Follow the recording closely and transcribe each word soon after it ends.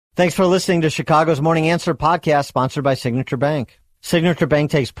Thanks for listening to Chicago's Morning Answer podcast, sponsored by Signature Bank. Signature Bank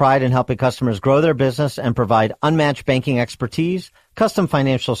takes pride in helping customers grow their business and provide unmatched banking expertise, custom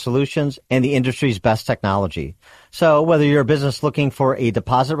financial solutions, and the industry's best technology. So whether you're a business looking for a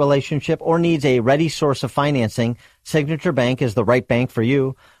deposit relationship or needs a ready source of financing, Signature Bank is the right bank for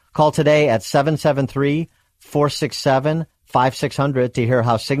you. Call today at 773-467-5600 to hear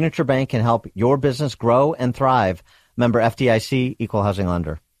how Signature Bank can help your business grow and thrive. Member FDIC, Equal Housing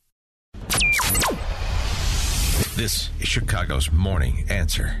Lender. This is Chicago's Morning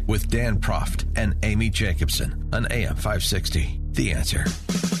Answer with Dan Proft and Amy Jacobson on AM 560. The Answer.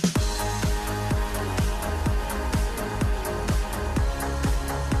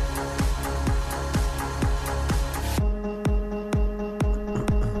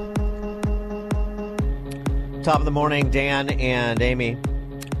 Top of the morning, Dan and Amy.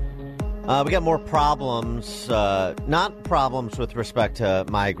 We got more problems, not problems with respect to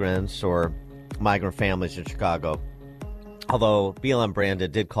migrants or migrant families in Chicago, although BLM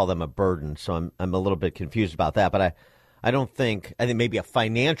Brandon did call them a burden, so I'm a little bit confused about that. But I think maybe a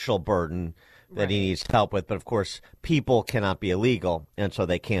financial burden that he needs help with. But, of course, people cannot be illegal, and so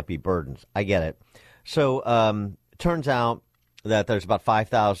they can't be burdens. I get it. So it turns out that there's about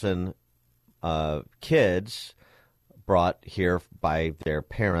 5,000 kids brought here by their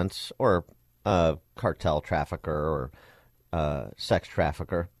parents or a cartel trafficker or sex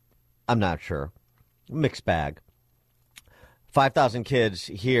trafficker. I'm not sure. Mixed bag. 5,000 kids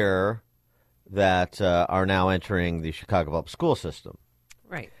here that are now entering the Chicago public school system.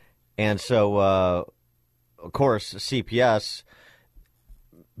 Right. And so, of course, CPS,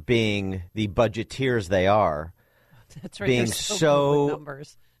 being the budgeteers they are, that's right. being they're so good with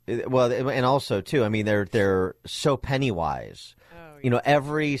numbers. Well, and also, too, I mean, they're so penny wise. Oh, yeah. You know,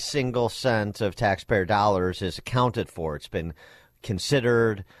 every single cent of taxpayer dollars is accounted for. It's been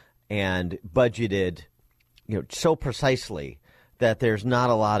considered and budgeted, you know, so precisely that there's not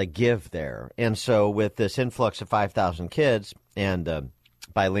a lot of give there. And so with this influx of 5,000 kids and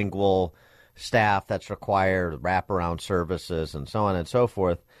bilingual staff that's required, wraparound services, and so on and so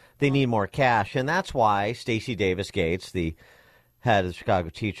forth, they need more cash. And that's why Stacey Davis Gates, the head of the Chicago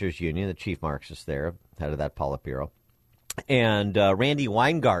Teachers Union, the chief Marxist there, head of that Politburo, and Randy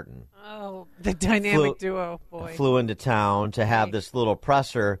Weingarten. Oh, the dynamic duo, boy. Flew into town to have this little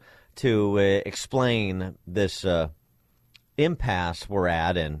presser to explain this impasse we're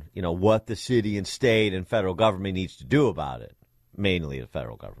at and, you know, what the city and state and federal government needs to do about it, mainly the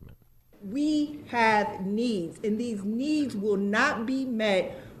federal government. We have needs, and these needs will not be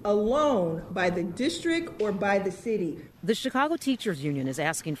met alone by the district or by the city. The Chicago Teachers Union is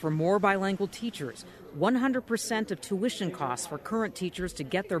asking for more bilingual teachers, 100% of tuition costs for current teachers to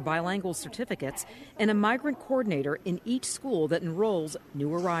get their bilingual certificates, and a migrant coordinator in each school that enrolls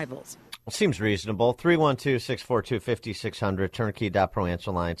new arrivals. Seems reasonable. 312-642-5600, turnkey.pro answer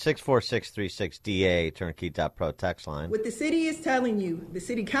line, 64636DA, turnkey.pro text line. What the city is telling you, the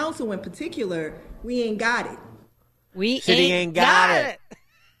city council in particular, we ain't got it. City ain't got it.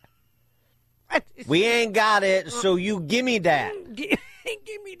 We ain't got it, so you give me that. Give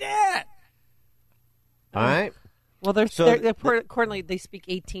me that. All right. Well, accordingly, they speak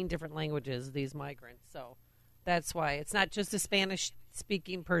 18 different languages, these migrants. So that's why it's not just a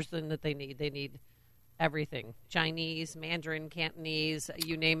Spanish-speaking person that they need. They need everything. Chinese, Mandarin, Cantonese,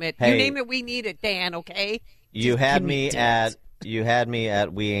 you name it. Hey, you name it, we need it, Dan, okay? You had me at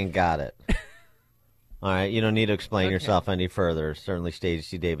we ain't got it. All right, you don't need to explain yourself any further. Certainly,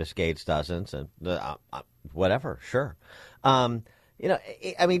 Stacey Davis Gates doesn't, and whatever. Sure, you know.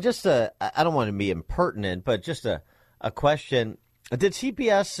 I mean, just I don't want to be impertinent, but just a question: did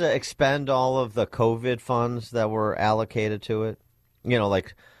CPS expend all of the COVID funds that were allocated to it? You know,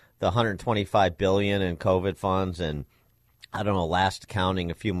 like the $125 billion in COVID funds, and I don't know. Last counting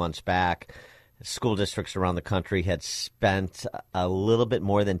a few months back, school districts around the country had spent a little bit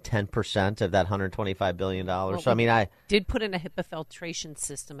more than 10% of that $125 billion. Well, so, I mean, I did put in a HIPAA filtration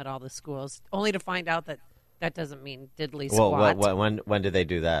system at all the schools, only to find out that doesn't mean diddly squat. Well, when did they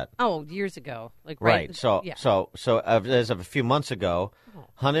do that? Oh, years ago. Right. So, yeah. so as of a few months ago,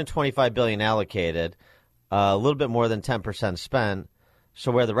 $125 billion allocated, a little bit more than 10% spent.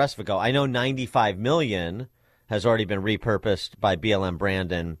 So where the rest of it go? I know $95 million has already been repurposed by BLM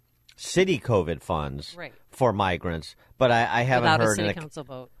Brandon city COVID funds for migrants, but I haven't heard a city council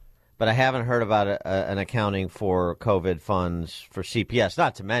vote. But I haven't heard about an accounting for COVID funds for CPS.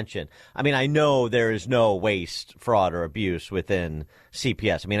 Not to mention, I mean, I know there is no waste, fraud, or abuse within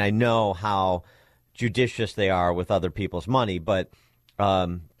CPS. I mean, I know how judicious they are with other people's money, but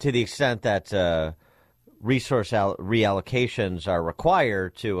to the extent that resource reallocations are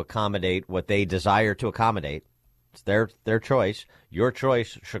required to accommodate what they desire to accommodate. It's their choice, your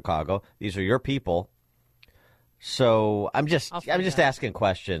choice, Chicago. These are your people. So I'm just asking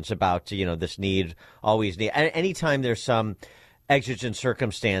questions about, this need, always need. Anytime there's some exigent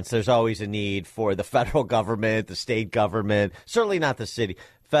circumstance, there's always a need for the federal government, the state government, certainly not the city,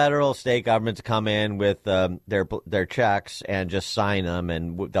 federal, state government to come in with their checks and just sign them,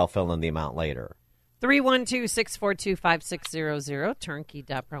 and they'll fill in the amount later. 312-642-5600,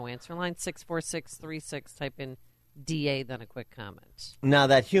 turnkey.pro answer line, 64636, type in DA, then a quick comment. Now,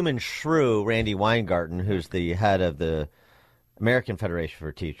 that human shrew, Randy Weingarten, who's the head of the American Federation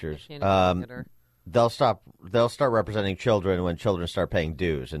for Teachers, they'll start representing children when children start paying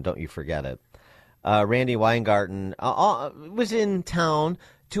dues, and don't you forget it. Randy Weingarten was in town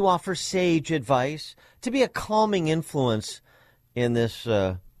to offer sage advice, to be a calming influence in this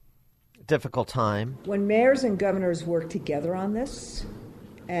difficult time. When mayors and governors work together on this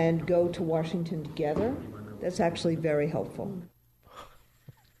and go to Washington together, that's actually very helpful.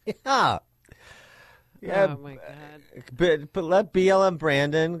 Yeah. Oh, my God. But let BLM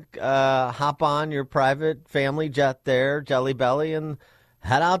Brandon hop on your private family jet there, Jelly Belly, and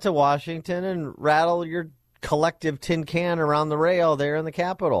head out to Washington and rattle your collective tin can around the rail there in the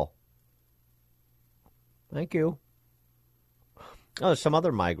Capitol. Thank you. Oh, there's some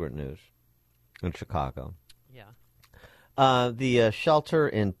other migrant news in Chicago. Yeah. The shelter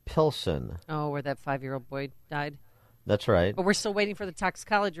in Pilsen. Oh, where that 5-year-old boy died? That's right. But we're still waiting for the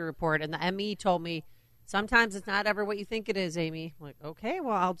toxicology report, and the ME told me sometimes it's not ever what you think it is, Amy. I'm like, okay,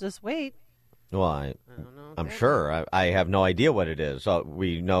 well, I'll just wait. Well, I don't know. I'm sure. I have no idea what it is.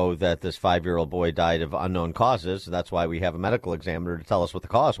 We know that this 5-year-old boy died of unknown causes. So that's why we have a medical examiner to tell us what the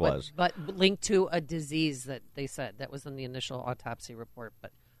cause was. But linked to a disease that they said that was in the initial autopsy report.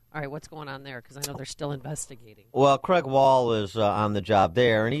 But all right, what's going on there? Because I know they're still investigating. Well, Craig Wall is on the job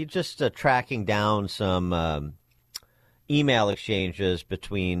there, and he's just tracking down some email exchanges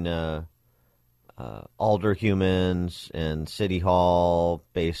between alderhumans and City Hall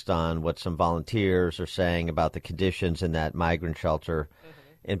based on what some volunteers are saying about the conditions in that migrant shelter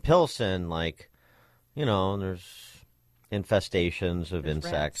in Pilsen. Like, there's infestations of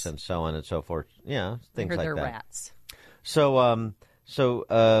insects rats. and so on and so forth. Yeah, things like they're that. Rats. So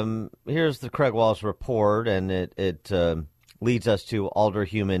here's the Craig Wall's report, and it leads us to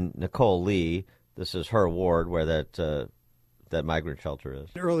alderhuman Nicole Lee. This is her ward where that migrant shelter is.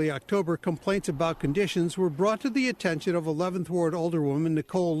 In early October, complaints about conditions were brought to the attention of 11th Ward Alderwoman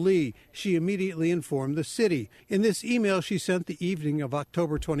Nicole Lee. She immediately informed the city. In this email she sent the evening of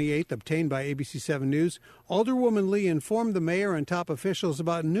October 28th, obtained by ABC 7 News, Alderwoman Lee informed the mayor and top officials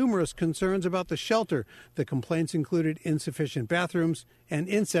about numerous concerns about the shelter. The complaints included insufficient bathrooms and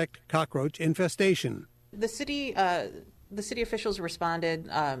insect cockroach infestation. The city officials responded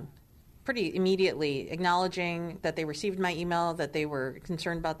pretty immediately, acknowledging that they received my email, that they were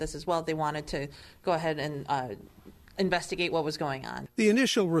concerned about this as well. They wanted to go ahead and investigate what was going on. The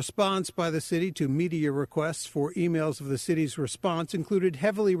initial response by the city to media requests for emails of the city's response included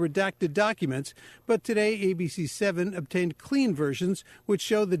heavily redacted documents, but today ABC 7 obtained clean versions which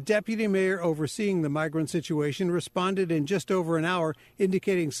show the deputy mayor overseeing the migrant situation responded in just over an hour,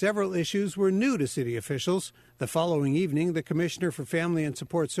 indicating several issues were new to city officials. The following evening, the Commissioner for Family and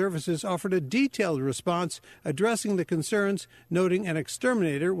Support Services offered a detailed response addressing the concerns, noting an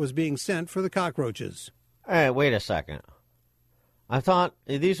exterminator was being sent for the cockroaches. Hey, wait a second. I thought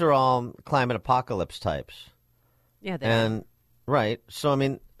these are all climate apocalypse types. Yeah, they are. Right. So, I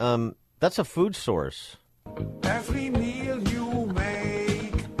mean, that's a food source. Every meal you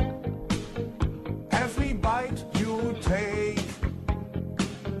make, every bite you take,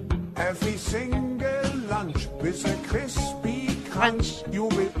 every single lunch with a crispy crunch, you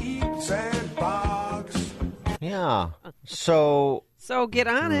will eat the bugs. Yeah. So get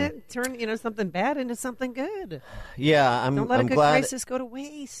on it. Turn something bad into something good. Yeah, Don't let a good glad crisis go to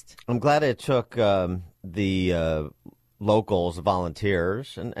waste. I'm glad it took the locals,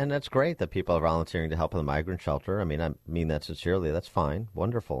 volunteers, and that's great that people are volunteering to help in the migrant shelter. I mean that sincerely. That's fine,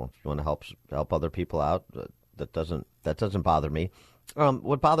 wonderful. If you want to help other people out, that doesn't bother me.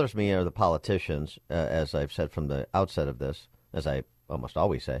 What bothers me are the politicians, as I've said from the outset of this, as I almost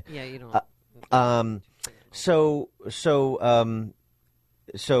always say. Yeah, you don't. So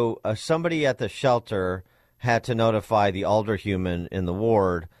somebody at the shelter had to notify the alderhuman in the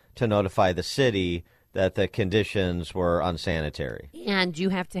ward to notify the city that the conditions were unsanitary. And you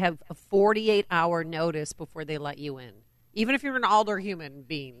have to have a 48-hour notice before they let you in. Even if you're an alderhuman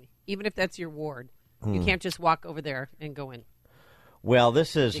being, even if that's your ward, you can't just walk over there and go in. Well,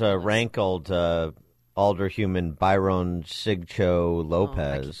 this has rankled alderhuman Byron Sigcho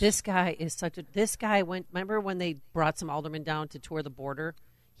Lopez. Oh, this guy is this guy remember when they brought some aldermen down to tour the border?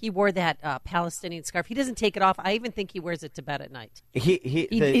 He wore that Palestinian scarf. He doesn't take it off. I even think he wears it to bed at night.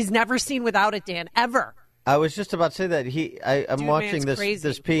 He's never seen without it, Dan, ever. I was just about to say that I'm watching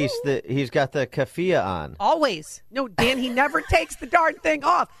this piece that he's got the keffiyeh on. Always. No, Dan, he never takes the darn thing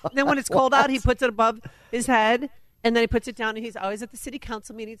off. And then when it's cold out, he puts it above his head, and then he puts it down, and he's always at the city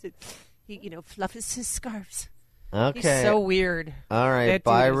council meetings. He, fluffs his scarves. Okay. He's so weird. All right,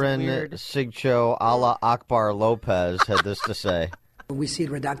 Byron Sigcho Allah Akbar Lopez had this to say. We see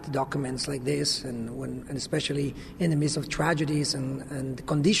redacted documents like this, and especially in the midst of tragedies and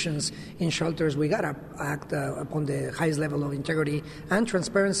conditions in shelters, we gotta act upon the highest level of integrity and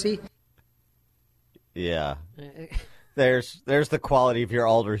transparency. Yeah, there's the quality of your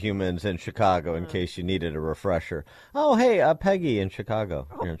alderhumans in Chicago. In case you needed a refresher. Oh, hey, Peggy in Chicago.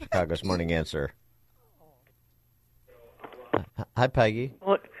 Here in Chicago's Morning Answer. Hi, Peggy.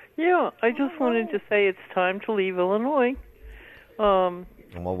 Well, yeah, I just wanted to say it's time to leave Illinois. Well,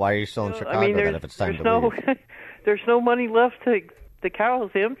 why are you still in Chicago then if it's time to leave? There's no money left. The cow's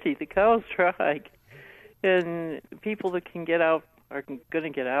empty. The cow's dry. And people that can get out are going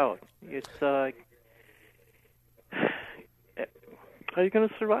to get out. It's how are you going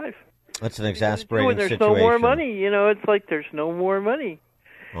to survive? That's an exasperating there's situation. No more money. It's like there's no more money.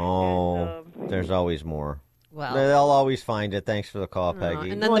 Oh, there's always more. Well, they'll always find it. Thanks for the call, Peggy.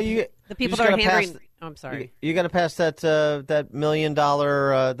 And then the people that are handling... I'm sorry. You got to pass that $1 million,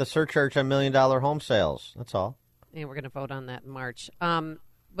 the surcharge on $1 million home sales. That's all. Yeah, we're going to vote on that in March.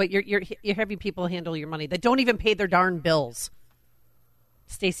 But you're having people handle your money that don't even pay their darn bills.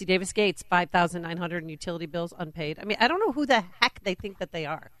 Stacey Davis Gates, $5,900 in utility bills unpaid. I mean, I don't know who the heck they think that they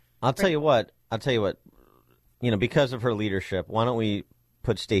are. I'll tell you what. Because of her leadership, why don't we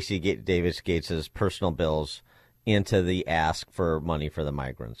put Stacey Davis Gates' personal bills into the ask for money for the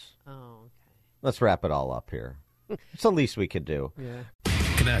migrants? Oh, okay. Let's wrap it all up here. It's the least we could do. Yeah.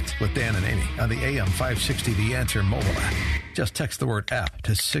 Connect with Dan and Amy on the AM 560 The Answer mobile app. Just text the word app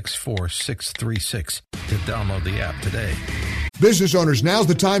to 64636 to download the app today. Business owners, now's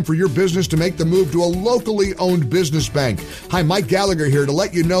the time for your business to make the move to a locally owned business bank. Hi, Mike Gallagher here to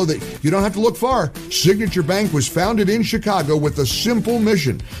let you know that you don't have to look far. Signature Bank was founded in Chicago with a simple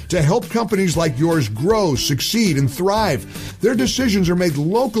mission to help companies like yours grow, succeed, and thrive. Their decisions are made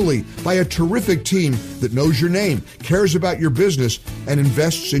locally by a terrific team that knows your name, cares about your business, and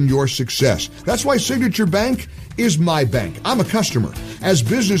invests in your success. That's why Signature Bank is my bank. I'm a customer. As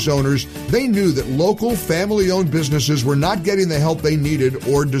business owners, they knew that local family-owned businesses were not getting the help they needed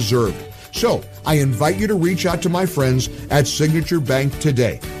or deserved. So I invite you to reach out to my friends at Signature Bank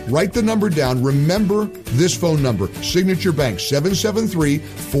today. Write the number down. Remember this phone number, Signature Bank,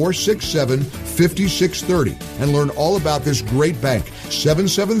 773-467-5630, and learn all about this great bank,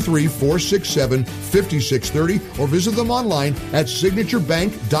 773-467-5630, or visit them online at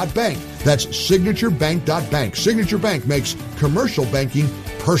signaturebank.bank. That's signaturebank.bank. Signature Bank makes commercial banking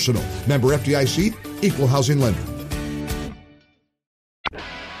personal. Member FDIC, equal housing lender.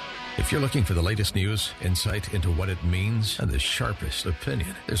 If you're looking for the latest news, insight into what it means, and the sharpest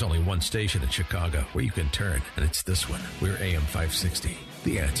opinion, there's only one station in Chicago where you can turn, and it's this one. We're AM 560,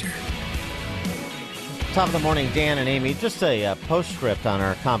 The Answer. Top of the morning, Dan and Amy. Just a postscript on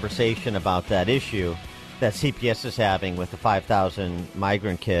our conversation about that issue that CPS is having with the 5,000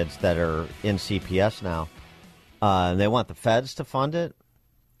 migrant kids that are in CPS now. And they want the feds to fund it.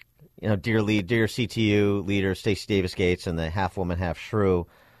 Dear CTU leader Stacey Davis Gates and the half-woman, half-shrew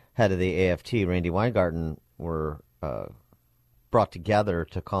head of the AFT, Randy Weingarten, were brought together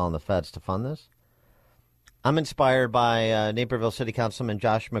to call on the feds to fund this. I'm inspired by Naperville City Councilman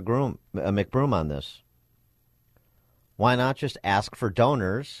Josh McBroom on this. Why not just ask for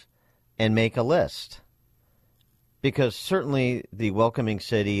donors and make a list? Because certainly the welcoming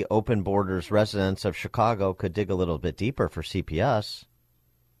city, open borders residents of Chicago could dig a little bit deeper for CPS.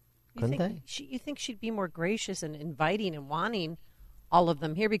 Couldn't they? You think she'd be more gracious and inviting and wanting all of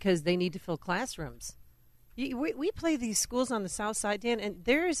them here because they need to fill classrooms. We play these schools on the south side, Dan, and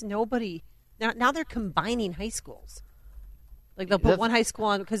there is nobody. Now they're combining high schools. Like they'll put one high school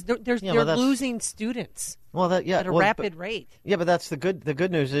on because they're losing students at a rapid rate. Yeah, but that's the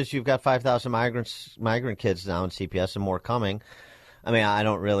good news is you've got 5,000 migrant kids now in CPS and more coming. I mean, I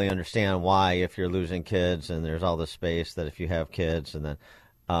don't really understand why if you're losing kids and there's all this space that if you have kids and then.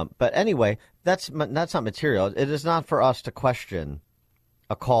 But anyway, that's not material. It is not for us to question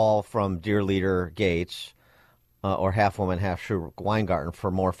a call from Dear Leader Gates or half-woman, half-shrew Weingarten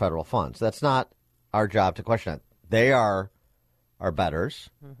for more federal funds. That's not our job to question it. They are our betters.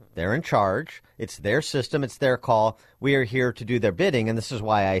 They're in charge. It's their system. It's their call. We are here to do their bidding. And this is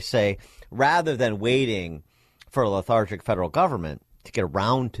why I say, rather than waiting for a lethargic federal government to get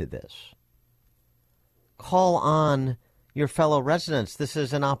around to this, call on your fellow residents. This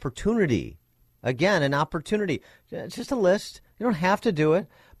is an opportunity. Again, an opportunity. It's just a list. You don't have to do it.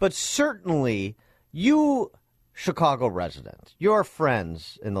 But certainly, you, Chicago residents, your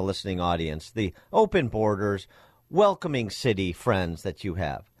friends in the listening audience, the open borders, welcoming city friends that you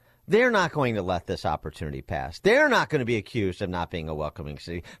have, they're not going to let this opportunity pass. They're not going to be accused of not being a welcoming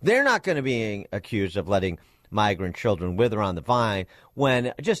city. They're not going to be accused of letting migrant children wither on the vine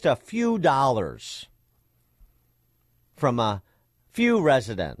when just a few dollars from a few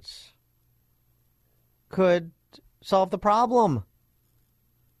residents could solve the problem.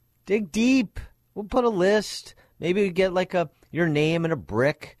 Dig deep. We'll put a list. Maybe we get like your name and a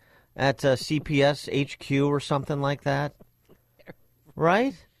brick at CPS HQ or something like that.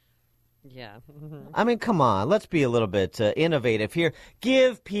 Right? Yeah. I mean, come on. Let's be a little bit innovative here.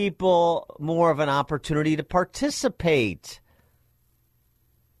 Give people more of an opportunity to participate.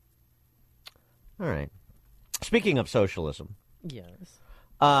 All right. Speaking of socialism. Yes.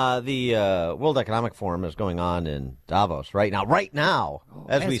 The World Economic Forum is going on in Davos right now,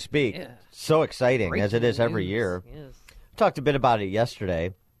 as we speak. Yeah. So exciting, as it is every year. Yes. Talked a bit about it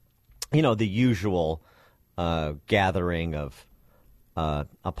yesterday. You know, the usual gathering of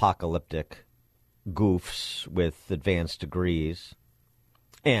apocalyptic goofs with advanced degrees.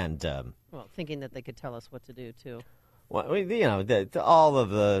 And thinking that they could tell us what to do, too. Well, you know, all of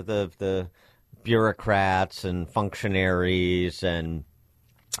the bureaucrats and functionaries and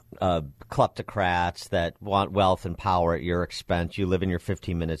kleptocrats that want wealth and power at your expense. You live in your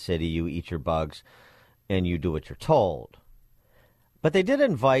 15-minute city, you eat your bugs, and you do what you're told. But they did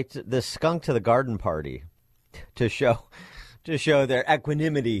invite this skunk to the garden party to show their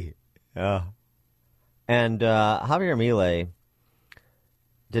equanimity. And Javier Milei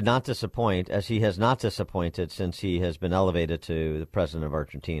did not disappoint, as he has not disappointed since he has been elevated to the president of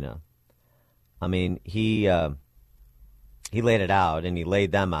Argentina. I mean, he laid it out, and he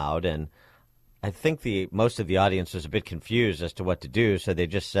laid them out, and I think most of the audience was a bit confused as to what to do, so they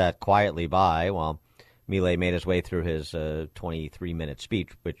just sat quietly by while Milei made his way through his 23-minute speech,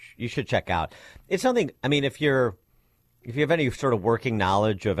 which you should check out. It's something, I mean, if you have any sort of working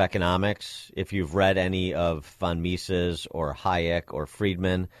knowledge of economics, if you've read any of von Mises or Hayek or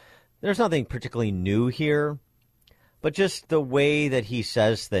Friedman, there's nothing particularly new here, but just the way that he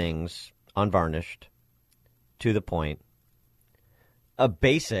says things, unvarnished, to the point,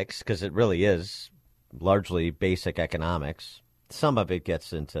 basics, because it really is largely basic economics. Some of it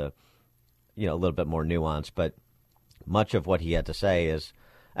gets into, a little bit more nuance, but much of what he had to say is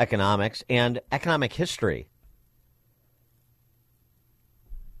economics and economic history.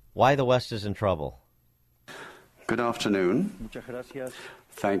 Why the West is in trouble. Good afternoon.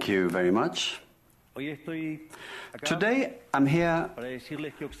 Thank you very much. Today, I'm here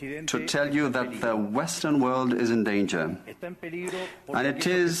to tell you that the Western world is in danger. And it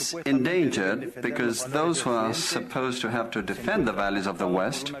is endangered because those who are supposed to have to defend the values of the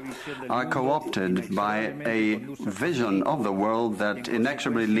West are co-opted by a vision of the world that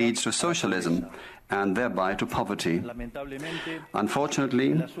inexorably leads to socialism and thereby to poverty.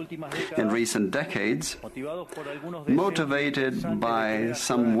 Unfortunately, in recent decades, motivated by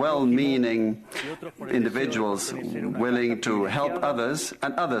some well-meaning individuals willing to help others,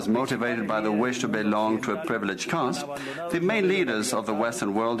 and others motivated by the wish to belong to a privileged caste, the main leaders of the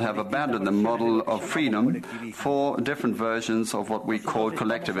Western world have abandoned the model of freedom for different versions of what we call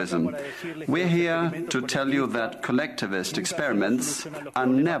collectivism. We're here to tell you that collectivist experiments are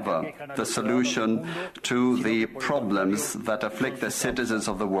never the solution to the problems that afflict the citizens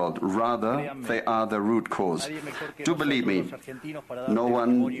of the world. Rather, they are the root cause. Do believe me, no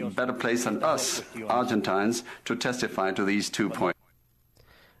one better placed than us, Argentines, to testify to these 2 points.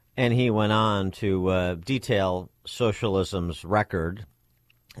 And he went on to detail socialism's record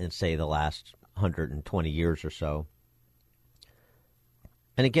in, say, the last 120 years or so.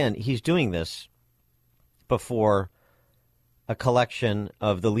 And again, he's doing this before a collection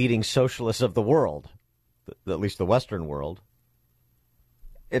of the leading socialists of the world, at least the Western world.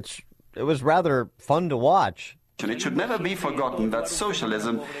 It was rather fun to watch. It should never be forgotten that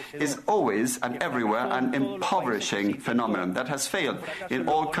socialism is always and everywhere an impoverishing phenomenon that has failed in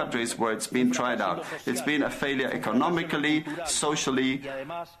all countries where it's been tried out. It's been a failure economically, socially,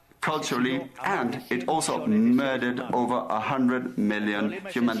 culturally, and it also murdered over 100 million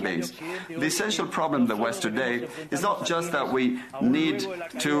human beings. The essential problem in the West today is not just that we need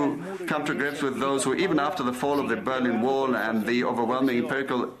to come to grips with those who, even after the fall of the Berlin Wall and the overwhelming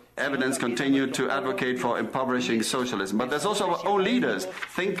empirical evidence, continue to advocate for impoverishing socialism. But there's also our own leaders,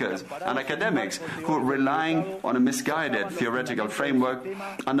 thinkers, and academics who, relying on a misguided theoretical framework,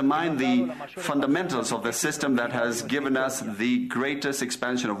 undermine the fundamentals of the system that has given us the greatest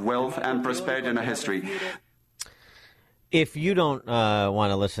expansion of wealth and prosperity in our history. If you don't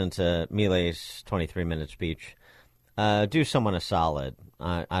want to listen to Milei's 23-minute speech, do someone a solid.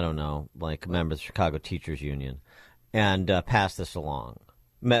 I don't know, like a member of the Chicago Teachers Union, and pass this along.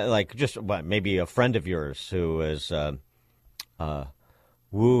 Like just maybe a friend of yours who is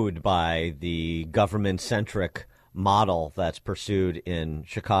wooed by the government-centric model that's pursued in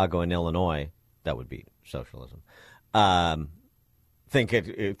Chicago and Illinois. That would be socialism.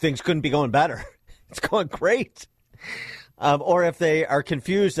 Things couldn't be going better. It's going great. Or if they are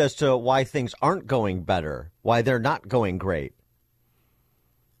confused as to why things aren't going better, why they're not going great.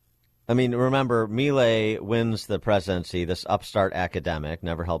 I mean, remember, Milei wins the presidency, this upstart academic,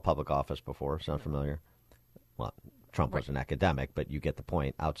 never held public office before, sound familiar? Well, Trump was an academic, but you get the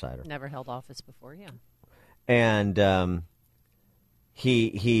point, outsider. Never held office before, yeah. And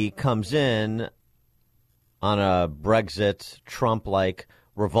he comes in on a Brexit Trump-like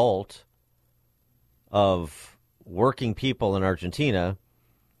revolt of working people in Argentina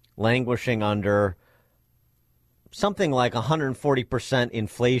languishing under something like 140%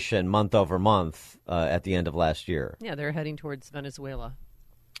 inflation month over month at the end of last year. Yeah, they're heading towards Venezuela.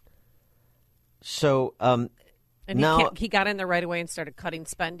 So and now he got in there right away and started cutting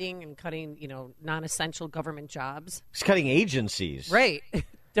spending and cutting, non-essential government jobs. He's cutting agencies. Right.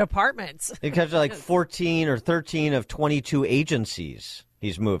 Departments. He cuts like 14 or 13 of 22 agencies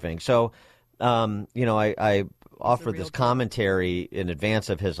he's moving. So, I offered this commentary in advance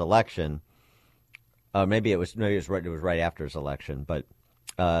of his election. Maybe it was right after his election, but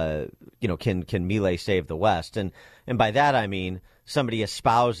can Milei save the West? And by that I mean somebody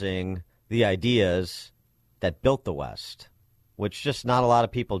espousing the ideas that built the West, which just not a lot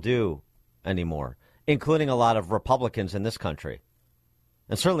of people do anymore, including a lot of Republicans in this country,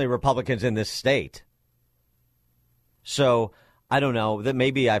 and certainly Republicans in this state. So I don't know, that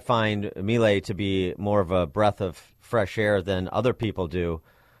maybe I find Milei to be more of a breath of fresh air than other people do,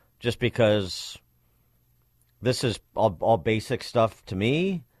 just because this is all basic stuff to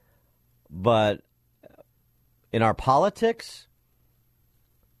me, but in our politics,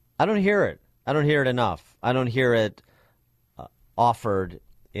 I don't hear it. I don't hear it enough. I don't hear it offered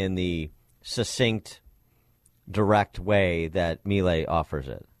in the succinct, direct way that Milei offers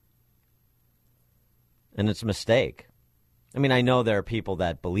it. And it's a mistake. I mean, I know there are people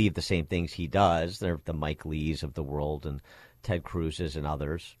that believe the same things he does. There are the Mike Lees of the world and Ted Cruz's and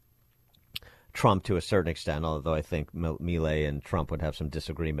others. Trump to a certain extent, although I think Milei and Trump would have some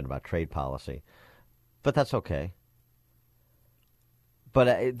disagreement about trade policy. But that's okay.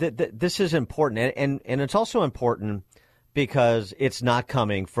 But this is important. And it's also important because it's not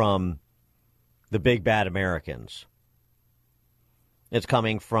coming from the big bad Americans. It's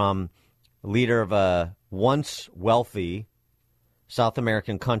coming from a leader of a once wealthy South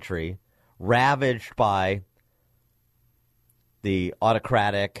American country ravaged by the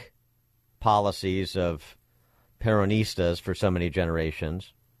autocratic policies of Peronistas for so many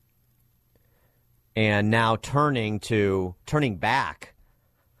generations, and now turning back,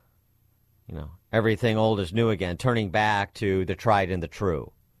 everything old is new again, turning back to the tried and the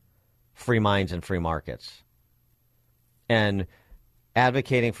true, free minds and free markets. And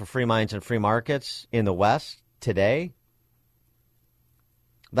advocating for free minds and free markets in the West today,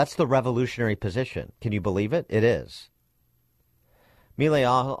 that's the revolutionary position. Can you believe it? It is. Milei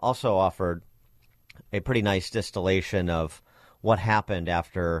also offered a pretty nice distillation of what happened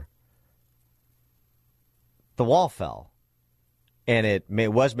after the wall fell. And it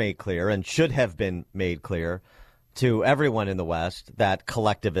was made clear, and should have been made clear, to everyone in the West that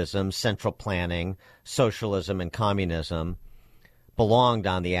collectivism, central planning, socialism, and communism belonged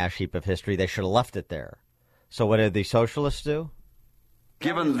on the ash heap of history. They should have left it there. So what did the socialists do?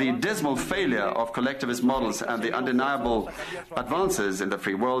 Given the dismal failure of collectivist models and the undeniable advances in the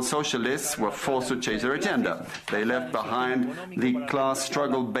free world, socialists were forced to change their agenda. They left behind the class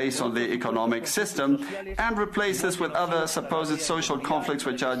struggle based on the economic system and replaced this with other supposed social conflicts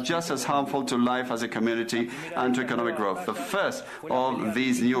which are just as harmful to life as a community and to economic growth. The first of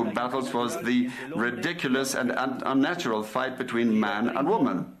these new battles was the ridiculous and unnatural fight between man and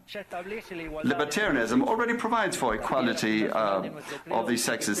woman. Libertarianism already provides for equality of the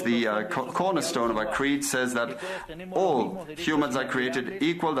sexes. The cornerstone of our creed says that all humans are created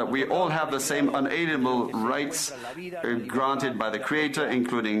equal, that we all have the same unalienable rights granted by the Creator,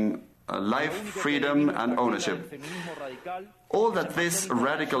 including life, freedom, and ownership. All that this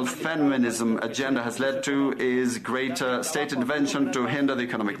radical feminism agenda has led to is greater state intervention to hinder the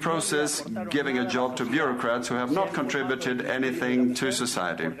economic process, giving a job to bureaucrats who have not contributed anything to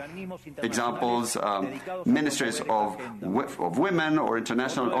society. Examples, ministries of women or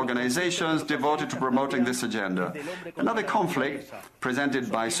international organizations devoted to promoting this agenda. Another conflict presented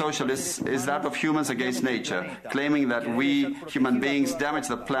by socialists is that of humans against nature, claiming that we human beings damage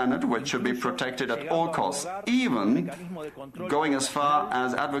the planet, which should be protected at all costs, even going as far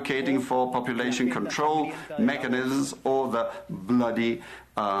as advocating for population control mechanisms or the bloody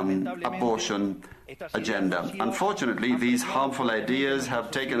abortion agenda. Unfortunately, these harmful ideas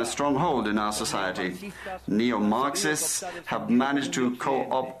have taken a strong hold in our society. Neo-Marxists have managed to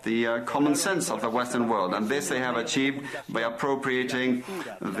co-opt the common sense of the Western world, and this they have achieved by appropriating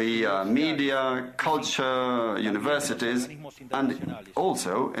the media, culture, universities, and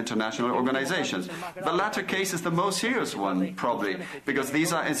also international organizations. The latter case is the most serious one, probably, because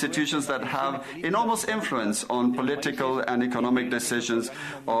these are institutions that have enormous influence on political and economic decisions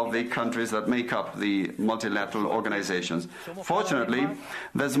of the countries that make up the multilateral organizations. Fortunately,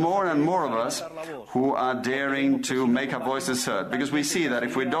 there's more and more of us who are daring to make our voices heard, because we see that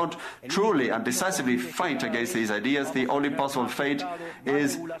if we don't truly and decisively fight against these ideas, the only possible fate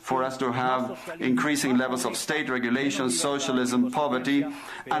is for us to have increasing levels of state regulation, socialism, poverty,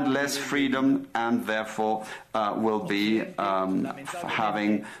 and less freedom, and therefore will be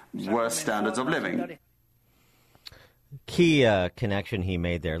having worse standards of living. Key connection he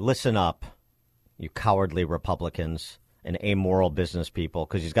made there. Listen up, you cowardly Republicans and amoral business people,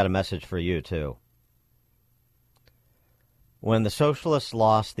 because he's got a message for you, too. When the socialists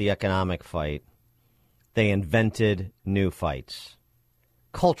lost the economic fight, they invented new fights,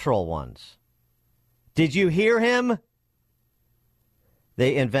 cultural ones. Did you hear him?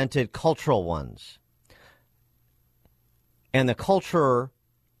 They invented cultural ones. And the cultural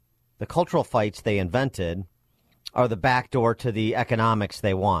fights they invented are the back door to the economics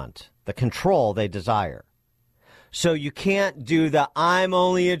they want, the control they desire. So you can't do the I'm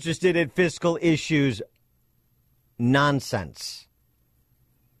only interested in fiscal issues nonsense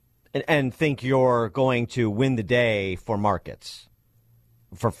and think you're going to win the day for markets,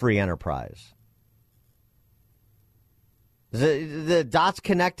 for free enterprise. The dots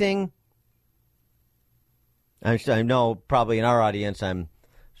connecting? I know probably in our audience I'm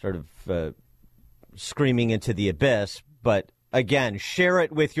sort of screaming into the abyss, but again, share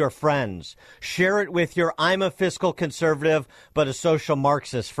it with your friends. Share it with your I'm a fiscal conservative but a social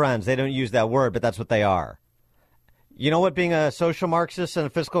Marxist friends. They don't use that word, but that's what they are. You know what being a social Marxist and a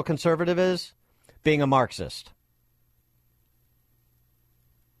fiscal conservative is? Being a Marxist.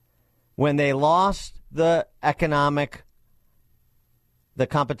 When they lost the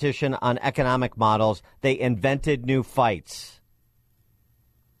competition on economic models, they invented new fights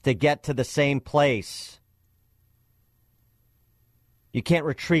to get to the same place. You can't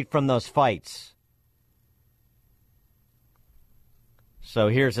retreat from those fights. So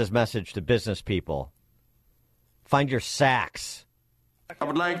here's his message to business people. Find your sacks. I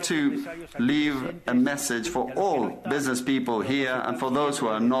would like to leave a message for all business people here and for those who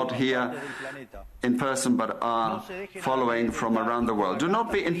are not here in person but are following from around the world. Do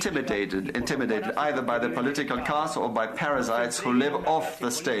not be intimidated either by the political class or by parasites who live off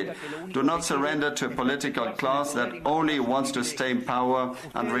the state. Do not surrender to a political class that only wants to stay in power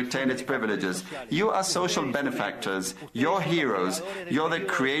and retain its privileges. You are social benefactors. You're heroes. You're the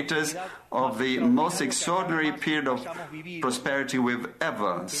creators of the most extraordinary period of prosperity we've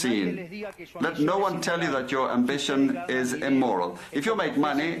ever seen. Let no one tell you that your ambition is immoral. If you make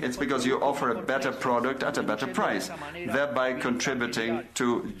money, it's because you offer a better product at a better price, thereby contributing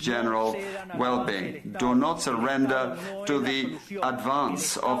to general well-being. Do not surrender to the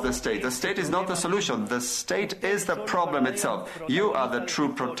advance of the state. The state is not the solution. The state is the problem itself. You are the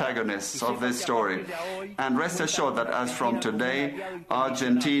true protagonists of this story. And rest assured that as from today,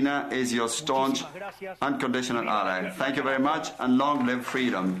 Argentina is your staunch, unconditional ally. Thank you very much, and long live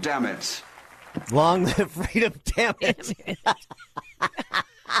freedom. Damn it. Long live freedom, damn it.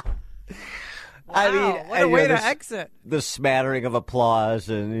 Wow, I mean, what a way to exit. The smattering of applause.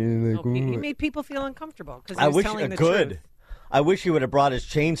 And he made people feel uncomfortable because he was telling the truth. I wish he would have brought his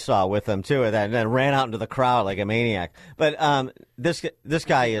chainsaw with him, too, and then ran out into the crowd like a maniac. But this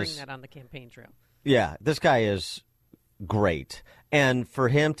guy is... Bring that on the campaign trail. Yeah, this guy is great. And for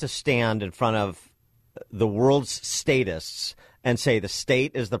him to stand in front of the world's statists and say the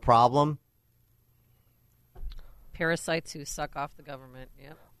state is the problem. Parasites who suck off the government.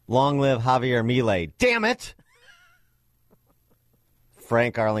 Yep. Long live Javier Milei. Damn it!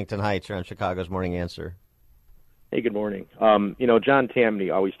 Frank, Arlington Heights, you're on Chicago's Morning Answer. Hey, good morning. John Tamny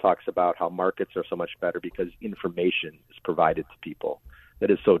always talks about how markets are so much better because information is provided to people. That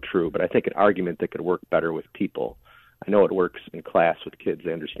is so true, but I think an argument that could work better with people, I know it works in class with kids,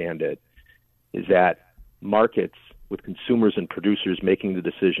 they understand it, is that markets with consumers and producers making the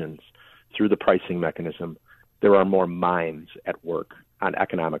decisions through the pricing mechanism, there are more minds at work on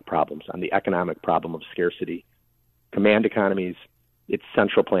economic problems, on the economic problem of scarcity. Command economies, it's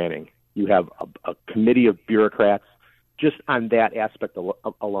central planning. You have a committee of bureaucrats just on that aspect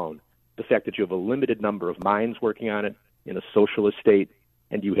alone. The fact that you have a limited number of minds working on it in a socialist state,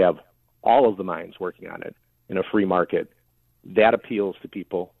 and you have all of the minds working on it in a free market, that appeals to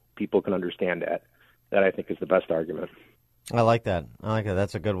people. People can understand that. That, I think, is the best argument. I like that.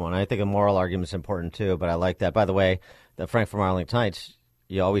 That's a good one. I think a moral argument is important, too, but I like that. By the way, the Frank from Arlington Heights,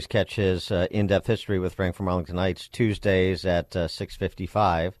 you always catch his in-depth history with Frank from Arlington Heights Tuesdays at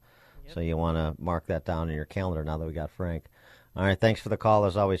 6:55. Yep. So you want to mark that down in your calendar now that we got Frank. All right, thanks for the call,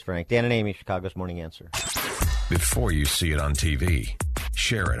 as always, Frank. Dan and Amy, Chicago's Morning Answer. Before you see it on TV,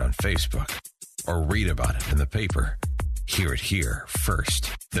 share it on Facebook, or read about it in the paper. Hear it here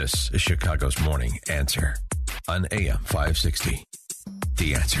first. This is Chicago's Morning Answer on AM 560.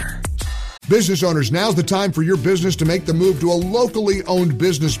 The Answer. Business owners, now's the time for your business to make the move to a locally owned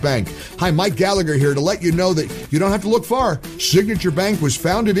business bank. Hi, Mike Gallagher here to let you know that you don't have to look far. Signature Bank was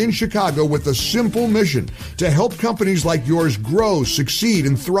founded in Chicago with a simple mission to help companies like yours grow, succeed,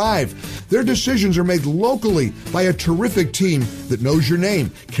 and thrive. Their decisions are made locally by a terrific team that knows your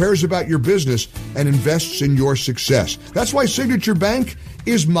name, cares about your business, and invests in your success. That's why Signature Bank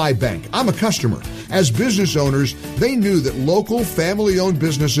is my bank. I'm a customer. As business owners, they knew that local family-owned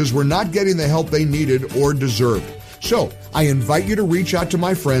businesses were not getting the help they needed or deserved. So I invite you to reach out to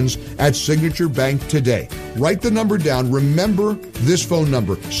my friends at Signature Bank today. Write the number down. Remember this phone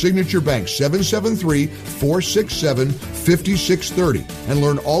number, Signature Bank, 773-467-5630, and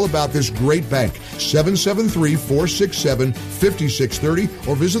learn all about this great bank, 773-467-5630,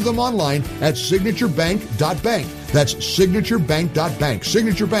 or visit them online at signaturebank.bank. That's signaturebank.bank.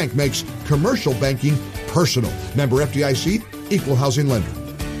 Signature Bank makes commercial banking personal. Member FDIC, equal housing lender.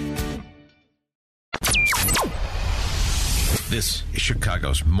 This is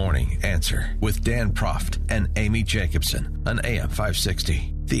Chicago's Morning Answer with Dan Proft and Amy Jacobson on AM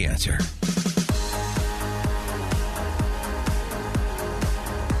 560. The Answer.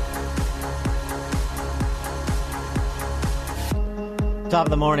 Top of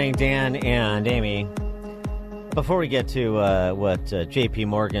the morning, Dan and Amy. Before we get to what J.P.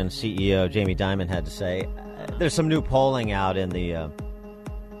 Morgan CEO Jamie Dimon had to say, there's some new polling out in the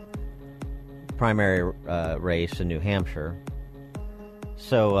primary race in New Hampshire.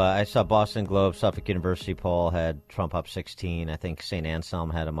 So I saw Boston Globe, Suffolk University poll had Trump up 16. I think St.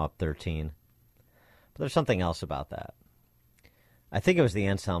 Anselm had him up 13. But there's something else about that. I think it was the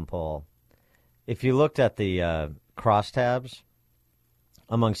Anselm poll. If you looked at the crosstabs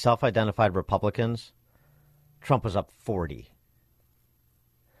among self-identified Republicans, Trump was up 40.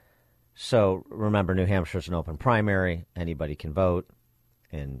 So remember, New Hampshire's an open primary. Anybody can vote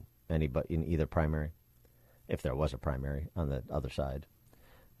in either primary, if there was a primary on the other side.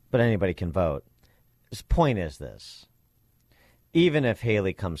 But anybody can vote. His point is this. Even if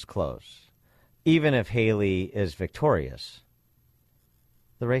Haley comes close, even if Haley is victorious,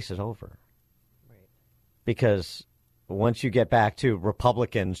 the race is over. Right. Because once you get back to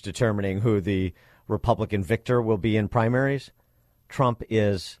Republicans determining who the Republican victor will be in primaries, Trump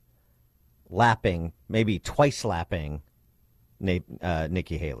is lapping, maybe twice lapping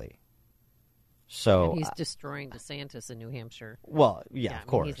Nikki Haley. So and he's destroying DeSantis in New Hampshire. Well, yeah, of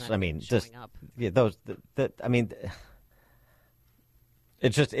course. I mean, just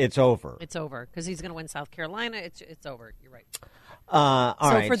it's over. It's over because he's going to win South Carolina. It's over. You're right. All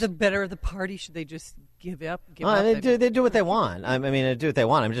right. For the better of the party, should they just give up? They do what they want. I mean, they do what they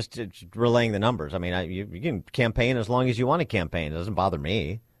want. I'm just relaying the numbers. I mean, you can campaign as long as you want to campaign. It doesn't bother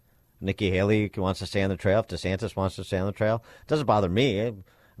me. Nikki Haley wants to stay on the trail. If DeSantis wants to stay on the trail, it doesn't bother me. I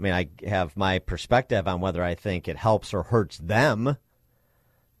mean, I have my perspective on whether I think it helps or hurts them.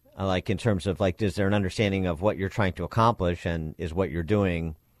 Like in terms of is there an understanding of what you're trying to accomplish and is what you're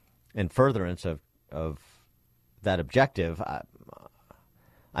doing in furtherance of that objective?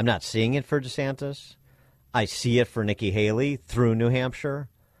 I'm not seeing it for DeSantis. I see it for Nikki Haley through New Hampshire,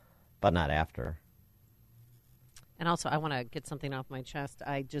 but not after. And also, I want to get something off my chest.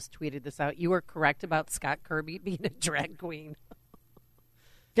 I just tweeted this out. You were correct about Scott Kirby being a drag queen.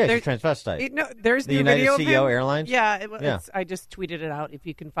 Yeah, she's transvestite. No, there's the new United video CEO of him. Airlines. Yeah, Yeah. I just tweeted it out. If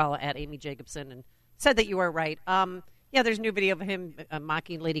you can follow at Amy Jacobson and said that you were right. Yeah, there's new video of him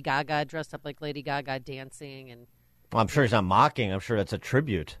mocking Lady Gaga, dressed up like Lady Gaga, dancing, and Well, I'm sure he's not mocking. I'm sure that's a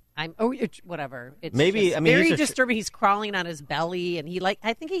tribute. Whatever. It's Maybe just I mean very he's disturbing. He's crawling on his belly, and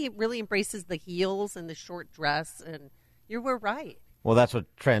I think he really embraces the heels and the short dress. And you were right. Well, that's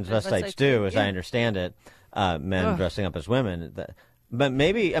what transvestites do, as I understand it. Men Ugh. dressing up as women. But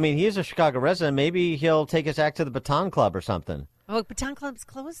maybe, I mean, he is a Chicago resident. Maybe he'll take us act to the Baton Club or something. Oh, Baton Club's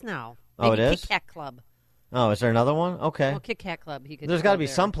closed now. Oh, Maybe it is? Kit Kat Club. Oh, is there another one? Okay. Well, Kit Kat Club. He could. There's got to be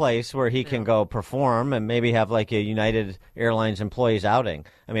some place where he can go perform and maybe have like a United Airlines employees outing.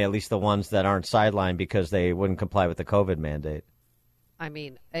 I mean, at least the ones that aren't sidelined because they wouldn't comply with the COVID mandate. I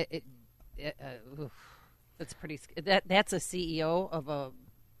mean, that's pretty. That's a CEO of a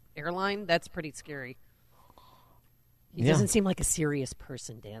airline. That's pretty scary. He doesn't seem like a serious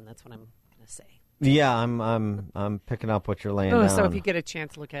person, Dan. That's what I'm going to say. Yeah, I'm picking up what you're laying down. So if you get a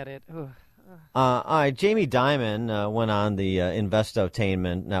chance, look at it. All right, Jamie Dimon went on the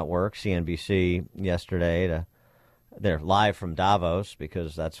Investotainment Network, CNBC, yesterday. They're live from Davos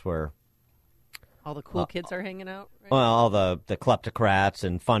because that's where all the cool kids are hanging out. Right? Well, all the kleptocrats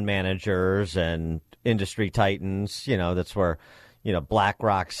and fund managers and industry titans. That's where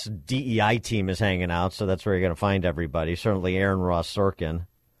BlackRock's DEI team is hanging out. So that's where you're going to find everybody. Certainly, Aaron Ross Sorkin.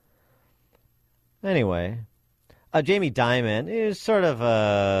 Anyway, Jamie Dimon is sort of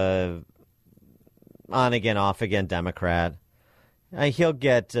a on-again, off-again Democrat. He'll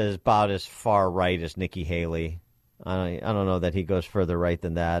get about as far right as Nikki Haley. I don't know that he goes further right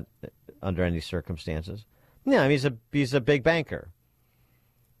than that under any circumstances. Yeah, I mean, he's a big banker.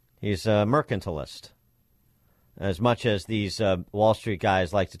 He's a mercantilist. As much as these Wall Street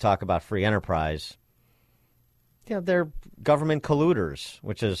guys like to talk about free enterprise, they're government colluders,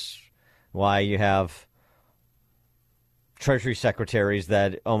 which is why you have Treasury secretaries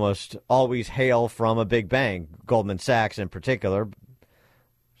that almost always hail from a big bank, Goldman Sachs in particular,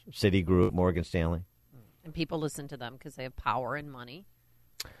 Citigroup, Morgan Stanley. And people listen to them because they have power and money.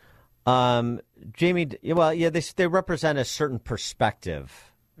 Jamie, they represent a certain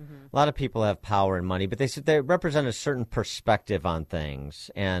perspective. Mm-hmm. A lot of people have power and money, but they represent a certain perspective on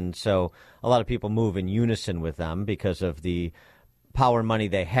things. And so a lot of people move in unison with them because of the power and money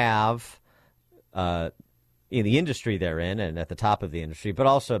they have in the industry they're in and at the top of the industry, but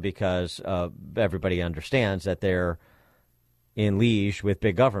also because everybody understands that they're in liege with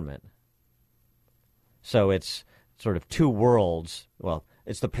big government. So it's sort of two worlds. Well,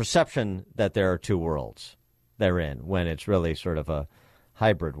 it's the perception that there are two worlds they're in when it's really sort of a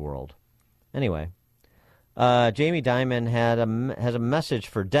hybrid world. Anyway, Jamie Dimon has a message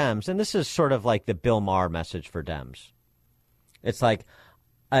for Dems, and this is sort of like the Bill Maher message for Dems. It's like,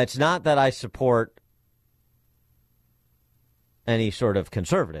 it's not that I support any sort of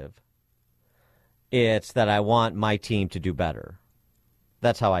conservative. It's that I want my team to do better.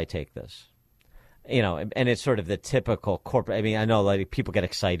 That's how I take this. And it's sort of the typical corporate. I mean, I know like people get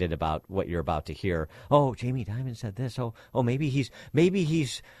excited about what you're about to hear. Oh, Jamie Dimon said this. Oh, maybe he's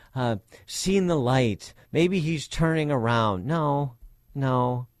seen the light. Maybe he's turning around. No.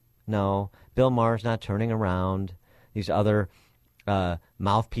 Bill Maher's not turning around. These other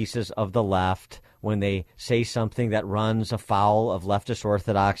mouthpieces of the left, when they say something that runs afoul of leftist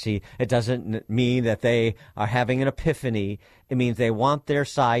orthodoxy, it doesn't mean that they are having an epiphany. It means they want their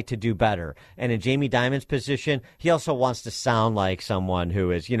side to do better. And in Jamie Dimon's position, he also wants to sound like someone who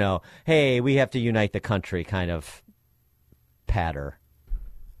is, hey, we have to unite the country kind of patter.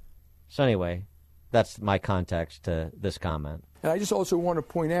 So anyway, that's my context to this comment. And I just also want to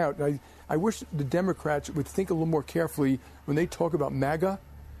point out, I wish the Democrats would think a little more carefully when they talk about MAGA.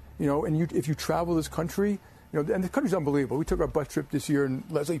 And if you travel this country, and the country's unbelievable. We took our bus trip this year, and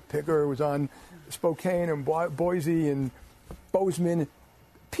Leslie Picker was on Spokane and Boise and Bozeman.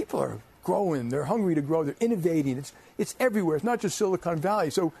 People are growing. They're hungry to grow. They're innovating. It's everywhere. It's not just Silicon Valley.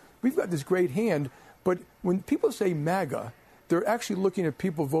 So we've got this great hand. But when people say MAGA, they're actually looking at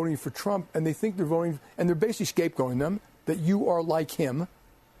people voting for Trump, and they think they're voting, and they're basically scapegoating them, that you are like him.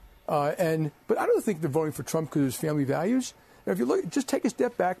 But I don't think they're voting for Trump because of his family values. Now, if you look, just take a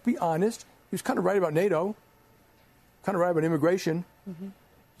step back, be honest. He was kind of right about NATO, kind of right about immigration. Mm-hmm.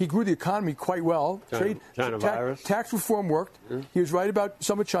 He grew the economy quite well. China virus. Tax reform worked. Yeah. He was right about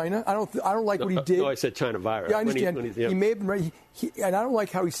some of China. I don't like what he did. No, I said China virus. Yeah, I understand. He may have been right. And I don't like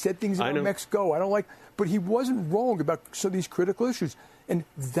how he said things about Mexico. But he wasn't wrong about some of these critical issues. And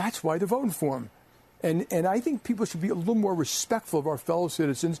that's why they're voting for him. And I think people should be a little more respectful of our fellow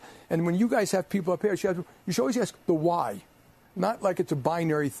citizens. And when you guys have people up here, you should always ask the why. not like it's a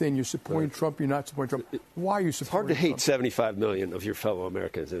binary thing. You're supporting Trump, you're not supporting Trump. Why are you supporting It's hard to hate Trump? 75 million of your fellow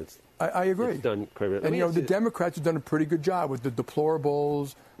Americans. I agree. It's done quite a bit. And, the Democrats have done a pretty good job with the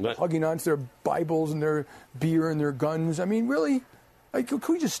deplorables, hugging onto their Bibles and their beer and their guns. I mean, really? Like, could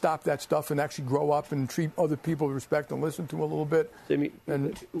we just stop that stuff and actually grow up and treat other people with respect and listen to them a little bit?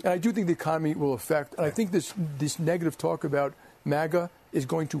 And I do think the economy will affect. And I think this negative talk about MAGA is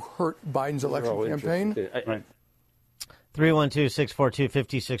going to hurt Biden's election campaign.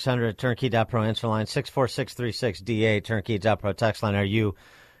 312-642-5600, turnkey.pro answer line, 64636-DA, turnkey.pro text line. Are you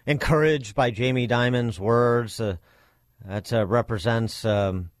encouraged by Jamie Dimon's words? That represents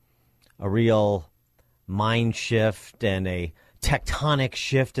a real mind shift and a tectonic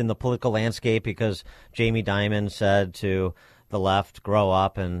shift in the political landscape because Jamie Dimon said to the left, grow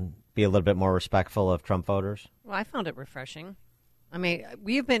up and be a little bit more respectful of Trump voters? Well, I found it refreshing. I mean,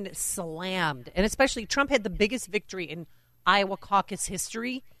 we've been slammed, and especially Trump had the biggest victory in Iowa caucus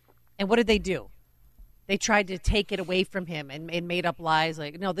history, and what did they do? They tried to take it away from him and made up lies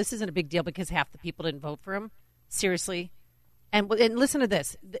like, no, this isn't a big deal because half the people didn't vote for him. Seriously. And listen to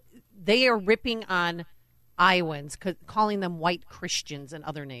this. They are ripping on Iowans, calling them white Christians and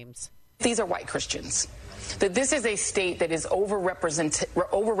other names. These are white Christians. That this is a state that is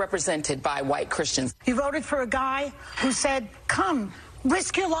overrepresented by white Christians. You voted for a guy who said, come,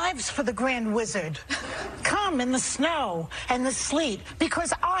 risk your lives for the Grand Wizard. Come in the snow and the sleet,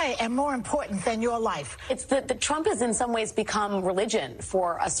 because I am more important than your life. It's that Trump has in some ways become religion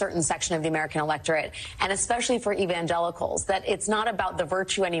for a certain section of the American electorate, and especially for evangelicals, that it's not about the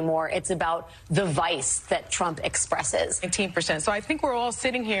virtue anymore, it's about the vice that Trump expresses. 19%. So I think we're all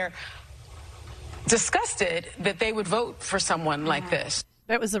sitting here disgusted that they would vote for someone like this.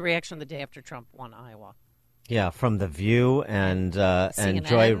 That was the reaction the day after Trump won Iowa. Yeah, from The View and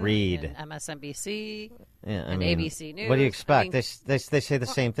Joy Reid, and MSNBC, and ABC News. What do you expect? I mean, they say the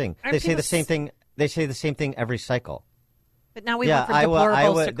same thing. They say the same thing. They say the same thing every cycle. But now we went from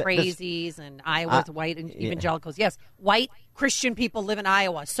deplorables to crazies and Iowa's white and evangelicals. Yes, white Christian people live in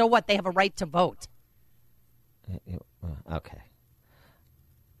Iowa. So what? They have a right to vote. Okay.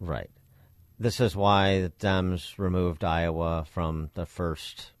 Right. This is why the Dems removed Iowa from the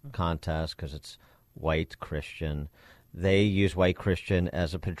first contest, because it's white Christian. They use white Christian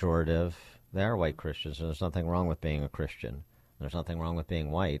as a pejorative. They are white Christians, and there's nothing wrong with being a Christian. There's nothing wrong with being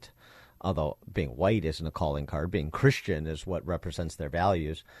white, although being white isn't a calling card. Being Christian is what represents their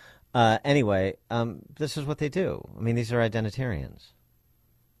values. Anyway, this is what they do. I mean, these are identitarians.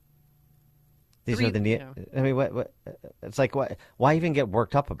 These are the. I mean, what? It's like, why even get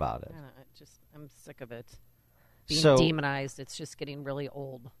worked up about it? I'm sick of it being demonized. It's just getting really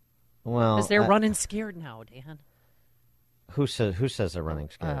old. Well, because they're running scared now, Dan. Who says they're running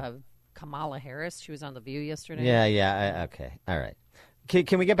scared? Kamala Harris. She was on The View yesterday. Yeah. Okay. All right.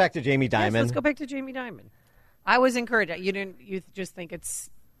 Can we get back to Jamie Dimon? Yes, let's go back to Jamie Dimon. I was encouraged. You just think it's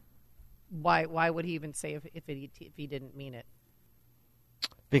why would he even say if he didn't mean it?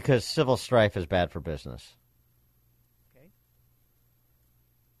 Because civil strife is bad for business. Okay.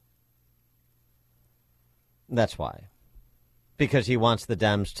 That's why. Because he wants the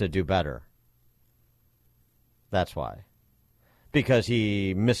Dems to do better. That's why. Because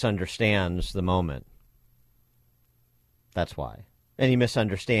he misunderstands the moment. That's why. And he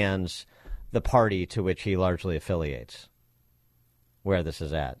misunderstands the party to which he largely affiliates, where this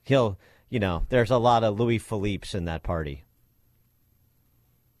is at. There's a lot of Louis Philippes in that party.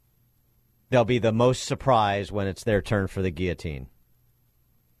 They'll be the most surprised when it's their turn for the guillotine.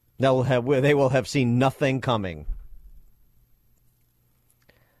 They will have seen nothing coming.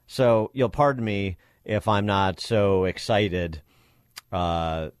 So you'll pardon me if I'm not so excited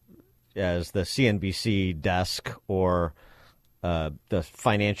as the CNBC desk or the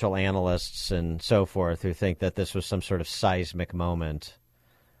financial analysts and so forth who think that this was some sort of seismic moment.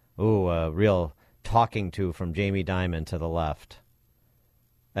 Ooh, a real talking to from Jamie Dimon to the left.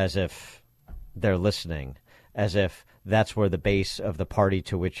 As if they're listening. As if that's where the base of the party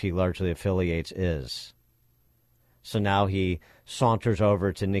to which he largely affiliates is. So now he saunters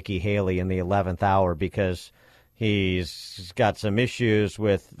over to Nikki Haley in the 11th hour because he's got some issues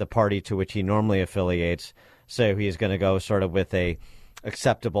with the party to which he normally affiliates. So he's going to go sort of with a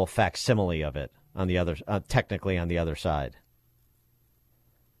acceptable facsimile of it on the other, technically on the other side.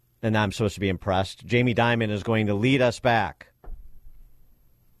 And I'm supposed to be impressed. Jamie Dimon is going to lead us back.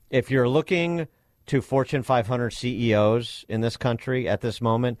 If you're looking to Fortune 500 CEOs in this country at this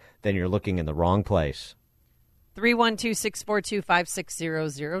moment, then you're looking in the wrong place.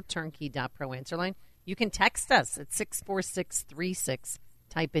 312-642-5600, turnkey.pro answer line. You can text us at 64636.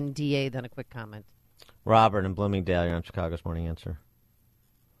 Type in DA, then a quick comment. Robert in Bloomingdale, you're on Chicago's Morning Answer.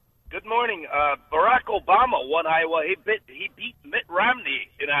 Good morning. Barack Obama won Iowa. He beat Mitt Romney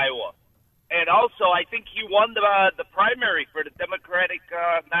in Iowa. And also, I think he won the primary for the Democratic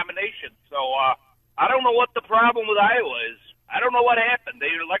nomination. So I don't know what the problem with Iowa is. I don't know what happened.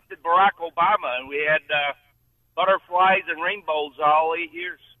 They elected Barack Obama, and we had butterflies and rainbows all 8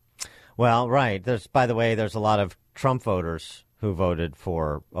 years. Well, right. By the way, there's a lot of Trump voters who voted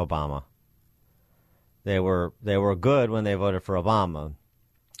for Obama. They were good when they voted for Obama.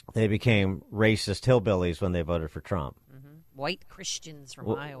 They became racist hillbillies when they voted for Trump. Mm-hmm. White Christians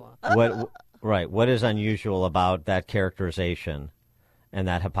from Iowa. What is unusual about that characterization and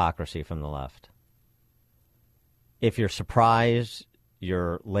that hypocrisy from the left? If you're surprised,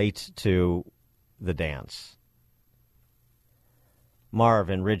 you're late to the dance. Marv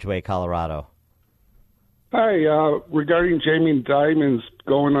in Ridgeway, Colorado. Hi, regarding Jamie Dimon's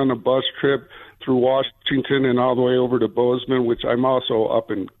going on a bus trip through Washington and all the way over to Bozeman, which I'm also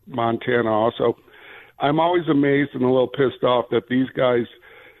up in Montana also. I'm always amazed and a little pissed off that these guys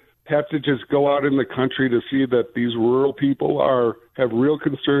have to just go out in the country to see that these rural people have real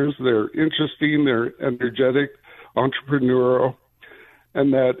concerns. They're interesting, they're energetic, entrepreneurial,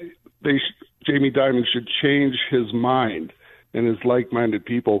 and that Jamie Dimon should change his mind and his like-minded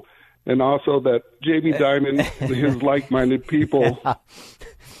people. And also that Jamie Dimon, his like-minded people,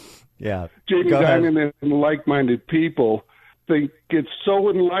 yeah, Jamie Dimon and like-minded people, they get so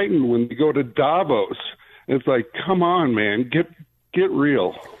enlightened when they go to Davos. It's like, come on, man, get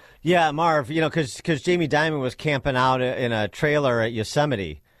real. Yeah, Marv, because Jamie Dimon was camping out in a trailer at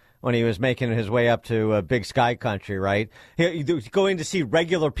Yosemite when he was making his way up to Big Sky Country, right? Going to see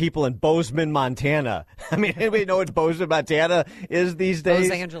regular people in Bozeman, Montana. I mean, anybody know what Bozeman, Montana is these days?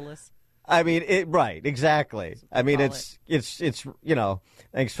 Los Angeles. I mean, right, exactly. I mean, it's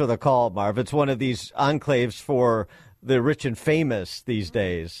thanks for the call, Marv. It's one of these enclaves for the rich and famous these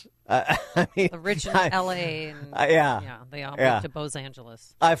days. I mean, the rich in L.A. And, they all moved to Los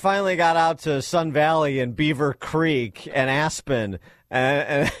Angeles. I finally got out to Sun Valley and Beaver Creek and Aspen.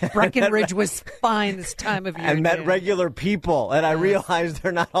 Breckenridge was fine this time of year. And met regular people, and I realized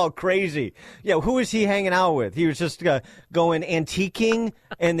they're not all crazy. Yeah, who was he hanging out with? He was just going antiquing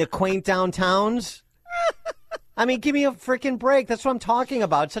in the quaint downtowns? I mean, give me a freaking break. That's what I'm talking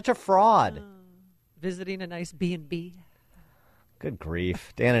about. It's such a fraud. Visiting a nice B&B. Good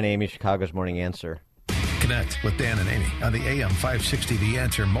grief. Dan and Amy, Chicago's Morning Answer. Connect with Dan and Amy on the AM 560 The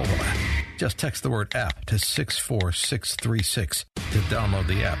Answer mobile app. Just text the word app to 64636 to download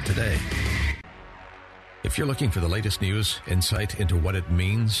the app today. If you're looking for the latest news, insight into what it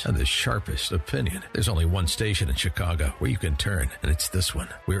means, and the sharpest opinion, there's only one station in Chicago where you can turn, and it's this one.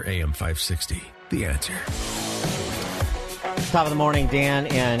 We're AM 560 The Answer. Top of the morning, Dan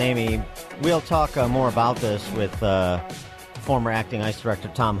and Amy. We'll talk more about this with former acting ICE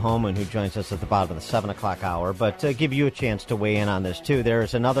Director Tom Homan, who joins us at the bottom of the 7 o'clock hour. But to give you a chance to weigh in on this, too,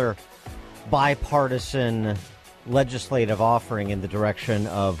 there's another bipartisan legislative offering in the direction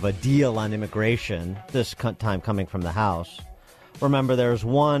of a deal on immigration, this time coming from the House. Remember, there's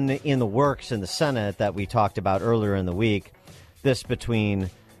one in the works in the Senate that we talked about earlier in the week, this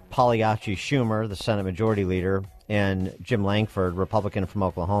between Pagliacci Schumer, the Senate Majority Leader, and Jim Lankford, Republican from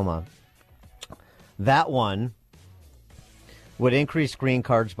Oklahoma. That one would increase green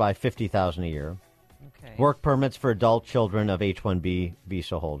cards by $50,000 a year, work permits for adult children of H-1B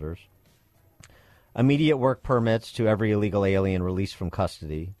visa holders, immediate work permits to every illegal alien released from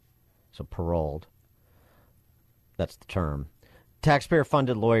custody, so paroled. That's the term.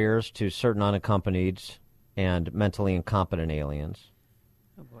 Taxpayer-funded lawyers to certain unaccompanied and mentally incompetent aliens.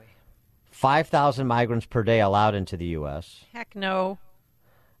 Oh, boy. 5,000 migrants per day allowed into the U.S. Heck no.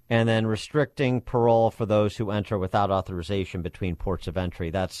 And then restricting parole for those who enter without authorization between ports of entry.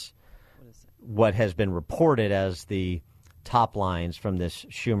 That's what has been reported as the top lines from this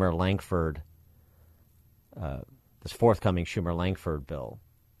Schumer-Lankford, this forthcoming Schumer-Lankford bill.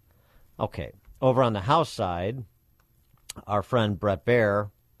 Okay, over on the House side, our friend Brett Baer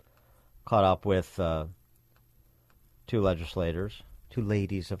caught up with two legislators, two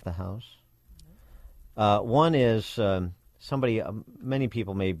ladies of the House. One is somebody many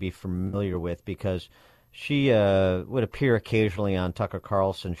people may be familiar with because she would appear occasionally on Tucker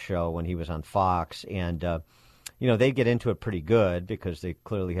Carlson's show when he was on Fox. And, they get into it pretty good because they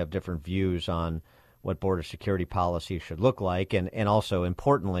clearly have different views on what border security policy should look like. And also,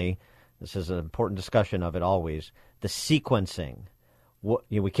 importantly, this is an important discussion of it always, the sequencing.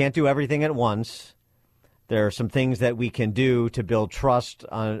 We can't do everything at once. There are some things that we can do to build trust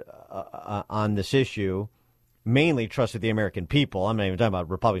on this issue mainly trust with the American people. I'm not even talking about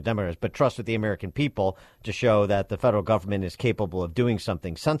Republican Democrats, but trust with the American people to show that the federal government is capable of doing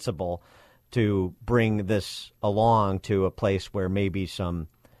something sensible to bring this along to a place where maybe some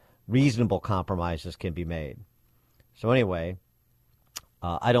reasonable compromises can be made. So anyway,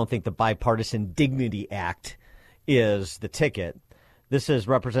 I don't think the Bipartisan Dignity Act is the ticket. This is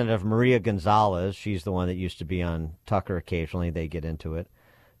Representative Maria Gonzalez. She's the one that used to be on Tucker occasionally. They get into it.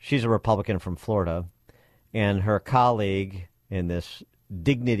 She's a Republican from Florida. And her colleague in this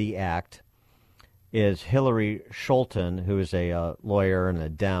Dignity Act is Hillary Scholten, who is a lawyer and a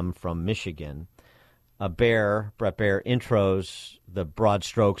Dem from Michigan. Brett Baer intros the broad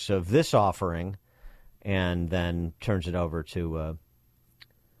strokes of this offering and then turns it over to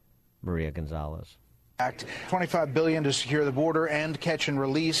Maria Gonzalez. Act $25 billion to secure the border and catch and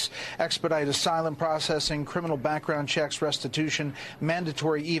release, expedite asylum processing, criminal background checks, restitution,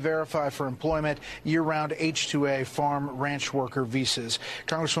 mandatory E-Verify for employment, year-round H-2A farm ranch worker visas.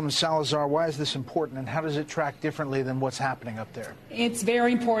 Congresswoman Salazar, why is this important, and how does it track differently than what's happening up there? It's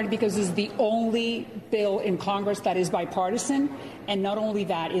very important because it's the only bill in Congress that is bipartisan, and not only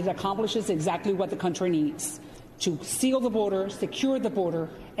that, it accomplishes exactly what the country needs: to seal the border, secure the border,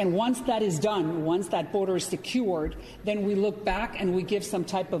 and once that is done, once that border is secured, then we look back and we give some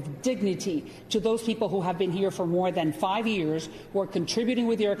type of dignity to those people who have been here for more than 5 years, who are contributing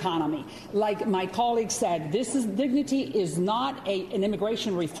with your economy. Like my colleague said, dignity is not an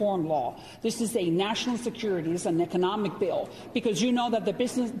immigration reform law. This is a national security, it's an economic bill, because you know that the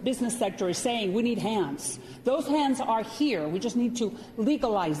business sector is saying we need hands. Those hands are here. We just need to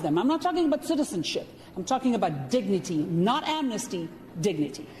legalize them. I'm not talking about citizenship. I'm talking about dignity, not amnesty,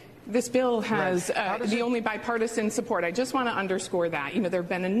 dignity. This bill has the only bipartisan support. I just want to underscore that. You know, there have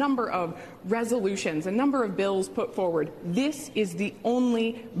been a number of resolutions, a number of bills put forward. This is the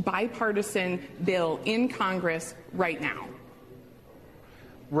only bipartisan bill in Congress right now.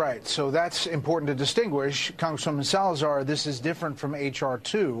 Right. So that's important to distinguish. Congresswoman Salazar, this is different from H.R.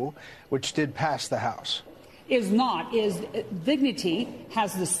 2, which did pass the House. Dignity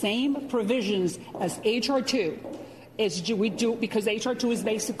has the same provisions as H.R. 2. We do because H.R. 2 is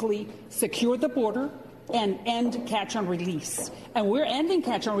basically secure the border and end catch and release. And we're ending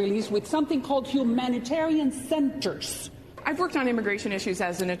catch and release with something called humanitarian centers. I've worked on immigration issues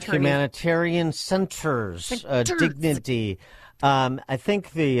as an attorney. Humanitarian centers. Dignity. I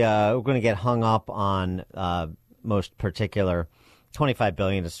think we're going to get hung up on most particular. $25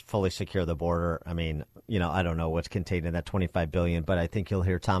 billion to fully secure the border. I mean, I don't know what's contained in that $25 billion, but I think you'll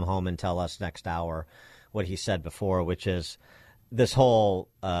hear Tom Homan tell us next hour what he said before, which is this whole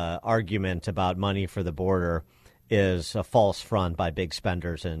argument about money for the border is a false front by big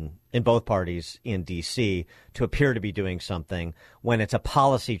spenders in both parties in D.C. to appear to be doing something when it's a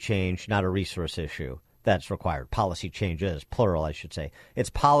policy change, not a resource issue. That's required. Policy changes, plural, I should say. It's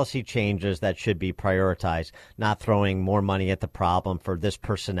policy changes that should be prioritized, not throwing more money at the problem for this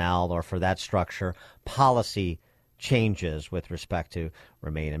personnel or for that structure. Policy changes with respect to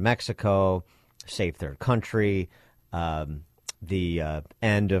remain in Mexico, safe third country, the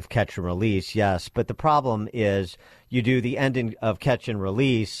end of catch and release, yes. But the problem is you do the ending of catch and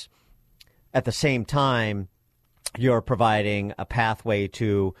release at the same time you're providing a pathway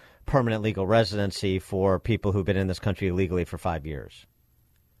to permanent legal residency for people who've been in this country illegally for 5 years.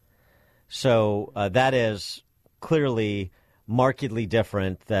 So that is clearly markedly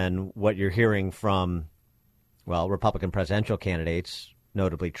different than what you're hearing from, Republican presidential candidates,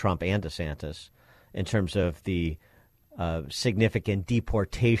 notably Trump and DeSantis, in terms of the significant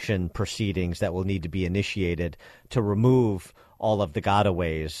deportation proceedings that will need to be initiated to remove all of the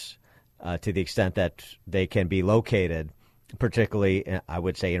gotaways to the extent that they can be located, particularly, I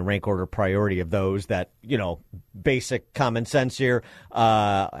would say, in rank order priority of those that, basic common sense here,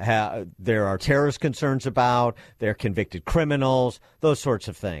 there are terrorist concerns about, they're convicted criminals, those sorts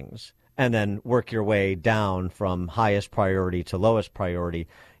of things, and then work your way down from highest priority to lowest priority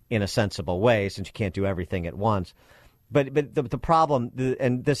in a sensible way, since you can't do everything at once. But the problem,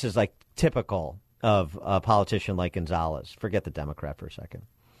 and this is like typical of a politician like Gonzalez, forget the Democrat for a second.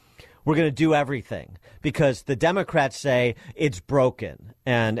 We're going to do everything because the Democrats say it's broken.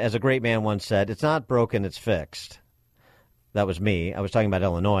 And as a great man once said, it's not broken, it's fixed. That was me. I was talking about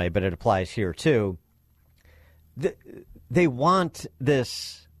Illinois, but it applies here too. They want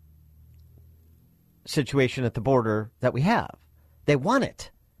this situation at the border that we have. They want it.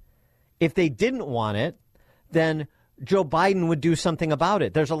 If they didn't want it, then Joe Biden would do something about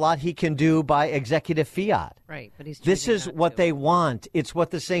it. There's a lot he can do by executive fiat. Right, but this is what they want. It's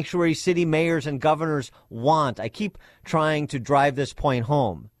what the sanctuary city mayors and governors want. I keep trying to drive this point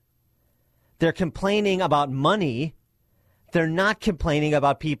home. They're complaining about money. They're not complaining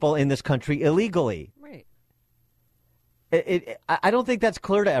about people in this country illegally. Right. I don't think that's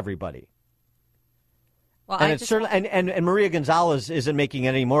clear to everybody. Well, and it's certainly, and Maria Gonzalez isn't making it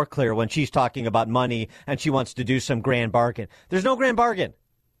any more clear when she's talking about money and she wants to do some grand bargain. There's no grand bargain.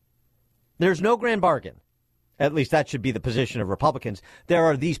 There's no grand bargain. At least that should be the position of Republicans. There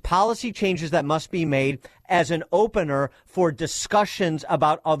are these policy changes that must be made as an opener for discussions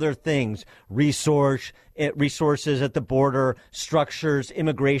about other things, resources at the border, structures,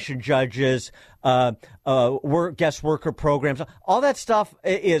 immigration judges, guest worker programs. All that stuff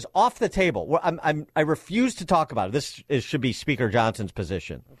is off the table. I refuse to talk about it. This should be Speaker Johnson's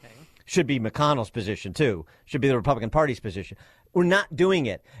position. Okay. Should be McConnell's position, too. Should be the Republican Party's position. We're not doing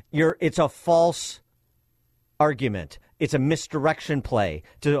it. It's a false argument. It's a misdirection play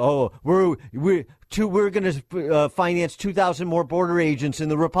to we're going to finance 2,000 more border agents and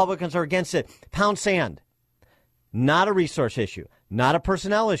the Republicans are against it. Pound sand. Not a resource issue, not a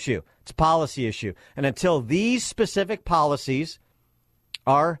personnel issue. It's a policy issue. And until these specific policies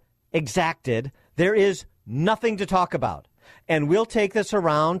are exacted, there is nothing to talk about. And we'll take this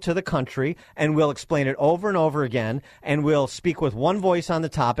around to the country and we'll explain it over and over again. And we'll speak with one voice on the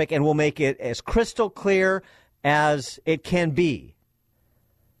topic and we'll make it as crystal clear as it can be.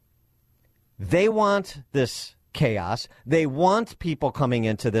 They want this chaos. They want people coming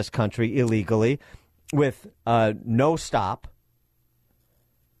into this country illegally with no stop.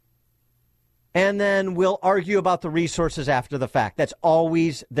 And then we'll argue about the resources after the fact. That's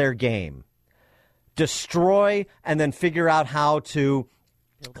always their game. Destroy and then figure out how to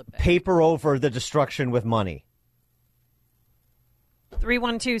paper over the destruction with money.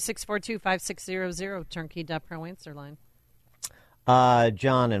 312-642-5600, turnkey.pro answer line.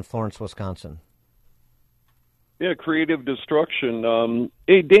 John in Florence, Wisconsin. Yeah, creative destruction.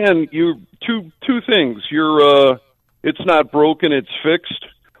 Hey, Dan, you two things. It's not broken, it's fixed.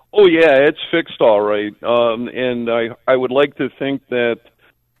 Oh, yeah, it's fixed all right. And I would like to think that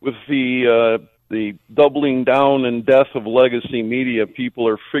with the doubling down and death of legacy media, people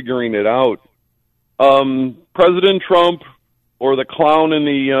are figuring it out. President Trump or the clown in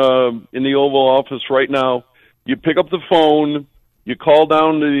the Oval Office right now, you pick up the phone, you call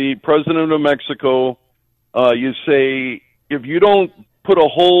down to the president of Mexico, you say, if you don't put a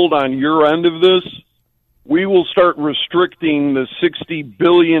hold on your end of this, we will start restricting the $60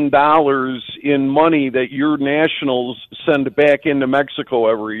 billion in money that your nationals send back into Mexico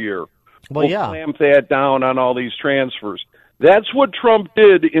every year. We'll clamp that down on all these transfers. That's what Trump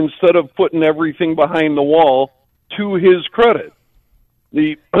did instead of putting everything behind the wall, to his credit.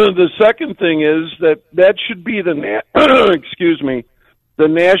 The second thing is that should be the the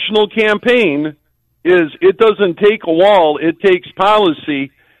national campaign is it doesn't take a wall, it takes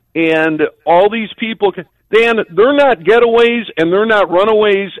policy, and all these people, Dan, they're not getaways and they're not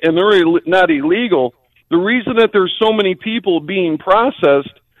runaways and they're not illegal. The reason that there's so many people being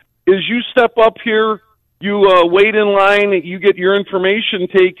processed is you step up here, you wait in line, you get your information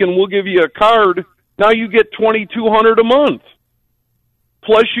taken, we'll give you a card. Now you get $2,200 a month.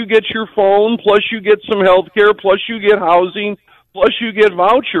 Plus you get your phone, plus you get some health care, plus you get housing, plus you get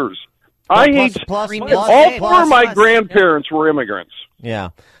vouchers. All four of my grandparents were immigrants. Yeah.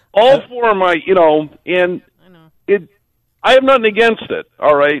 All four of my, and I have nothing against it,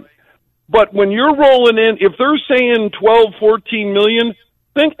 all right? But when you're rolling in, if they're saying 12, 14 million,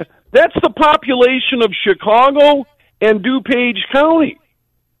 think that's the population of Chicago and DuPage County.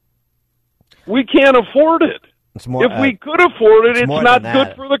 We can't afford it. It's more, if we could afford it, it's not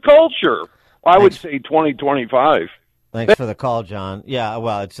good for the culture. I would say 2025. Thanks for the call, John. Yeah,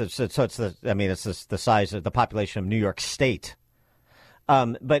 well, it's the size of the population of New York State.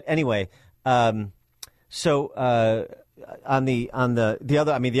 But anyway, on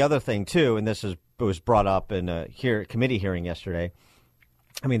the other thing too, and this was brought up in a committee hearing yesterday.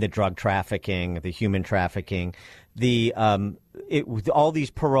 I mean, the drug trafficking, the human trafficking, all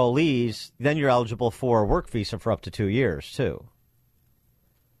these parolees, then you're eligible for a work visa for up to 2 years too.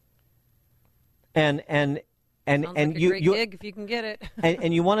 And Sounds like a great gig if you can get it.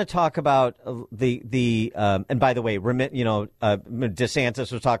 and you want to talk about and by the way,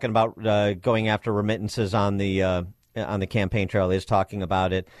 DeSantis was talking about going after remittances on the campaign trail. Is talking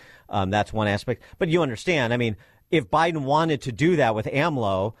about it. That's one aspect. But you understand, I mean, if Biden wanted to do that with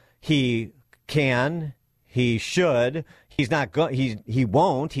AMLO, he can, he should. He's not. He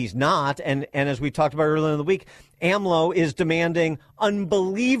won't. He's not. And as we talked about earlier in the week, AMLO is demanding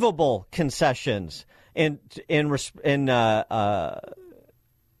unbelievable concessions with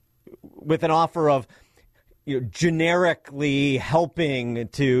an offer of generically helping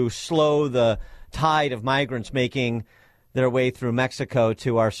to slow the tide of migrants making their way through Mexico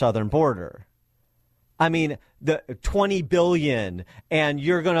to our southern border. I mean, the $20 billion, and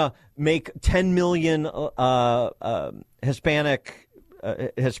you're going to make 10 million Hispanics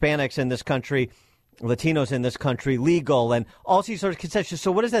in this country, Latinos in this country, legal, and all these sort of concessions.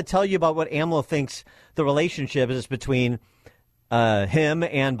 So what does that tell you about what AMLO thinks the relationship is between him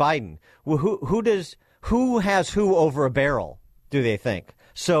and Biden? Well, who has who over a barrel, do they think?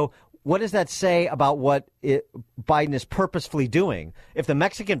 So what does that say about what Biden is purposefully doing? If the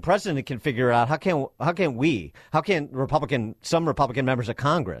Mexican president can figure it out, how can some Republican members of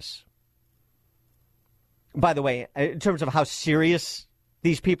Congress? By the way, in terms of how serious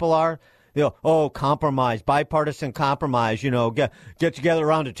these people are, compromise, bipartisan compromise, get together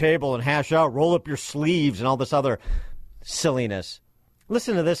around a table and hash out, roll up your sleeves and all this other silliness.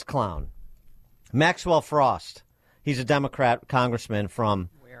 Listen to this clown, Maxwell Frost. He's a Democrat congressman from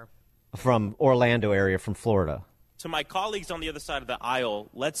Orlando area, from Florida. To my colleagues on the other side of the aisle,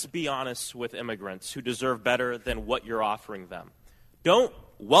 let's be honest with immigrants who deserve better than what you're offering them. Don't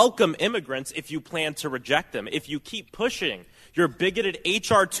welcome immigrants if you plan to reject them. If you keep pushing your bigoted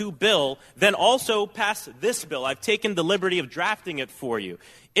H.R. 2 bill, then also pass this bill. I've taken the liberty of drafting it for you.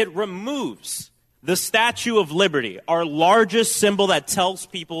 It removes the Statue of Liberty, our largest symbol that tells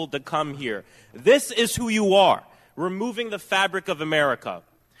people to come here. This is who you are, removing the fabric of America.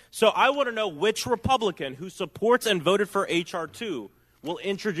 So I want to know which Republican who supports and voted for H.R. 2 will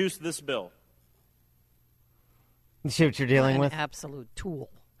introduce this bill. You see what you're dealing with? An absolute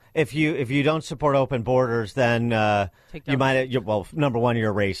tool. If you don't support open borders, then you might. Well, number one,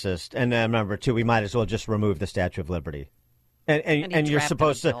 you're a racist, and number two, we might as well just remove the Statue of Liberty. And you're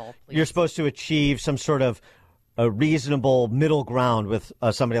supposed to achieve some sort of a reasonable middle ground with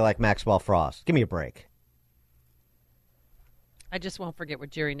somebody like Maxwell Frost. Give me a break. I just won't forget what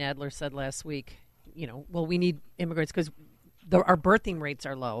Jerry Nadler said last week. We need immigrants because our birthing rates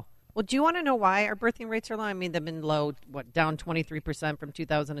are low. Well, do you want to know why our birthing rates are low? I mean, they've been low, down 23% from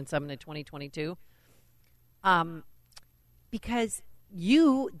 2007 to 2022? Because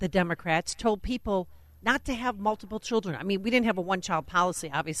the Democrats, told people not to have multiple children. I mean, we didn't have a one-child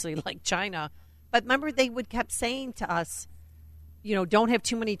policy, obviously, like China. But remember, they kept saying to us, don't have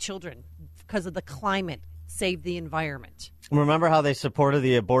too many children because of the climate. Save the environment. Remember how they supported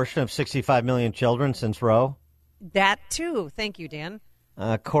the abortion of 65 million children since Roe? That, too. Thank you, Dan.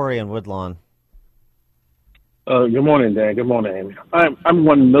 Corey in Woodlawn. Good morning, Dan. Good morning, Amy. I'm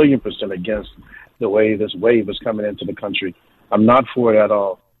 1,000,000% against the way this wave is coming into the country. I'm not for it at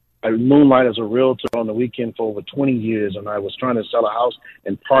all. I moonlight as a realtor on the weekend for over 20 years, and I was trying to sell a house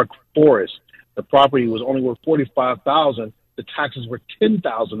in Park Forest. The property was only worth $45,000. The taxes were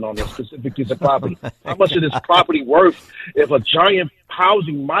 $10,000 on this specific piece of property. How much is this property worth if a giant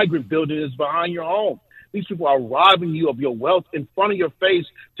housing migrant building is behind your home? These people are robbing you of your wealth in front of your face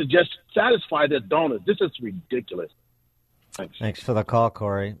to just satisfy their donors. This is ridiculous. Thanks for the call,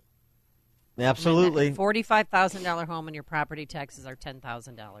 Corey. Absolutely. $45,000 home and your property taxes are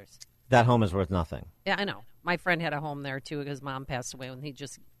 $10,000. That home is worth nothing. Yeah, I know. My friend had a home there, too, because mom passed away when he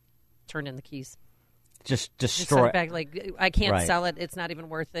just turned in the keys. Just destroy it. Back, I can't sell it. It's not even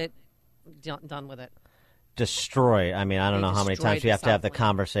worth it. Done with it. Destroy. I mean, I don't know how many times we have to have the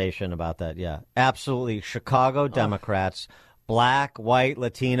conversation about that. Yeah, absolutely. Chicago Democrats, black, white,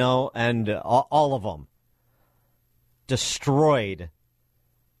 Latino, and all of them destroyed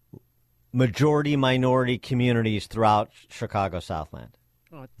majority-minority communities throughout Chicago Southland.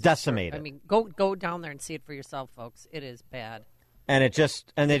 Decimated. I mean, go down there and see it for yourself, folks. It is bad. And they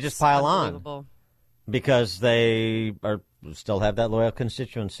just pile on. Because they still have that loyal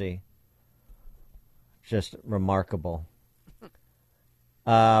constituency. Just remarkable.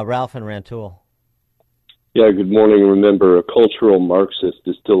 Ralph and Rantoul. Yeah, good morning. Remember, a cultural Marxist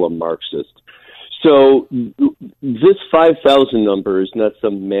is still a Marxist. So this 5,000 number is not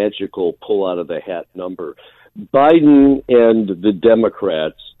some magical pull-out-of-the-hat number. Biden and the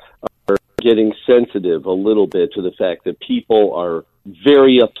Democrats are getting sensitive a little bit to the fact that people are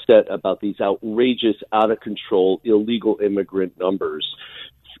very upset about these outrageous, out-of-control, illegal immigrant numbers,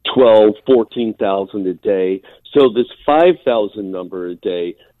 12, 14,000 a day. So this 5,000 number a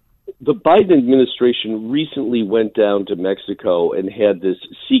day, the Biden administration recently went down to Mexico and had this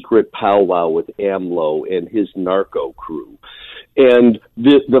secret powwow with AMLO and his narco crew. And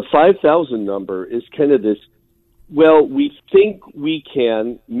the 5,000 number is kind of this, well, we think we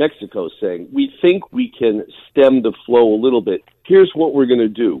can, Mexico's saying, we think we can stem the flow a little bit. Here's what we're going to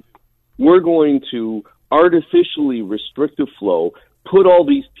do. We're going to artificially restrict the flow, put all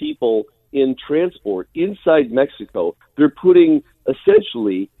these people in transport inside Mexico. They're putting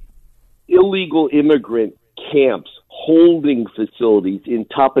essentially illegal immigrant camps, holding facilities in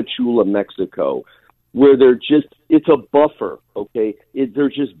Tapachula, Mexico, where it's a buffer, okay? They're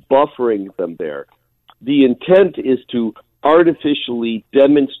just buffering them there. The intent is to artificially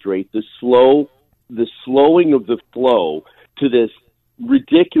demonstrate the slowing of the flow to this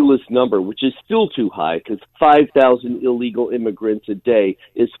ridiculous number, which is still too high, because 5,000 illegal immigrants a day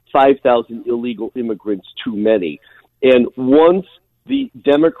is 5,000 illegal immigrants too many. And once the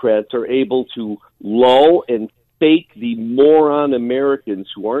Democrats are able to lull and fake the moron Americans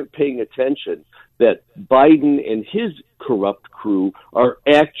who aren't paying attention that Biden and his corrupt crew are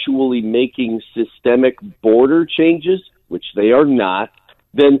actually making systemic border changes, which they are not,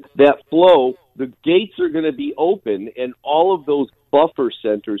 then that flow, the gates are going to be open, and all of those buffer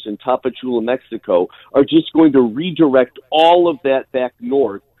centers in Tapachula, Mexico, are just going to redirect all of that back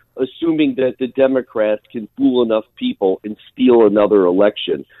north, assuming that the Democrats can fool enough people and steal another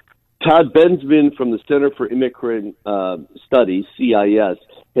election. Todd Bensman from the Center for Immigrant Studies, CIS,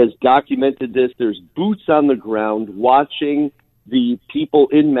 has documented this. There's boots on the ground watching the people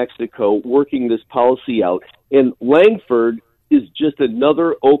in Mexico working this policy out. And Langford is just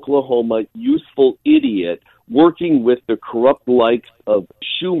another Oklahoma useful idiot working with the corrupt likes of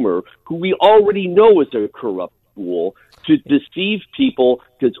Schumer, who we already know is a corrupt fool, to deceive people,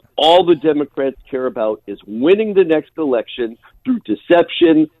 because all the Democrats care about is winning the next election through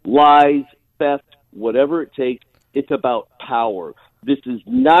deception, lies, theft, whatever it takes. It's about power. This is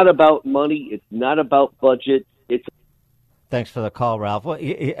not about money. It's not about budget. It's. Thanks for the call, Ralph. Well,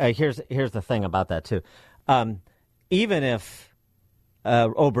 here's the thing about that, too. Even if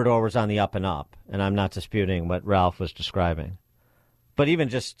Obrador was on the up and up, and I'm not disputing what Ralph was describing, but even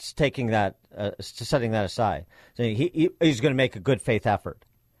just taking that, setting that aside, he's going to make a good faith effort.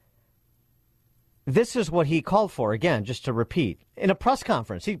 This is what he called for, again, just to repeat, in a press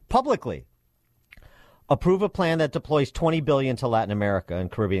conference. He publicly approve a plan that deploys $20 billion to Latin America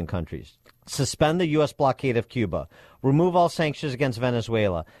and Caribbean countries, suspend the U.S. blockade of Cuba, remove all sanctions against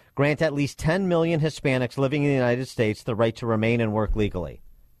Venezuela, grant at least 10 million Hispanics living in the United States the right to remain and work legally.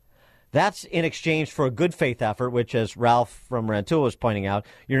 That's in exchange for a good faith effort, which, as Ralph from Rantoul was pointing out,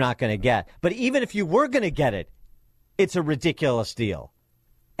 you're not going to get. But even if you were going to get it, it's a ridiculous deal.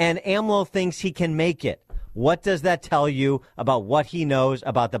 And AMLO thinks he can make it. What does that tell you about what he knows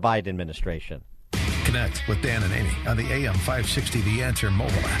about the Biden administration? Connect with Dan and Amy on the AM 560 The Answer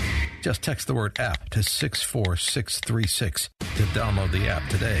mobile app. Just text the word app to 64636 to download the app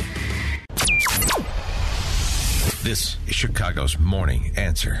today. This is Chicago's Morning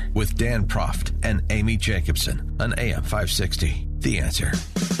Answer with Dan Proft and Amy Jacobson on AM 560 The Answer.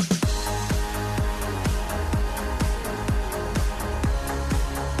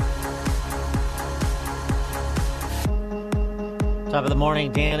 Top of the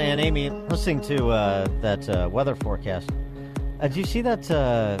morning, Dan and Amy. Listening to that weather forecast. Did you see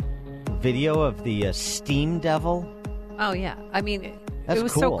that video of the steam devil? Oh, yeah. I mean, That's it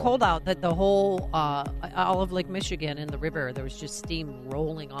was cool. so cold out that the whole, all of Lake Michigan in the river, there was just steam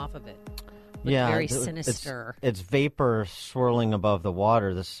rolling off of it. Looked very sinister. It's vapor swirling above the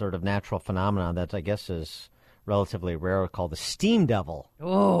water, this sort of natural phenomenon that I guess is relatively rare, called the steam devil.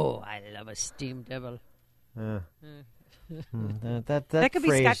 Oh, I love a steam devil. That could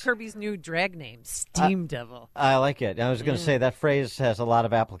phrase, be Scott Kirby's new drag name, Steam Devil. I like it. I was going to say that phrase has a lot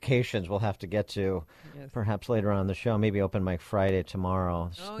of applications we'll have to get to perhaps later on in the show. Maybe Open Mic Friday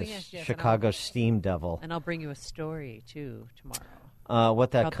tomorrow. Yes. Chicago Steam Devil. And I'll bring you a story, too, tomorrow.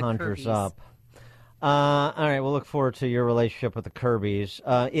 What that conjures up. All right, we'll look forward to your relationship with the Kirbys.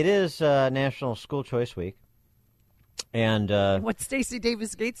 It is National School Choice Week. And what's Stacey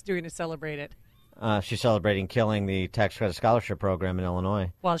Davis Gates doing to celebrate it? She's celebrating killing the tax credit scholarship program in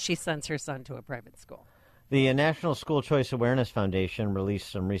Illinois. While she sends her son to a private school. The National School Choice Awareness Foundation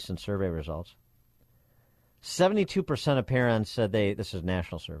released some recent survey results. 72% of parents said this is a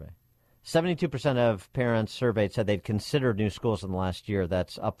national survey. 72% of parents surveyed said they'd considered new schools in the last year.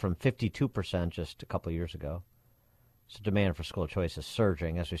 That's up from 52% just a couple of years ago. So demand for school choice is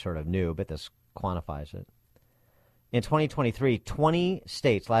surging, as we sort of knew, but this quantifies it. In 2023, 20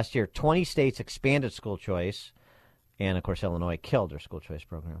 states expanded school choice, and, of course, Illinois killed their school choice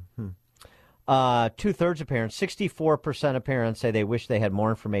program. 2/3 of parents, 64% of parents say they wish they had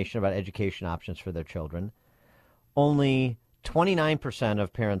more information about education options for their children. Only 29%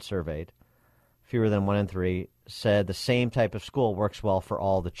 of parents surveyed, fewer than 1 in 3, said the same type of school works well for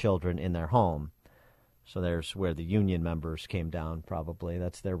all the children in their home. So there's where the union members came down, probably.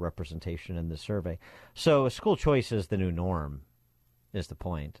 That's their representation in the survey. So school choice is the new norm, is the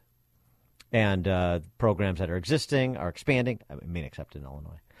point. and programs that are existing are expanding. I mean, except in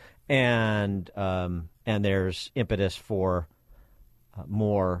Illinois, and there's impetus for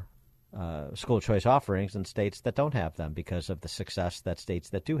more school choice offerings in states that don't have them because of the success that states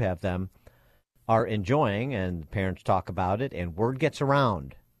that do have them are enjoying, and parents talk about it, and word gets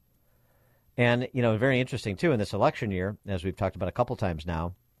around. And, very interesting, too, in this election year, as we've talked about a couple times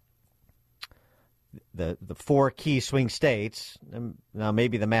now, the 4 key swing states, now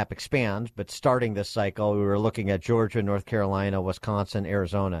maybe the map expands, but starting this cycle, we were looking at Georgia, North Carolina, Wisconsin,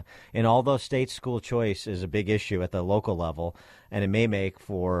 Arizona. In all those states, school choice is a big issue at the local level, and it may make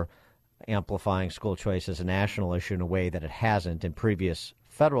for amplifying school choice as a national issue in a way that it hasn't in previous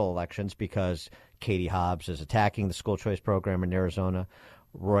federal elections, because Katie Hobbs is attacking the school choice program in Arizona.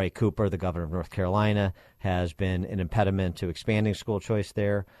 Roy Cooper, the governor of North Carolina, has been an impediment to expanding school choice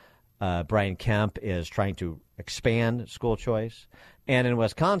there. Brian Kemp is trying to expand school choice. And in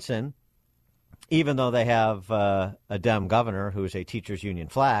Wisconsin, even though they have a Dem governor who's a teachers union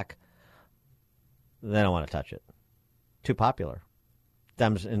flack, they don't want to touch it. Too popular.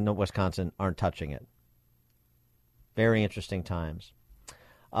 Dems in Wisconsin aren't touching it. Very interesting times.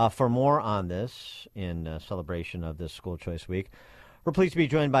 For more on this, in celebration of this School Choice Week, we're pleased to be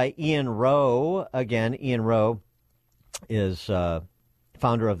joined by Ian Rowe. Again, Ian Rowe is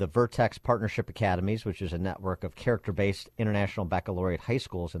founder of the Vertex Partnership Academies, which is a network of character-based international baccalaureate high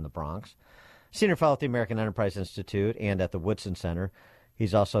schools in the Bronx, senior fellow at the American Enterprise Institute and at the Woodson Center.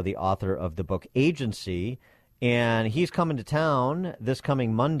 He's also the author of the book Agency, and he's coming to town this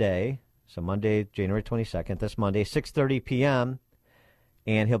coming Monday, so Monday, January 22nd, this Monday, 6:30 p.m.,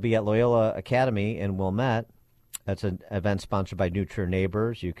 and he'll be at Loyola Academy in Wilmette. That's an event sponsored by New Trier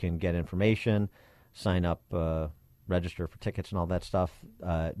Neighbors. You can get information, sign up, register for tickets and all that stuff,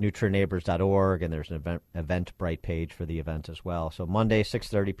 newtrierneighbors.org, and there's an Eventbrite page for the event as well. So Monday,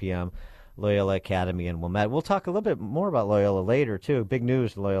 6:30 p.m., Loyola Academy in Wilmette. We'll talk a little bit more about Loyola later, too. Big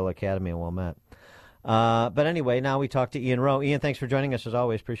news, Loyola Academy in Wilmette. But anyway, now we talk to Ian Rowe. Ian, thanks for joining us as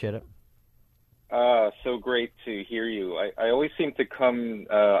always. Appreciate it. So great to hear you. I always seem to come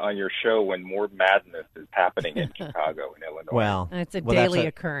on your show when more madness is happening in Chicago and Illinois. Well, it's a daily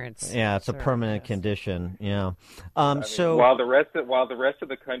occurrence. Yeah, it's a permanent condition. Yeah. So while the rest of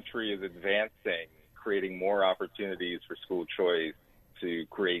the country is advancing, creating more opportunities for school choice to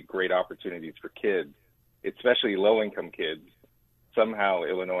create great opportunities for kids, especially low-income kids, somehow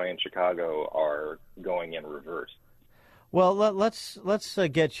Illinois and Chicago are going in reverse. Well, let's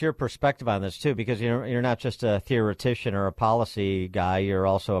get your perspective on this too, because you're not just a theoretician or a policy guy. You're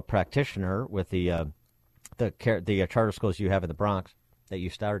also a practitioner with the charter schools you have in the Bronx that you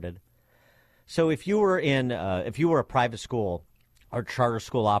started. So if you were a private school or charter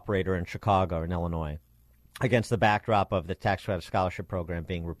school operator in Chicago or in Illinois, against the backdrop of the tax credit scholarship program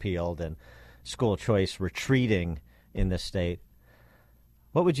being repealed and school choice retreating in this state,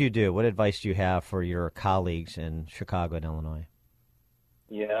 what would you do? What advice do you have for your colleagues in Chicago and Illinois?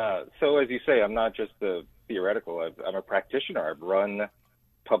 Yeah. So as you say, I'm not just a theoretical. I'm a practitioner. I've run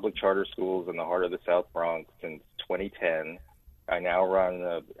public charter schools in the heart of the South Bronx since 2010. I now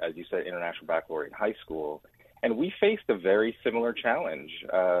run, as you said, International Baccalaureate High School. And we faced a very similar challenge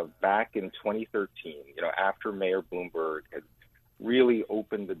back in 2013, after Mayor Bloomberg had really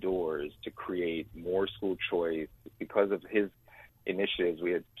opened the doors to create more school choice because of his initiatives.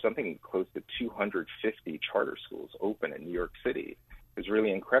 We had something close to 250 charter schools open in New York City. It was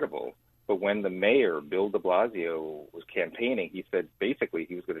really incredible. But when the mayor, Bill de Blasio, was campaigning, he said basically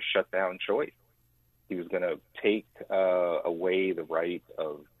he was going to shut down choice. He was going to take away the right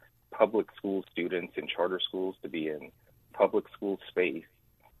of public school students in charter schools to be in public school space.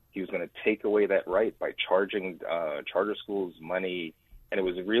 He was going to take away that right by charging charter schools money, and it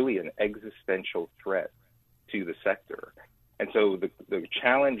was really an existential threat to the sector. And so the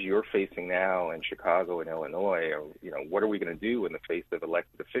challenge you're facing now in Chicago and Illinois, what are we going to do in the face of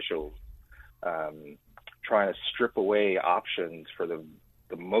elected officials trying to strip away options for the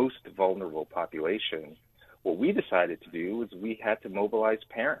most vulnerable population? What we decided to do was we had to mobilize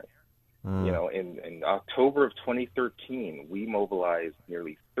parents. In October of 2013, we mobilized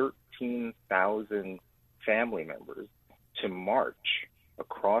nearly 13,000 family members to march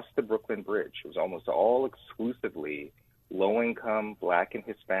across the Brooklyn Bridge. It was almost all exclusively low-income Black and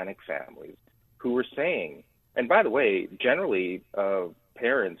Hispanic families who were saying, and by the way, generally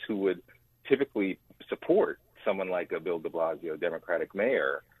parents who would typically support someone like a Bill de Blasio, Democratic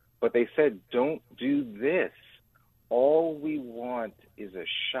mayor, but they said, don't do this. All we want is a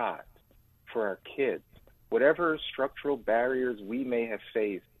shot for our kids. Whatever structural barriers we may have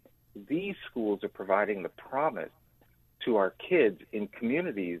faced, these schools are providing the promise to our kids in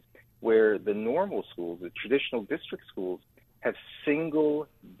communities where the normal schools, the traditional district schools, have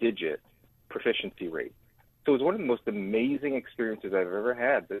single-digit proficiency rates. So it was one of the most amazing experiences I've ever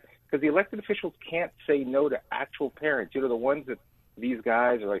had, because the elected officials can't say no to actual parents. The ones that these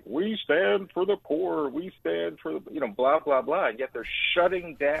guys are like, we stand for the poor, we stand for the, blah, blah, blah, and yet they're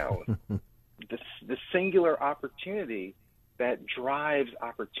shutting down the singular opportunity that drives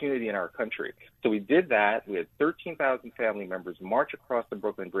opportunity in our country. So we did that. We had 13,000 family members march across the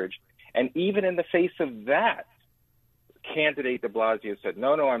Brooklyn Bridge, and even in the face of that, candidate de Blasio said,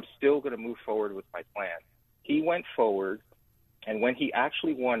 no, I'm still going to move forward with my plan. He went forward, and when he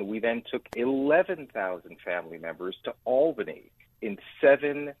actually won, we then took 11,000 family members to Albany in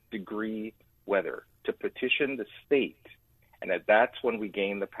 7-degree weather to petition the state. And that's when we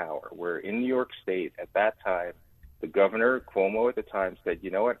gained the power. Where in New York State at that time, the governor, Cuomo at the time, said,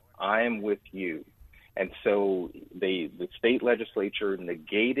 you know what, I am with you. And so the state legislature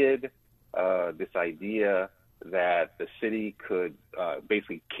negated this idea that the city could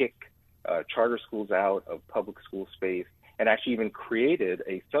basically kick charter schools out of public school space, and actually even created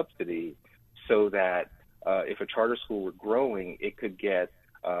a subsidy so that if a charter school were growing, it could get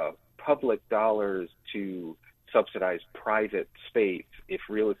public dollars to subsidize private space if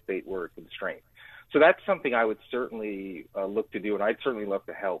real estate were a constraint. So that's something I would certainly look to do, and I'd certainly love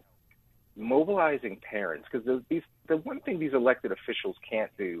to help. Mobilizing parents, because the one thing these elected officials can't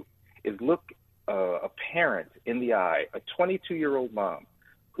do is look a parent in the eye, a 22-year-old mom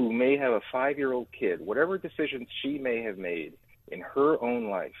who may have a 5-year-old kid, whatever decisions she may have made in her own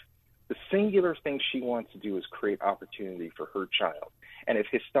life. The singular thing she wants to do is create opportunity for her child. And if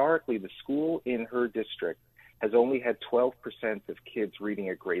historically the school in her district has only had 12% of kids reading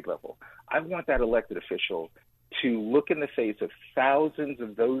at grade level, I want that elected official to look in the face of thousands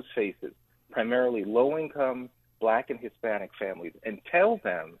of those faces, primarily low-income Black and Hispanic families, and tell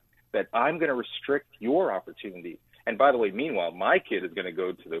them that I'm going to restrict your opportunity. And by the way, meanwhile, my kid is going to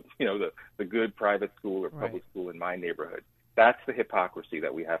go to the good private school or public school in my neighborhood. That's the hypocrisy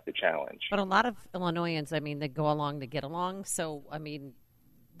that we have to challenge. But a lot of Illinoisans, they go along to get along. So,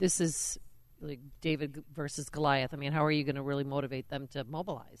 this is like David versus Goliath. How are you going to really motivate them to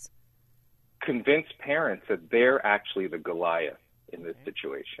mobilize? Convince parents that they're actually the Goliath in this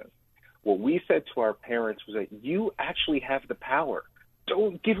situation. What we said to our parents was that you actually have the power.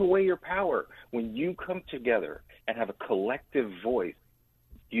 Don't give away your power. When you come together and have a collective voice,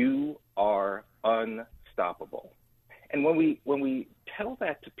 you are unstoppable. And when we tell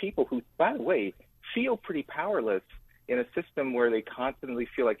that to people who, by the way, feel pretty powerless in a system where they constantly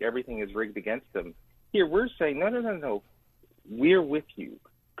feel like everything is rigged against them, here we're saying, no, we're with you.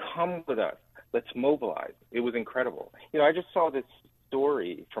 Come with us. Let's mobilize. It was incredible. I just saw this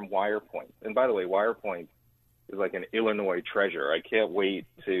story from WirePoint. And by the way, WirePoint is like an Illinois treasure. I can't wait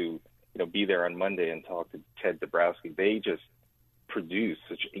to be there on Monday and talk to Ted Dabrowski. They just produce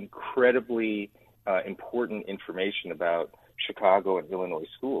such incredibly important information about Chicago and Illinois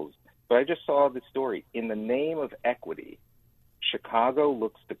schools. But I just saw this story. In the name of equity, Chicago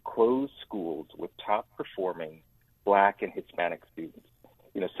looks to close schools with top-performing Black and Hispanic students.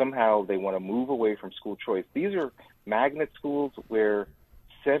 Somehow they want to move away from school choice. These are magnet schools where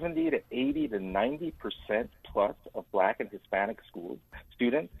 70 to 80 to 90% plus of Black and Hispanic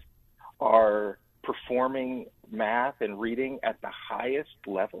students are performing math and reading at the highest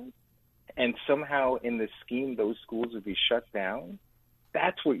level, and somehow in this scheme those schools would be shut down.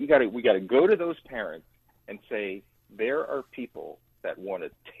 That's what we got to go to those parents and say, there are people that want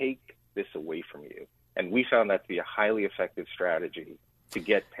to take this away from you. And we found that to be a highly effective strategy to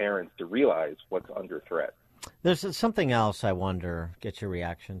get parents to realize what's under threat. There's something else I wonder, get your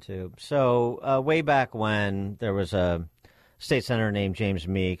reaction to. So way back when, there was a state senator named James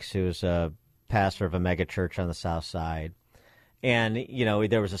Meeks, who was a pastor of a mega church on the South Side. And,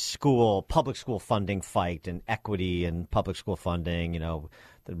 there was a public school funding fight and equity in public school funding.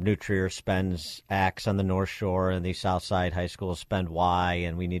 The New Trier spends X on the North Shore and the South Side high schools spend Y,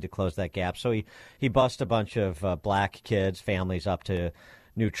 and we need to close that gap. So he bussed a bunch of Black kids, families up to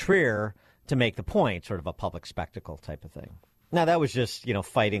New Trier to make the point, sort of a public spectacle type of thing. Now, that was just,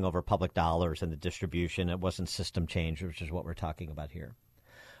 fighting over public dollars and the distribution. It wasn't system change, which is what we're talking about here.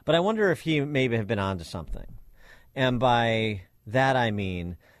 But I wonder if he maybe have been onto something. And by that I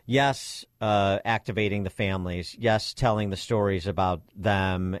mean, yes, activating the families, yes, telling the stories about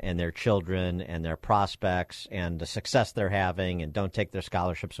them and their children and their prospects and the success they're having, and don't take their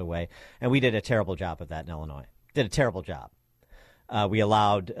scholarships away. And we did a terrible job of that in Illinois. Did a terrible job. we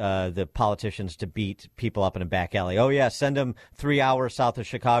allowed the politicians to beat people up in a back alley. Oh, yeah, send them 3 hours south of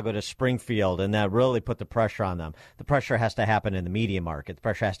Chicago to Springfield, and that really put the pressure on them. The pressure has to happen in the media market. The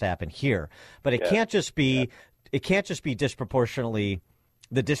pressure has to happen here. But it can't just be disproportionately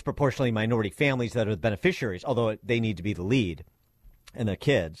minority families that are the beneficiaries, although they need to be the lead, and the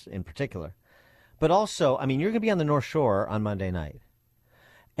kids in particular. But also, I mean, you're going to be on the North Shore on Monday night.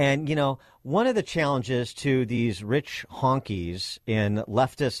 And, you know, one of the challenges to these rich honkies in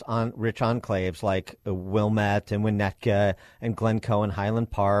leftist rich enclaves like Wilmette and Winnetka and Glencoe and Highland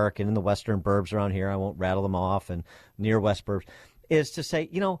Park and in the western burbs around here, I won't rattle them off, and near West burbs, is to say,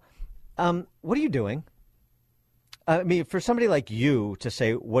 you know, what are you doing? I mean, for somebody like you to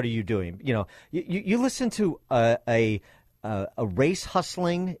say, what are you doing? You know, you listen to a race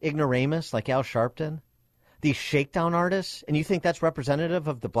hustling ignoramus like Al Sharpton, these shakedown artists, and you think that's representative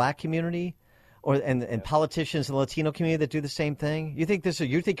of the black community and politicians in the Latino community that do the same thing? You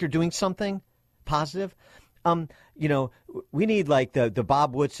think you're doing something positive? You know, we need like the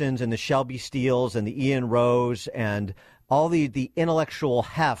Bob Woodsons and the Shelby Steeles and the Ian Rose and all the intellectual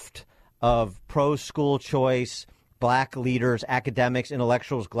heft of pro-school choice, black leaders, academics,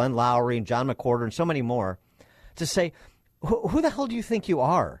 intellectuals, Glenn Loury and John McWhorter and so many more, to say, who the hell do you think you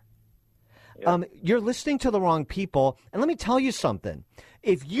are? Yep. You're listening to the wrong people. And let me tell you something.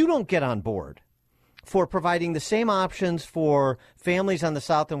 If you don't get on board for providing the same options for families on the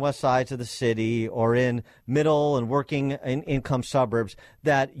south and west sides of the city or in middle and working income suburbs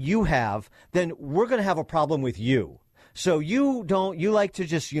that you have, then we're going to have a problem with you. So you like to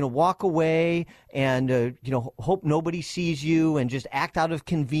just, you know, walk away and, you know, hope nobody sees you and just act out of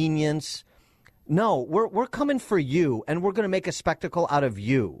convenience. No, we're coming for you, and we're going to make a spectacle out of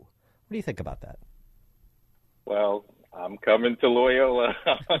you. What do you think about that? Well, I'm coming to Loyola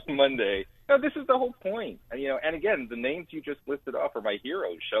on Monday. No, this is the whole point. You know, and again, the names you just listed off are my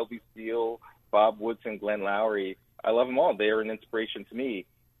heroes: Shelby Steele, Bob Woodson, Glenn Loury. I love them all. They are an inspiration to me.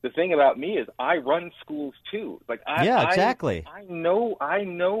 The thing about me is I run schools too. Exactly. I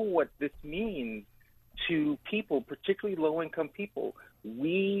know what this means to people, particularly low-income people.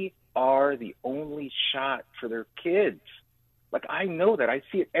 We are the only shot for their kids. Like, I know that. I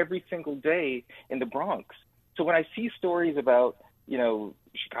see it every single day in the Bronx. So when I see stories about, you know,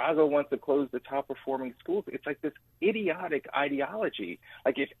 Chicago wants to close the top-performing schools, it's like this idiotic ideology.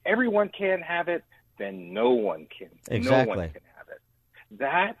 Like, if everyone can have it, then no one can. Exactly. No one can have it.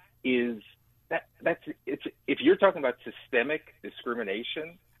 That's if you're talking about systemic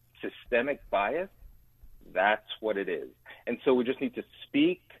discrimination, systemic bias, that's what it is. And so we just need to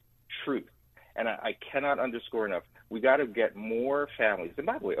speak truth. And I cannot underscore enough, we got to get more families, and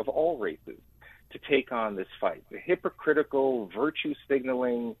by the way, of all races, to take on this fight. The hypocritical, virtue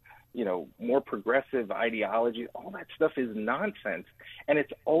signaling, you know, more progressive ideology, all that stuff is nonsense, and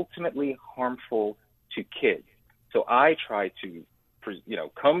it's ultimately harmful to kids. So I try to, you know,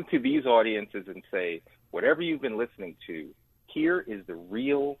 come to these audiences and say, whatever you've been listening to, here is the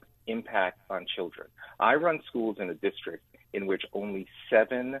real impact on children. I run schools in a district in which only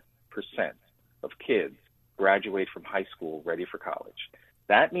 7% of kids graduate from high school ready for college.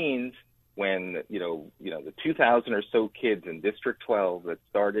 That means when, you know, the 2,000 or so kids in District 12 that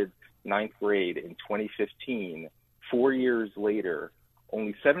started ninth grade in 2015, 4 years later,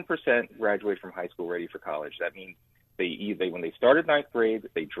 only 7% graduate from high school ready for college. That means they when they started ninth grade,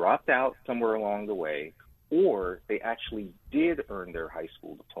 they dropped out somewhere along the way, or they actually did earn their high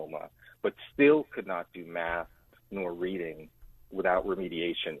school diploma, but still could not do math nor reading without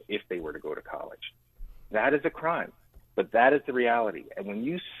remediation if they were to go to college. That is a crime, but that is the reality. And when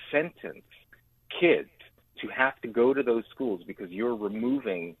you sentence kids to have to go to those schools because you're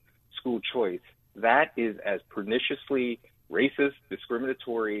removing school choice, that is as perniciously racist,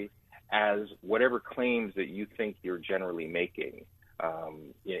 discriminatory as whatever claims that you think you're generally making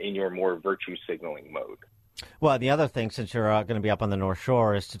in your more virtue signaling mode. Well, the other thing, since you're going to be up on the North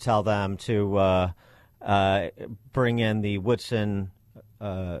Shore, is to tell them to bring in the Woodson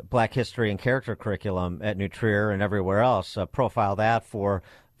Black History and Character curriculum at New Trier and everywhere else. Profile that for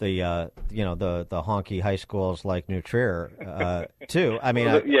the honky high schools like New Trier too. I mean,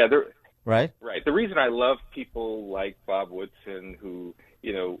 right. The reason I love people like Bob Woodson, who,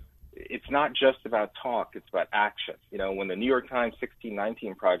 you know, it's not just about talk; it's about action. You know, when the New York Times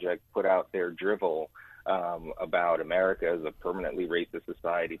 1619 Project put out their drivel about America as a permanently racist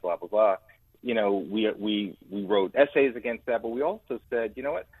society, blah blah blah. You know, we wrote essays against that, but we also said, you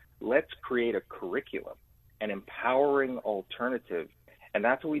know what? Let's create a curriculum, an empowering alternative, and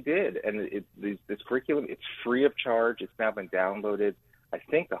that's what we did. And this curriculum, it's free of charge. It's now been downloaded, I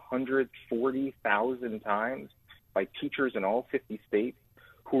think, 140,000 times. by teachers in all 50 states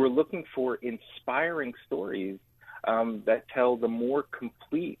who are looking for inspiring stories that tell the more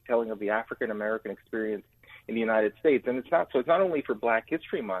complete telling of the African American experience in the United States. And it's not only for Black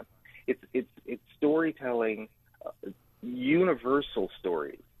History Month. It's storytelling, universal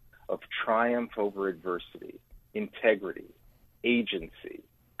stories of triumph over adversity, integrity, agency,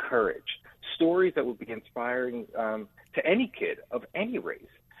 courage, stories that would be inspiring to any kid of any race.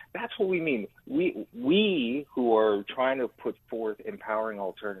 That's what we mean. We who are trying to put forth empowering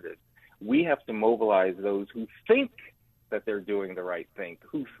alternatives, we have to mobilize those who think that they're doing the right thing,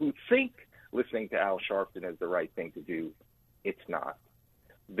 who think listening to Al Sharpton is the right thing to do. It's not.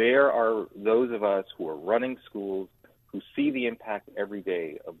 There are those of us who are running schools who see the impact every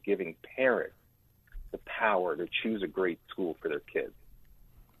day of giving parents the power to choose a great school for their kids.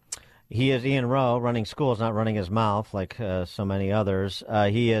 He is Ian Rowe, running schools, not running his mouth like so many others.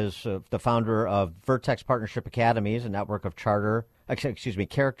 He is the founder of Vertex Partnership Academies, a network of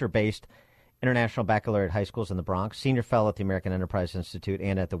character-based international baccalaureate high schools in the Bronx, senior fellow at the American Enterprise Institute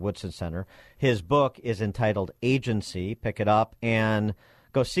and at the Woodson Center. His book is entitled Agency. Pick it up and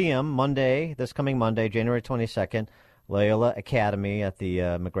go see him this coming Monday, January 22nd, Loyola Academy at the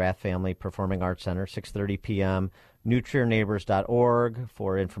McGrath Family Performing Arts Center, 6:30 p.m., NewTrierNeighbors.org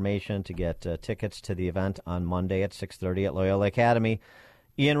for information to get tickets to the event on Monday at 6:30 at Loyola Academy.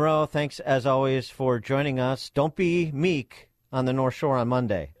 Ian Rowe, thanks as always for joining us. Don't be meek on the North Shore on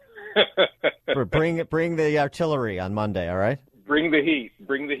Monday. Bring the artillery on Monday, all right? Bring the heat.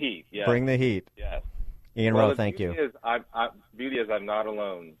 Yes. Bring the heat. Yes. Ian Rowe, thank you. Beauty is I'm not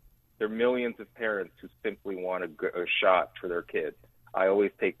alone. There are millions of parents who simply want a shot for their kids. I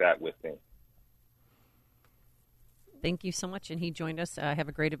always take that with me. Thank you so much. And he joined us. Have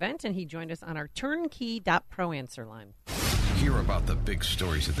a great event. And he joined us on our turnkey.pro answer line. Hear about the big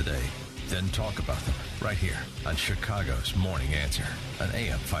stories of the day, then talk about them right here on Chicago's Morning Answer on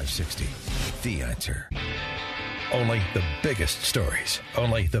AM 560. The Answer. Only the biggest stories,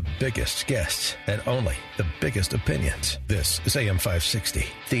 only the biggest guests, and only the biggest opinions. This is AM 560.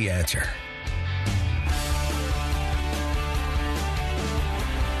 The Answer.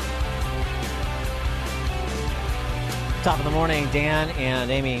 Top of the morning, Dan and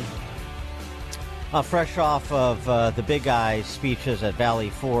Amy. Fresh off of the Big Guy speeches at Valley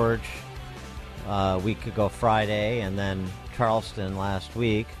Forge a week ago Friday, and then Charleston last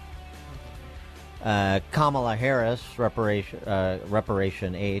week. Kamala Harris,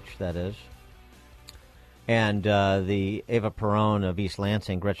 Reparation H, that is. And the Eva Perón of East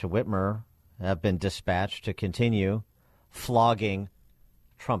Lansing, Gretchen Whitmer, have been dispatched to continue flogging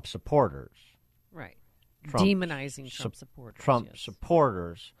Trump supporters. Right. Demonizing Trump supporters.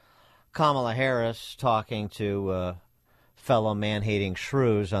 Supporters. Kamala Harris talking to fellow man-hating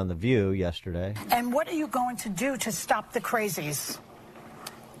shrews on The View yesterday. And what are you going to do to stop the crazies?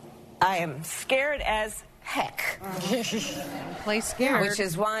 I am scared as heck. Play scared. Which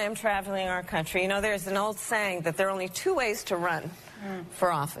is why I'm traveling our country. You know, there's an old saying that there are only two ways to run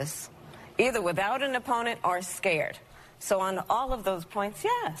for office. Either without an opponent or scared. So on all of those points,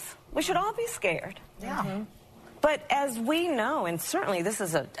 yes, we should all be scared. Yeah. Mm-hmm. But as we know, and certainly this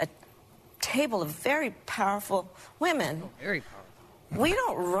is a table of very powerful women. Very powerful. We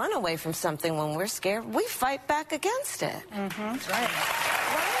don't run away from something when we're scared. We fight back against it. Mm-hmm. That's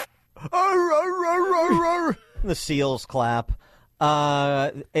right. The seals clap.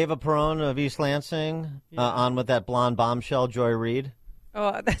 Eva Perón of East Lansing, on with that blonde bombshell, Joy Reid.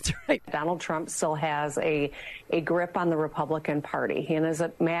 Oh, that's right. Donald Trump still has a grip on the Republican Party. He and his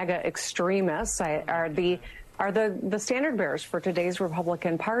MAGA extremists are the standard bearers for today's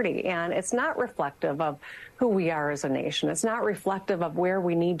Republican Party. And it's not reflective of who we are as a nation. It's not reflective of where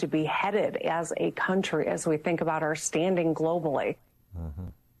we need to be headed as a country as we think about our standing globally. Mm-hmm.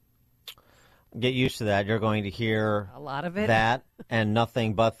 Get used to that. You're going to hear a lot of it. That and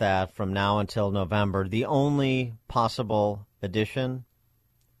nothing but that from now until November. The only possible addition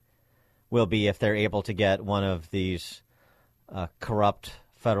will be if they're able to get one of these corrupt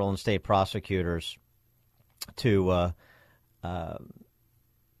federal and state prosecutors to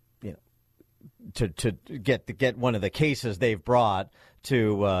get one of the cases they've brought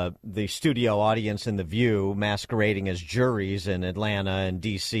to the studio audience in The View, masquerading as juries in Atlanta and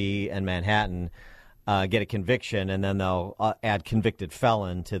D.C. and Manhattan, get a conviction, and then they'll add convicted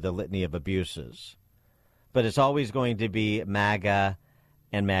felon to the litany of abuses. But it's always going to be MAGA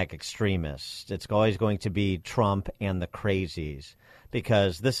and MAGA extremists. It's always going to be Trump and the crazies,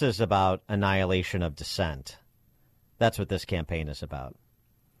 because this is about annihilation of dissent. That's what this campaign is about.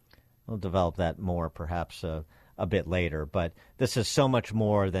 We'll develop that more perhaps a bit later, but this is so much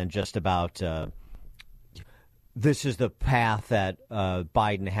more than just about this is the path that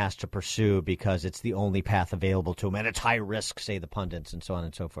Biden has to pursue because it's the only path available to him, and it's high risk, say the pundits, and so on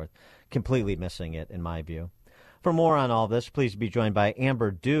and so forth. Completely missing it, in my view. For more on all this, please be joined by Amber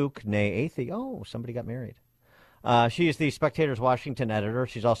Duke, née Athey. Oh, somebody got married. She is the Spectator's Washington editor.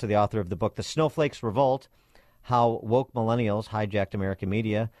 She's also the author of the book The Snowflakes Revolt, How Woke Millennials Hijacked American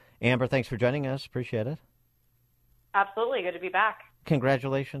Media. Amber, thanks for joining us. Appreciate it. Absolutely. Good to be back.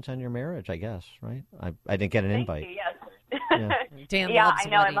 Congratulations on your marriage, I guess, right? I didn't get an invite. Thank you, yes. Yeah, Dan yeah, I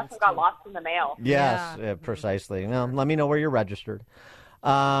know. It must have got lost in the mail. Yes, precisely. Well, let me know where you're registered.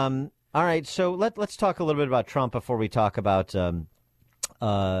 All right, so let's talk a little bit about Trump before we talk about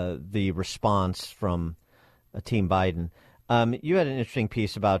the response from Team Biden. You had an interesting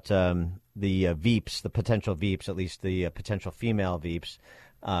piece about the Veeps, the potential Veeps, at least the potential female Veeps.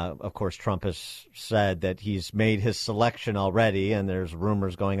 Of course, Trump has said that he's made his selection already, and there's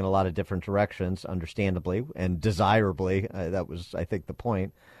rumors going in a lot of different directions, understandably and desirably. That was, I think, the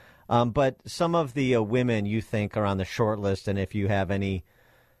point. But some of the women you think are on the short list, and if you have any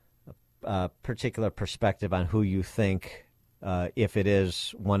particular perspective on who you think, if it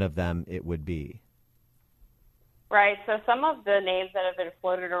is one of them, it would be. Right. So some of the names that have been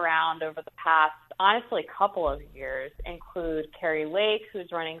floated around over the past, honestly, couple of years include Carrie Lake, who's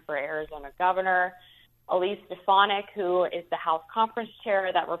running for Arizona governor, Elise Stefanik, who is the House Conference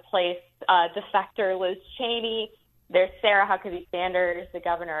Chair that replaced defector Liz Cheney. There's Sarah Huckabee Sanders, the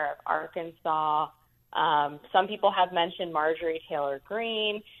governor of Arkansas. Some people have mentioned Marjorie Taylor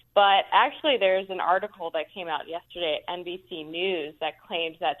Greene. But actually, there's an article that came out yesterday at NBC News that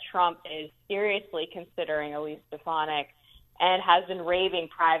claims that Trump is seriously considering Elise Stefanik and has been raving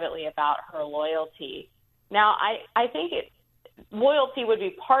privately about her loyalty. Now, I think loyalty would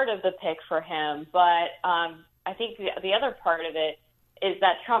be part of the pick for him, but I think the other part of it is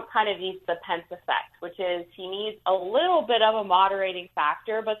that Trump kind of needs the Pence effect, which is he needs a little bit of a moderating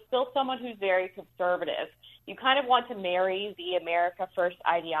factor, but still someone who's very conservative. You kind of want to marry the America First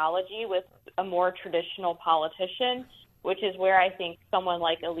ideology with a more traditional politician, which is where I think someone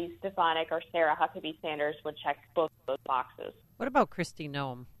like Elise Stefanik or Sarah Huckabee Sanders would check both of those boxes. What about Kristi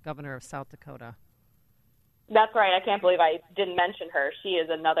Noem, governor of South Dakota? That's right. I can't believe I didn't mention her. She is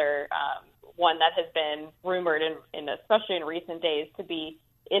another one that has been rumored, in especially in recent days, to be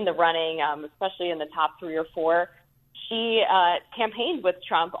in the running, especially in the top 3 or 4. She campaigned with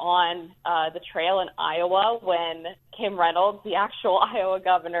Trump on the trail in Iowa when Kim Reynolds, the actual Iowa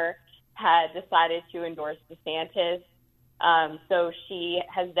governor, had decided to endorse DeSantis. So she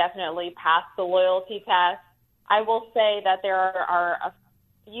has definitely passed the loyalty test. I will say that there are a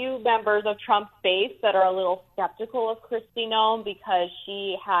few members of Trump's base that are a little skeptical of Kristi Noem because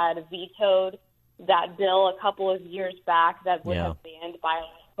she had vetoed that bill a couple of years back that would have banned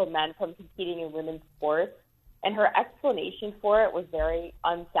biological men from competing in women's sports. And her explanation for it was very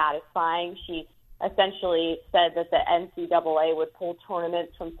unsatisfying. She essentially said that the NCAA would pull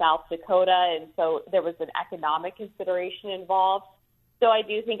tournaments from South Dakota, and so there was an economic consideration involved. So I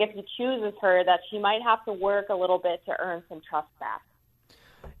do think if he chooses her, that she might have to work a little bit to earn some trust back.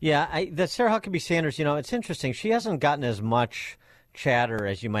 Yeah, the Sarah Huckabee Sanders, it's interesting. She hasn't gotten as much chatter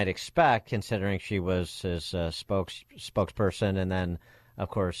as you might expect, considering she was his spokesperson, and then, of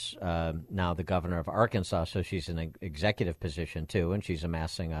course, now the governor of Arkansas, so she's in an executive position, too, and she's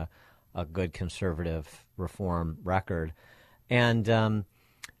amassing a good conservative reform record. And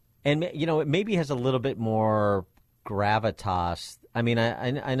it maybe has a little bit more gravitas. I mean,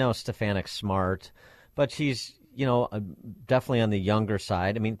 I know Stefanik's smart, but she's, definitely on the younger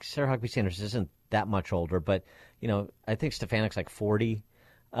side. I mean, Sarah Huckabee Sanders isn't that much older, but, I think Stefanik's like 40.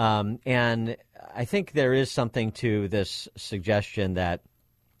 And I think there is something to this suggestion that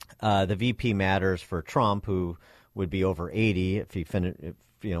the VP matters for Trump, who would be over 80 if he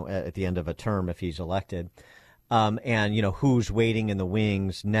at the end of a term if he's elected, and who's waiting in the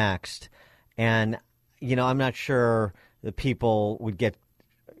wings next. And I'm not sure the people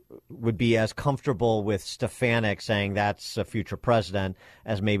would be as comfortable with Stefanik saying that's a future president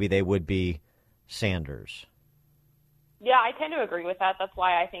as maybe they would be Sanders. Yeah, I tend to agree with that. That's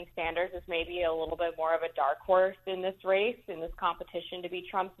why I think Sanders is maybe a little bit more of a dark horse in this race, in this competition to be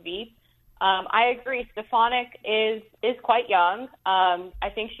Trump's VP. I agree. Stefanik is quite young. I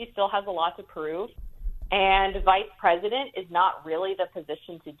think she still has a lot to prove. And vice president is not really the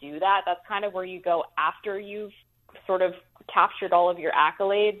position to do that. That's kind of where you go after you've sort of captured all of your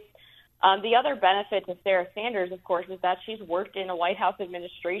accolades. The other benefit to Sarah Sanders, of course, is that she's worked in a White House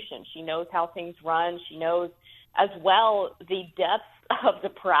administration. She knows how things run. She knows as well the depths of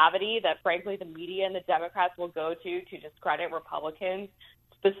depravity that, frankly, the media and the Democrats will go to discredit Republicans.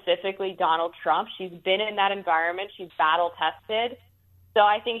 specifically Donald Trump. She's been in that environment. She's battle tested. So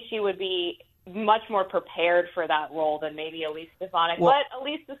I think she would be much more prepared for that role than maybe Elise Stefanik. Well, but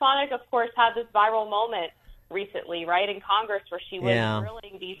Elise Stefanik, of course, had this viral moment recently, right, in Congress where she was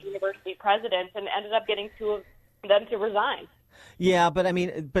grilling these university presidents and ended up getting two of them to resign. Yeah, but I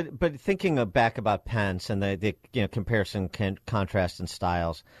mean, but thinking back about Pence and the comparison, contrast, and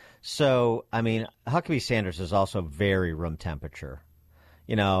styles. So, I mean, Huckabee Sanders is also very room temperature,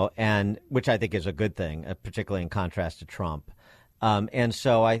 and which I think is a good thing, particularly in contrast to Trump. And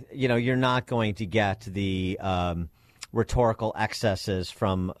so you're not going to get the rhetorical excesses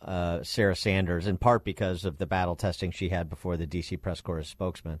from Sarah Sanders, in part because of the battle testing she had before the D.C. press corps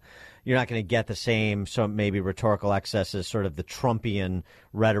spokesman. You're not going to get the same, maybe rhetorical excesses, sort of the Trumpian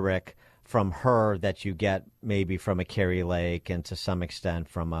rhetoric from her that you get maybe from a Carrie Lake and to some extent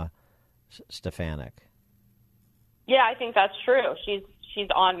from a Stefanik. Yeah, I think that's true. She's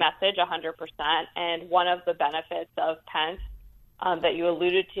on message 100%. And one of the benefits of Pence that you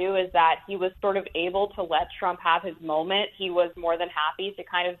alluded to is that he was sort of able to let Trump have his moment. He was more than happy to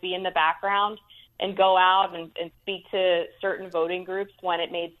kind of be in the background and go out and speak to certain voting groups when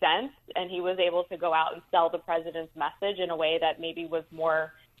it made sense. And he was able to go out and sell the president's message in a way that maybe was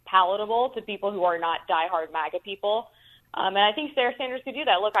more palatable to people who are not diehard MAGA people. And I think Sarah Sanders could do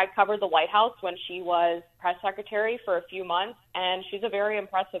that. Look, I covered the White House when she was press secretary for a few months, and she's a very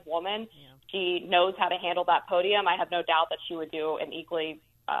impressive woman. Yeah. She knows how to handle that podium. I have no doubt that she would do an equally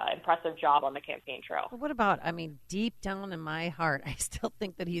impressive job on the campaign trail. But what about, deep down in my heart, I still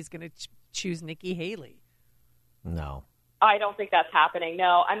think that he's going to choose Nikki Haley. No. I don't think that's happening,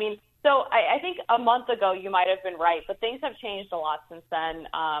 no. So I think a month ago you might have been right, but things have changed a lot since then.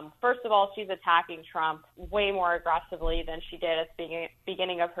 First of all, she's attacking Trump way more aggressively than she did at the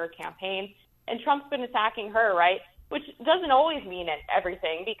beginning of her campaign. And Trump's been attacking her, right? Which doesn't always mean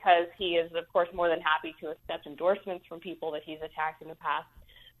everything, because he is, of course, more than happy to accept endorsements from people that he's attacked in the past.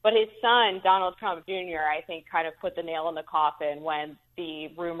 But his son, Donald Trump Jr., I think kind of put the nail in the coffin when the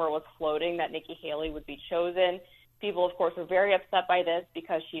rumor was floating that Nikki Haley would be chosen. People, of course, were very upset by this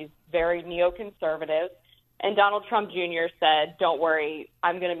because she's very neoconservative. And Donald Trump Jr. said, don't worry,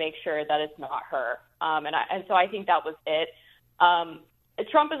 I'm going to make sure that it's not her. And so I think that was it.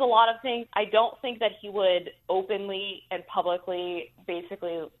 Trump is a lot of things. I don't think that he would openly and publicly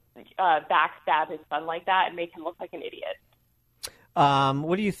basically backstab his son like that and make him look like an idiot.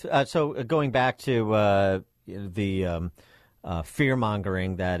 What do you so going back to the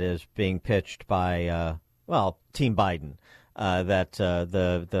fear-mongering that is being pitched by Team Biden, that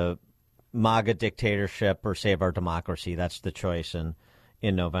the MAGA dictatorship or save our democracy, that's the choice in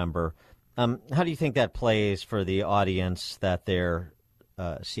November. How do you think that plays for the audience that they're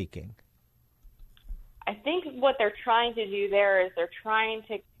seeking? I think what they're trying to do there is they're trying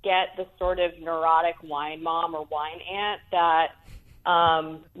to get the sort of neurotic wine mom or wine aunt that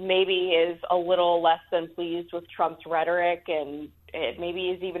maybe is a little less than pleased with Trump's rhetoric and maybe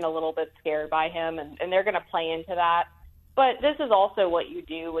is even a little bit scared by him, and they're going to play into that. But this is also what you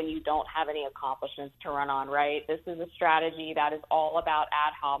do when you don't have any accomplishments to run on, right? This is a strategy that is all about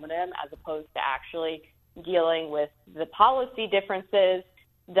ad hominem as opposed to actually dealing with the policy differences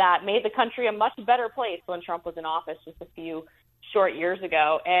that made the country a much better place when Trump was in office just a few short years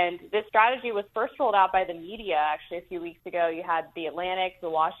ago. And this strategy was first rolled out by the media actually a few weeks ago. You had The Atlantic, The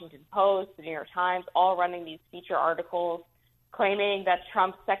Washington Post, The New York Times all running these feature articles claiming that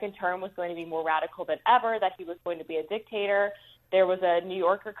Trump's second term was going to be more radical than ever, that he was going to be a dictator. There was a New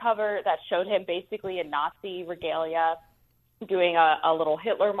Yorker cover that showed him basically in Nazi regalia doing a little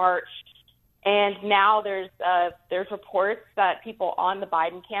Hitler march. And now there's reports that people on the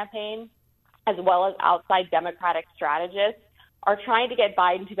Biden campaign, as well as outside Democratic strategists, are trying to get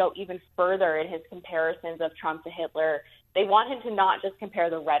Biden to go even further in his comparisons of Trump to Hitler. They want him to not just compare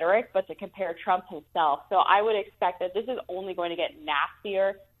the rhetoric, but to compare Trump himself. So I would expect that this is only going to get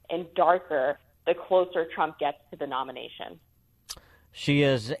nastier and darker the closer Trump gets to the nomination. She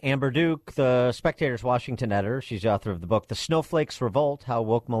is Amber Duke, the Spectator's Washington editor. She's the author of the book, The Snowflakes Revolt, How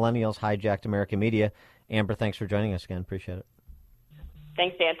Woke Millennials Hijacked American Media. Amber, thanks for joining us again. Appreciate it.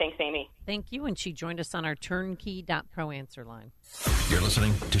 Thanks, Dan. Thanks, Amy. Thank you. And she joined us on our turnkey.pro answer line. You're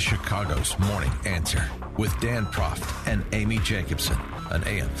listening to Chicago's Morning Answer with Dan Proft and Amy Jacobson on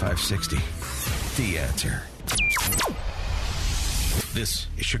AM 560. The Answer. This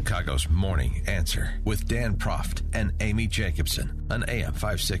is Chicago's Morning Answer with Dan Proft and Amy Jacobson on AM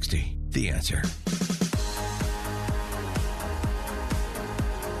 560. The Answer.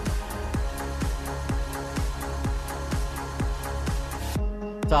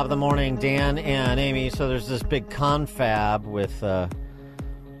 Top of the morning, Dan and Amy. So there's this big confab with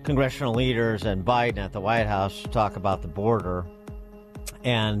congressional leaders and Biden at the White House to talk about the border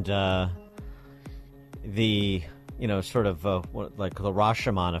and the, sort of like the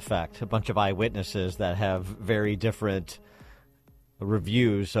Rashomon effect, a bunch of eyewitnesses that have very different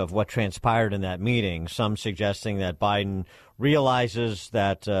reviews of what transpired in that meeting, some suggesting that Biden realizes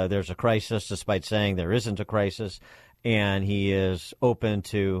that there's a crisis despite saying there isn't a crisis, and he is open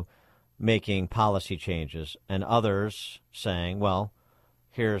to making policy changes, and others saying, well,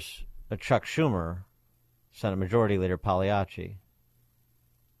 here's a Chuck Schumer, Senate Majority Leader Pagliacci.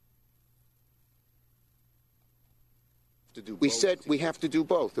 We said we have to do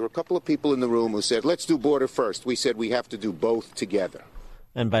both. There were a couple of people in the room who said, let's do border first. We said we have to do both together.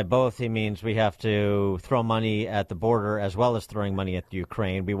 And by both, he means we have to throw money at the border as well as throwing money at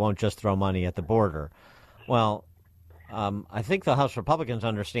Ukraine. We won't just throw money at the border. Well, I think the House Republicans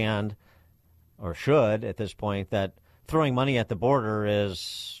understand, or should at this point, that throwing money at the border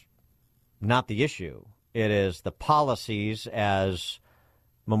is not the issue. It is the policies as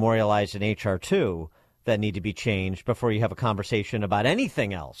memorialized in H.R. 2 that need to be changed before you have a conversation about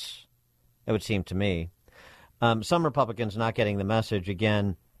anything else, it would seem to me. Some Republicans not getting the message.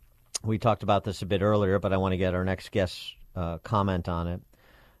 Again, we talked about this a bit earlier, but I want to get our next guest's comment on it.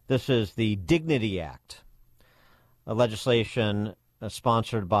 This is the Dignity Act, a legislation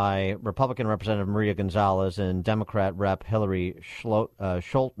sponsored by Republican Representative Maria Gonzalez and Democrat Rep. Hillary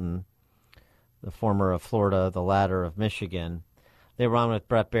Scholten, the former of Florida, the latter of Michigan. They were on with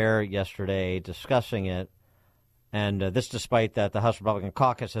Bret Baier yesterday discussing it, and this despite that the House Republican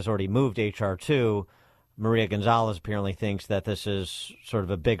caucus has already moved H.R. 2. Maria Gonzalez apparently thinks that this is sort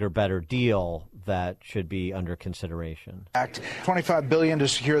of a bigger, better deal that should be under consideration. Act $25 billion to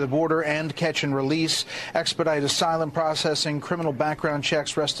secure the border and catch and release, expedite asylum processing, criminal background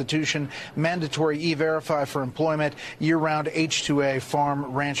checks, restitution, mandatory E-Verify for employment, year-round H-2A farm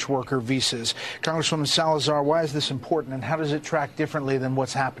ranch worker visas. Congresswoman Salazar, why is this important, and how does it track differently than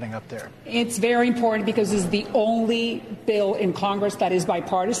what's happening up there? It's very important because it's the only bill in Congress that is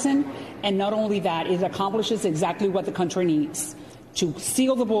bipartisan, and not only that, it accomplishes exactly what the country needs: to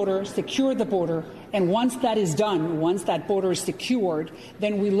seal the border, secure the border, and once that is done, once that border is secured,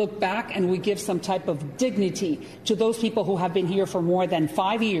 then we look back and we give some type of dignity to those people who have been here for more than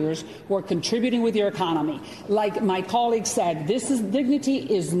 5 years, who are contributing with your economy. Like my colleague said, dignity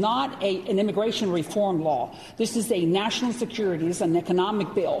is not an immigration reform law. This is a national security, it's an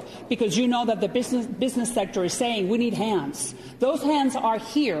economic bill, because you know that the business sector is saying we need hands. Those hands are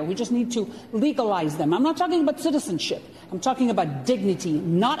here. We just need to legalize them. I'm not talking about citizenship. I'm talking about dignity,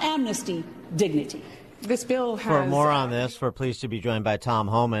 not amnesty, dignity. This bill has... For more on this, we're pleased to be joined by Tom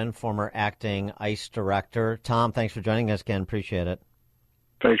Homan, former acting ICE director. Tom, thanks for joining us again. Appreciate it.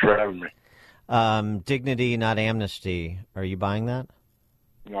 Thanks for having me. Dignity, not amnesty. Are you buying that?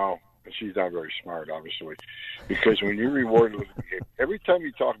 No, she's not very smart, obviously. Because when you reward legal behavior, every time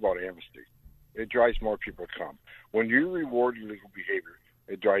you talk about amnesty, it drives more people to come. When you reward legal behavior,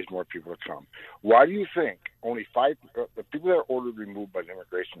 it drives more people to come. Why do you think only the people that are ordered removed by the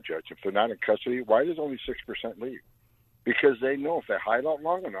immigration judge, if they're not in custody, why does only 6% leave? Because they know if they hide out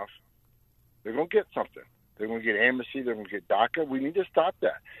long enough, they're going to get something. They're going to get amnesty. They're going to get DACA. We need to stop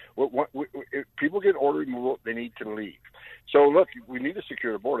that. If people get ordered removed, they need to leave. So, look, we need to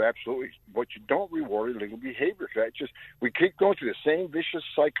secure the border, absolutely. But you don't reward illegal behavior. We keep going through the same vicious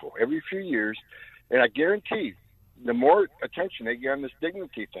cycle every few years, and I guarantee the more attention they get on this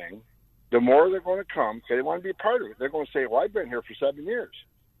dignity thing, the more they're going to come because they want to be a part of it. They're going to say, well, I've been here for 7 years.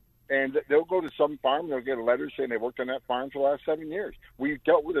 And they'll go to some farm, they'll get a letter saying they worked on that farm for the last 7 years. We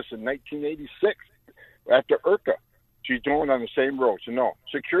dealt with this in 1986 after IRCA. She's doing it on the same road. So, no,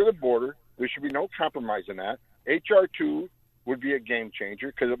 secure the border. There should be no compromise in that. H.R. 2 would be a game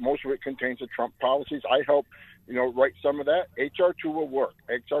changer because most of it contains the Trump policies. I help write some of that. H.R. 2 will work.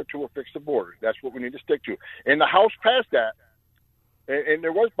 H.R. 2 will fix the border. That's what we need to stick to. And the House passed that, and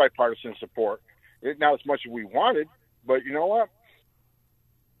there was bipartisan support. Not as much as we wanted, but you know what?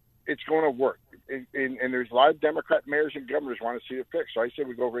 It's going to work. And there's a lot of Democrat mayors and governors want to see it fixed. So I say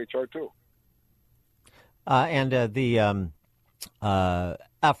we go over H.R. 2. And the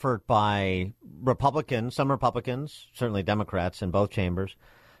effort by Republicans, some Republicans, certainly Democrats in both chambers,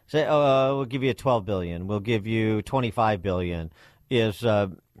 say, we'll give you $12 billion. We'll give you $25 billion. Is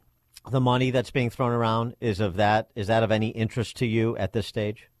the money that's being thrown around, is that of any interest to you at this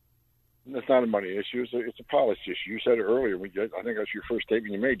stage? It's not a money issue. It's a policy issue. You said it earlier. I think that's your first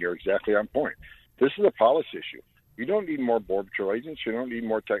statement you made. You're exactly on point. This is a policy issue. You don't need more Border Patrol agents. You don't need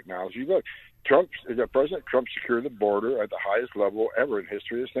more technology. Look, President Trump secured the border at the highest level ever in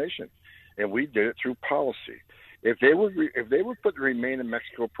history of this nation, and we did it through policy. If they would put the Remain in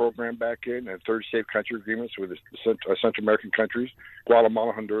Mexico program back in and third safe country agreements with the Central American countries,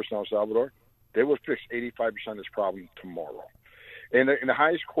 Guatemala, Honduras, and El Salvador, they would fix 85% of this problem tomorrow. In the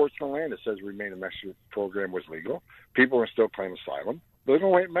highest courts in the land, it says the Remain in Mexico program was legal. People are still claiming asylum. They're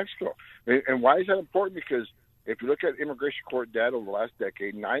going to wait in Mexico. And why is that important? Because if you look at immigration court data over the last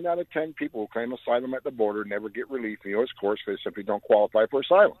decade, 9 out of 10 people who claim asylum at the border never get relief in the U.S. courts because they simply don't qualify for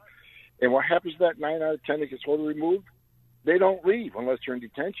asylum. And what happens to that 9 out of 10 that gets order removed? They don't leave unless they're in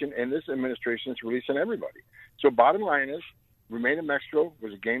detention, and this administration is releasing everybody. So bottom line is, Remain in Mexico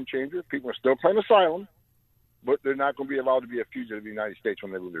was a game changer. People are still claiming asylum, but they're not going to be allowed to be a fugitive of the United States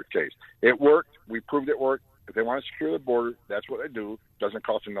when they lose their case. It worked. We proved it worked. If they want to secure the border, that's what they do. It doesn't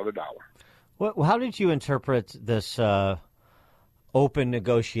cost another dollar. Well, how did you interpret this open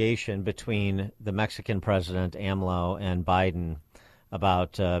negotiation between the Mexican president, AMLO, and Biden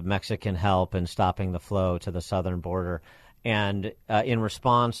about Mexican help and stopping the flow to the southern border? And in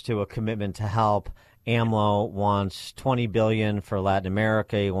response to a commitment to help, AMLO wants $20 billion for Latin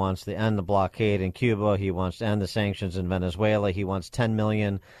America. He wants to end the blockade in Cuba. He wants to end the sanctions in Venezuela. He wants 10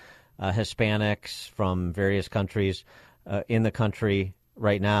 million Hispanics from various countries in the country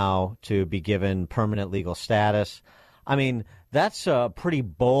right now to be given permanent legal status. I mean, that's a pretty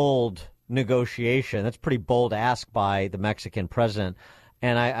bold negotiation. That's a pretty bold ask by the Mexican president.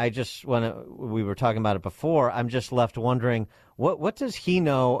 And I just, when we were talking about it before, I'm just left wondering, what does he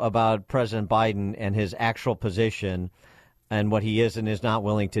know about President Biden and his actual position and what he is and is not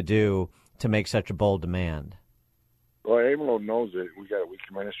willing to do to make such a bold demand? Well, AMLO knows that we got a weak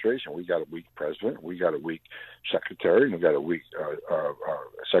administration. We got a weak president. We got a weak secretary. And we got a weak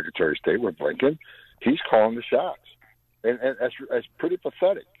Secretary of State with Blinken. He's calling the shots. And that's pretty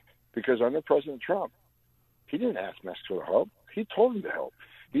pathetic because under President Trump, he didn't ask Mexico to help. He told him to help.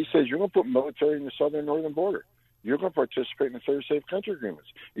 He says, you're going to put military in the southern and northern border. You're going to participate in the third safe country agreements.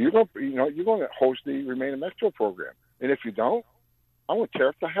 You're going to host the Remain in Mexico program. And if you don't, I'm going to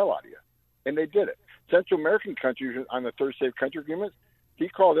tear the hell out of you. And they did it. Central American countries on the third safe country agreement, he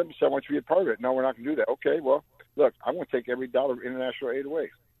called them and said, I want you to be a part of it. No, we're not going to do that. Okay, well, look, I'm going to take every dollar of international aid away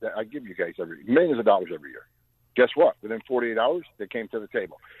that I give you guys millions of dollars every year. Guess what? Within 48 hours, they came to the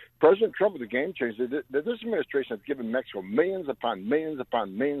table. President Trump was a game changer. This administration has given Mexico millions upon millions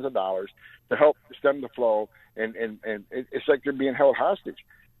upon millions of dollars to help stem the flow, and it's like they're being held hostage.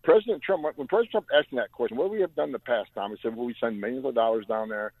 President Trump, when President Trump asked me that question, what we have done in the past, Tom, he said, well, we send millions of dollars down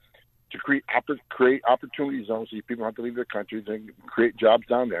there to create opportunity zones so people don't have to leave their countries and create jobs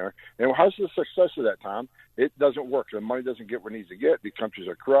down there. And how's the success of that, Tom? It doesn't work. The money doesn't get where it needs to get. The countries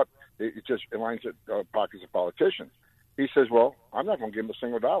are corrupt. It just aligns at pockets of politicians. He says, well, I'm not going to give them a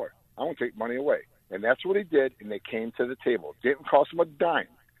single dollar. I'm going to take money away. And that's what he did, and they came to the table. It didn't cost them a dime.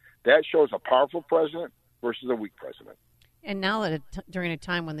 That shows a powerful president versus a weak president. And now that during a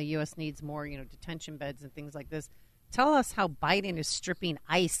time when the U.S. needs more, detention beds and things like this, tell us how Biden is stripping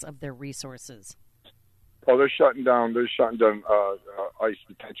ICE of their resources. Oh, they're shutting down ICE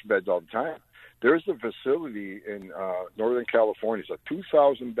detention beds all the time. There's a facility in Northern California. It's a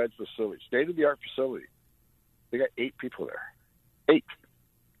 2,000-bed facility, state-of-the-art facility. They got 8 people there. 8.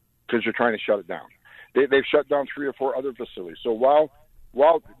 Because they're trying to shut it down. They've shut down 3 or 4 other facilities. So while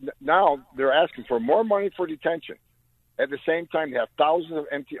now they're asking for more money for detention, at the same time they have thousands of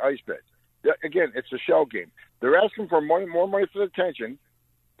empty ICE beds. Again, it's a shell game. They're asking for more money for detention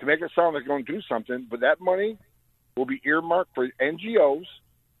to make it sound like they're going to do something, but that money will be earmarked for NGOs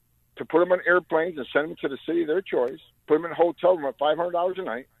to put them on airplanes and send them to the city of their choice, put them in a hotel room at $500 a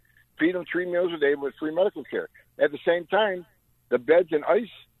night, feed them 3 meals a day with free medical care. At the same time, the beds in ICE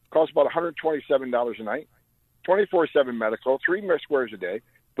cost about $127 a night, 24/7 medical, 3 squares a day,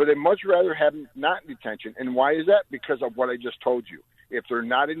 but they'd much rather have them not in detention. And why is that? Because of what I just told you. If they're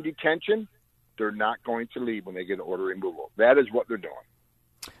not in detention, they're not going to leave when they get an order removal. That is what they're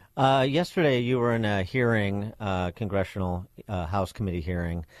doing. Yesterday, you were in a hearing, Congressional House Committee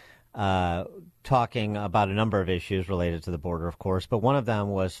hearing, talking about a number of issues related to the border, of course, but one of them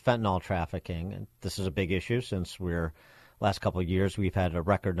was fentanyl trafficking. And this is a big issue since last couple of years, we've had a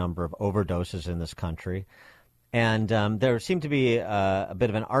record number of overdoses in this country. And there seemed to be a bit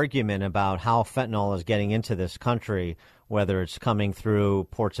of an argument about how fentanyl is getting into this country, whether it's coming through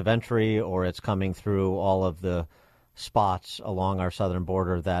ports of entry or it's coming through all of the spots along our southern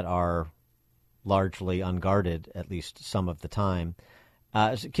border that are largely unguarded, at least some of the time.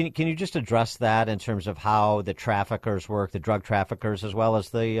 Can you just address that in terms of how the traffickers work, the drug traffickers, as well as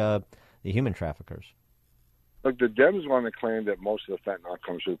the human traffickers? Look, the Dems want to claim that most of the fentanyl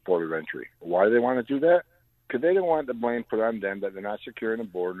comes through the port of entry. Why do they want to do that? because they don't want the blame put on them that they're not securing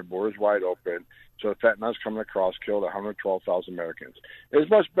the border's wide open, so the fentanyl's coming across, killed 112,000 Americans. It's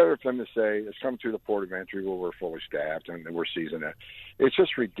much better for them to say it's come through the port of entry where we're fully staffed and we're seizing it. It's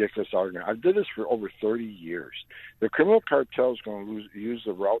just ridiculous argument. I've did this for over 30 years. The criminal cartel is going to use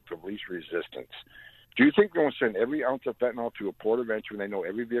the route of least resistance. Do you think they're going to send every ounce of fentanyl to a port of entry when they know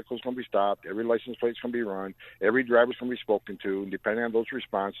every vehicle is going to be stopped, every license plate is going to be run, every driver is going to be spoken to, and depending on those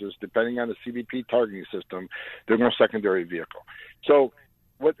responses, depending on the CBP targeting system, they're going to secondary vehicle. So,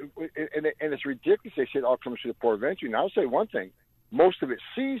 and it's ridiculous they say it all comes through the port of entry. Now, I'll say one thing. Most of it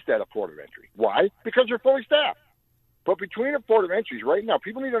seized at a port of entry. Why? Because they're fully staffed. But between the port of entries right now,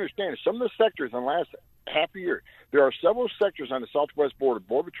 people need to understand some of the sectors in the last half a year, there are several sectors on the southwest border,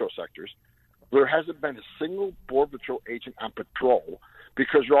 Border Patrol sectors, there hasn't been a single Border Patrol agent on patrol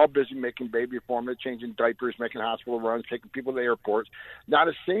because they're all busy making baby formula, changing diapers, making hospital runs, taking people to the airports. Not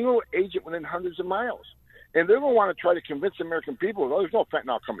a single agent within hundreds of miles. And they're going to want to try to convince the American people, well, there's no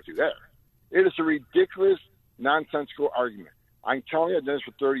fentanyl coming through there. It is a ridiculous, nonsensical argument. I'm telling you, I've done this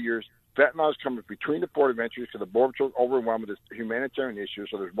for 30 years. Fentanyl is coming between the port of entry because the Border Patrol is overwhelmed with this humanitarian issue,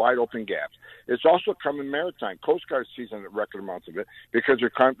 so there's wide open gaps. It's also coming maritime. Coast Guard seizing record amounts of it because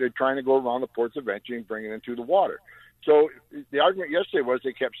they're trying to go around the ports of entry and bring it into the water. So the argument yesterday was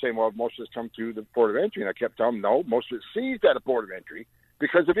they kept saying, well, most of it's come through the port of entry, and I kept telling them, no, most of it's seized at a port of entry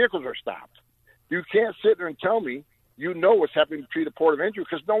because the vehicles are stopped. You can't sit there and tell me you know what's happening between the port of entry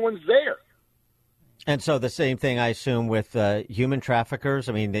because no one's there. And so the same thing, I assume, with human traffickers.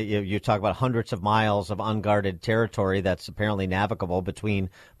 I mean, you talk about hundreds of miles of unguarded territory that's apparently navigable between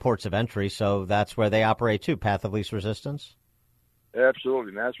ports of entry. So that's where they operate, too, path of least resistance? Absolutely.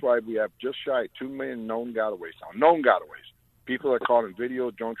 And that's why we have just shy of 2 million known gotaways now. Known gotaways. People are caught in video,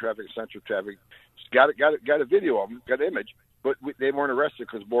 drone traffic, central traffic. Got a video of them, got an image. But they weren't arrested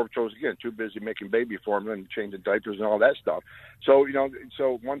because Border Patrol was, again, too busy making baby formula and changing diapers and all that stuff. So,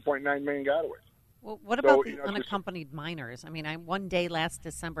 1.9 million gotaways. Well, what about the unaccompanied minors? I mean, one day last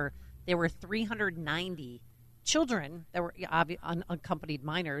December, there were 390 children that were unaccompanied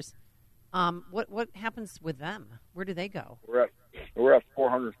minors. What happens with them? Where do they go? We're at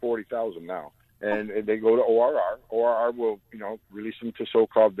 440,000 now, and they go to ORR. ORR will, release them to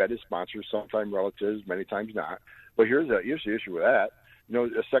so-called vetted sponsors, sometimes relatives, many times not. But here's the issue with that.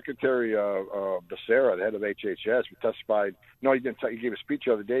 Secretary Becerra, the head of HHS, testified. No, he didn't. He gave a speech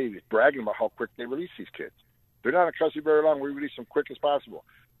the other day. He was bragging about how quick they release these kids. They're not in custody very long. We release them quick as possible.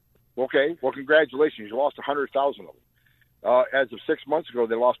 Okay, well, congratulations. You lost 100,000 of them. As of 6 months ago,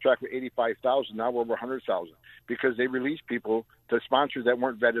 they lost track of 85,000. Now we're over 100,000 because they released people to sponsors that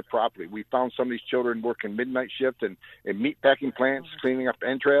weren't vetted properly. We found some of these children working midnight shift in meat packing plants, cleaning up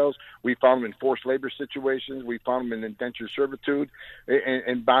entrails. We found them in forced labor situations. We found them in indentured servitude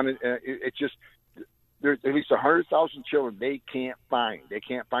and bonded. It's just there's at least 100,000 children they can't find. They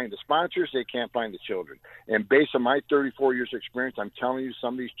can't find the sponsors. They can't find the children. And based on my 34 years of experience, I'm telling you,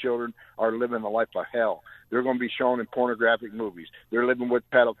 some of these children are living a life of hell. They're going to be shown in pornographic movies. They're living with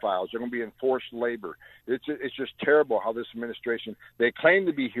pedophiles. They're going to be in forced labor. It's just terrible how this administration, they claim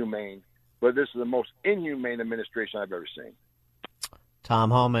to be humane, but this is the most inhumane administration I've ever seen. Tom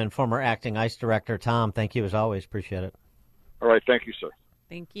Homan, former acting ICE director. Tom, thank you as always. Appreciate it. All right. Thank you, sir.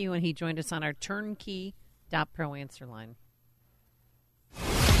 Thank you. And he joined us on our turnkey.pro answer line.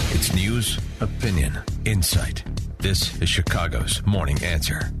 It's news, opinion, insight. This is Chicago's Morning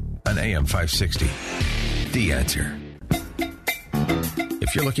Answer on AM 560. The Answer.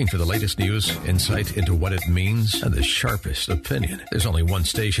 If you're looking for the latest news, insight into what it means, and the sharpest opinion, there's only one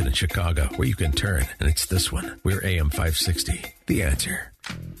station in Chicago where you can turn, and it's this one. We're AM 560. The Answer.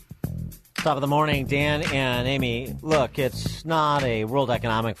 Top of the morning, Dan and Amy. Look, it's not a World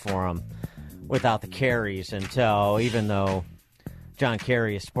Economic Forum without the Kerrys until, even though John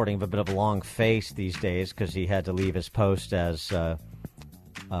Kerry is sporting a bit of a long face these days because he had to leave his post as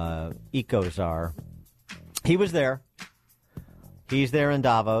eco-czar. He was there. He's there in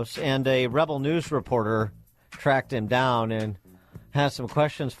Davos, and a Rebel News reporter tracked him down and has some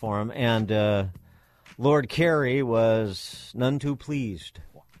questions for him, and Lord Kerry was none too pleased.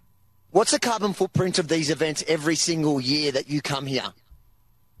 What's the carbon footprint of these events every single year that you come here?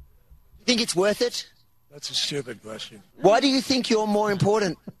 You think it's worth it? That's a stupid question. Why do you think you're more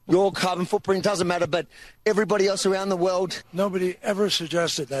important? Your carbon footprint doesn't matter, but everybody else around the world... Nobody ever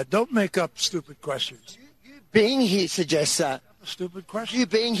suggested that. Don't make up stupid questions. You being here suggests that. A stupid question. You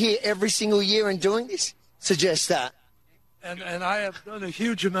being here every single year and doing this suggests that. And I have done a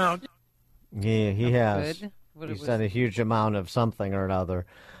huge amount. Yeah, he has. He's done a huge amount of something or another.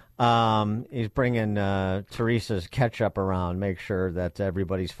 He's bringing Teresa's ketchup around, make sure that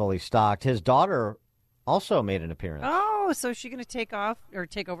everybody's fully stocked. His daughter also made an appearance. Oh, so is she going to take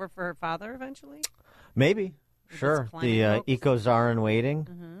over for her father eventually? Maybe. Sure. The eco czar in waiting.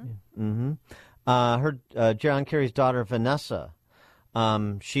 John Kerry's daughter, Vanessa,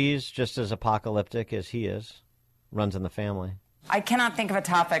 she's just as apocalyptic as he is, runs in the family. I cannot think of a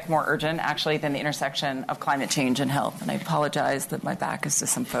topic more urgent, actually, than the intersection of climate change and health. And I apologize that my back is to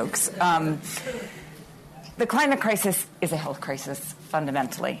some folks. The climate crisis is a health crisis,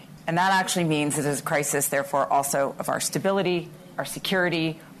 fundamentally. And that actually means it is a crisis, therefore, also of our stability, our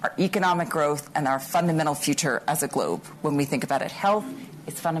security, our economic growth, and our fundamental future as a globe. When we think about it, health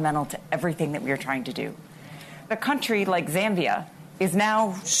is fundamental to everything that we are trying to do. A country like Zambia is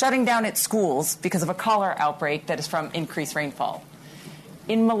now shutting down its schools because of a cholera outbreak that is from increased rainfall.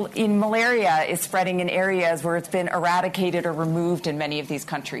 In malaria is spreading in areas where it's been eradicated or removed in many of these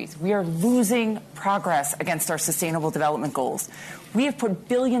countries. We are losing progress against our sustainable development goals. We have put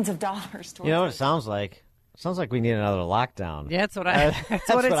billions of dollars towards You know what it sounds like? It sounds like we need another lockdown. Yeah, that's what I. That's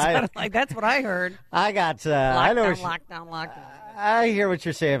what it sounded like. That's what I heard. I got. Lockdown. I hear what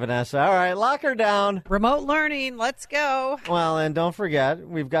you're saying, Vanessa. All right, lock her down. Remote learning. Let's go. Well, and don't forget,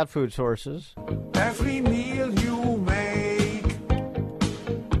 we've got food sources. Every meal you make,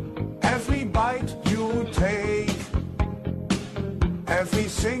 every bite you take, every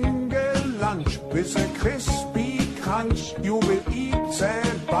single lunch with a crispy crunch, you will eat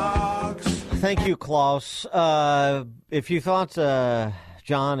the bugs. Thank you, Klaus. If you thought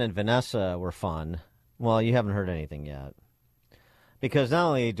John and Vanessa were fun, well, you haven't heard anything yet. Because not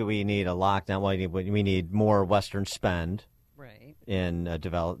only do we need a lockdown, we need more Western spend in the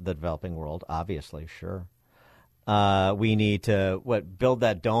developing world, obviously, sure. We need to build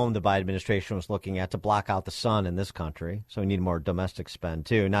that dome the Biden administration was looking at to block out the sun in this country. So we need more domestic spend,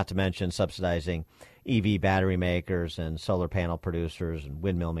 too, not to mention subsidizing EV battery makers and solar panel producers and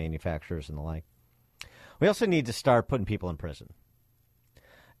windmill manufacturers and the like. We also need to start putting people in prison.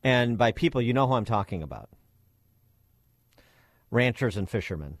 And by people, you know who I'm talking about. Ranchers and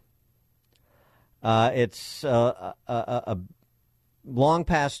fishermen. It's a long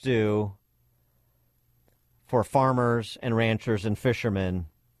past due for farmers and ranchers and fishermen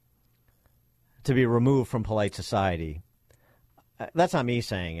to be removed from polite society. That's not me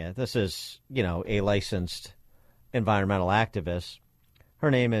saying it. This is, a licensed environmental activist.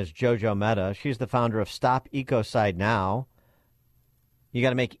 Her name is Jojo Mehta. She's the founder of Stop Ecocide Now. You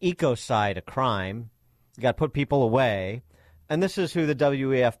got to make ecocide a crime. You got to put people away. And this is who the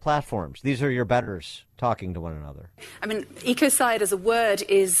WEF platforms. These are your betters talking to one another. I mean, ecocide as a word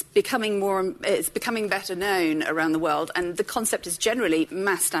is becoming better known around the world, and the concept is generally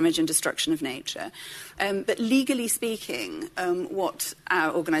mass damage and destruction of nature. But legally speaking, what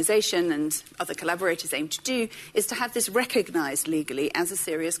our organisation and other collaborators aim to do is to have this recognised legally as a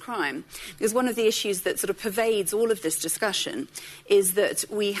serious crime. Because one of the issues that sort of pervades all of this discussion is that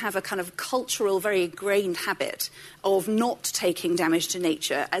we have a kind of cultural, very ingrained habit of not taking damage to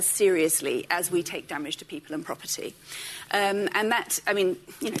nature as seriously as we take damage to people and property. And that,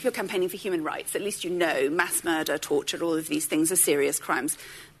 if you're campaigning for human rights, at least mass murder, torture, all of these things are serious crimes.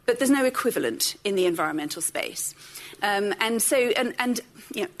 But there's no equivalent in the environmental space. Unlike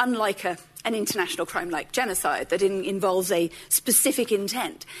an international crime like genocide that involves a specific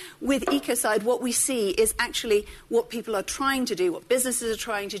intent, with ecocide, what we see is actually what people are trying to do, what businesses are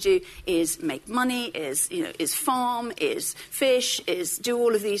trying to do, is make money, is farm, is fish, is do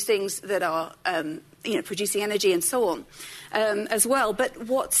all of these things that are producing energy and so on as well. But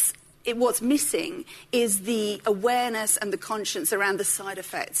what's missing is the awareness and the conscience around the side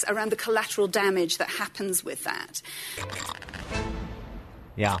effects, around the collateral damage that happens with that.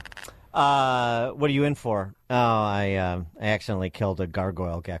 Yeah. What are you in for? Oh, I accidentally killed a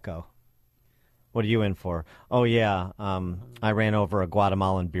gargoyle gecko. What are you in for? Oh, yeah. I ran over a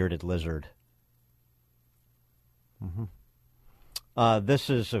Guatemalan bearded lizard. Mm-hmm. This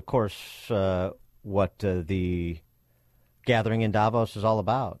is, of course, what the gathering in Davos is all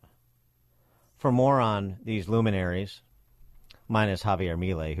about. For more on these luminaries, mine is Javier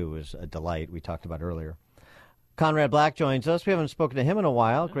Milei, who was a delight we talked about earlier. Conrad Black joins us. We haven't spoken to him in a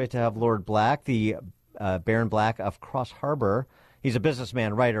while. Great to have Lord Black, the Baron Black of Cross Harbor. He's a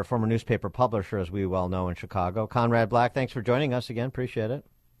businessman, writer, former newspaper publisher, as we well know in Chicago. Conrad Black, thanks for joining us again. Appreciate it.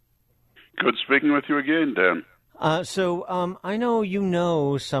 Good speaking with you again, Dan. So I know you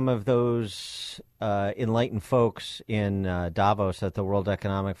know some of those enlightened folks in Davos at the World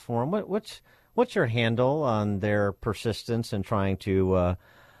Economic Forum. What's your handle on their persistence in trying to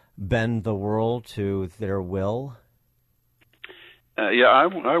bend the world to their will?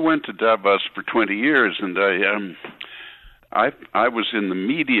 I went to Davos for 20 years, and I was in the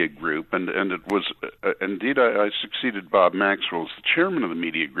media group, and it was indeed I succeeded Bob Maxwell as the chairman of the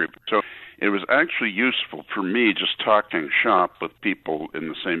media group. So it was actually useful for me just talking shop with people in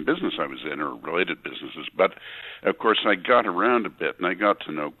the same business I was in or related businesses. But of course, I got around a bit, and I got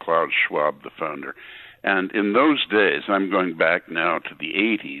to know Klaus Schwab, the founder. And in those days, I'm going back now to the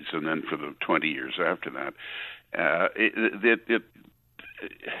 80s, and then for the 20 years after that,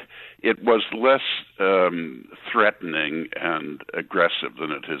 it was less threatening and aggressive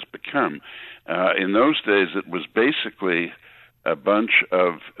than it has become. In those days, it was basically a bunch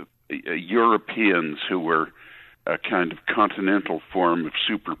of Europeans who were a kind of continental form of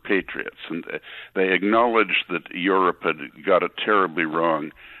super patriots, and they acknowledged that Europe had got it terribly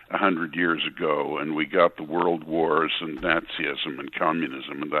wrong 100 years ago, and we got the world wars and Nazism and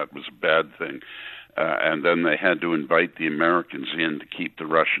communism, and that was a bad thing. And then they had to invite the Americans in to keep the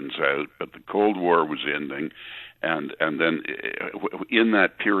Russians out, but the Cold War was ending, and then in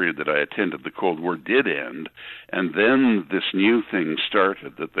that period that I attended, the Cold War did end, and then this new thing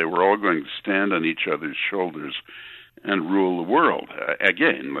started, that they were all going to stand on each other's shoulders and rule the world,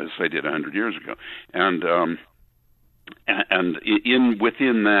 again, as they did 100 years ago. And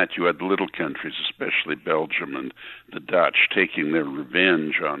within that, you had the little countries, especially Belgium and the Dutch, taking their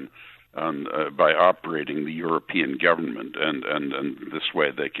revenge by operating the European government, and this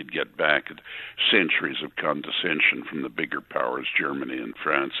way they could get back at centuries of condescension from the bigger powers, Germany and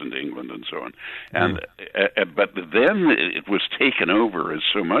France and England and so on. But then it was taken over, as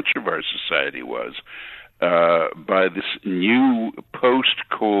so much of our society was, by this new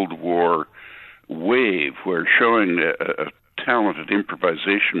post-Cold War wave, where showing a talented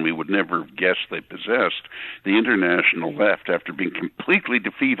improvisation we would never have guessed they possessed, the international left, after being completely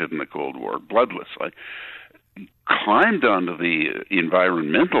defeated in the Cold War, bloodlessly, climbed onto the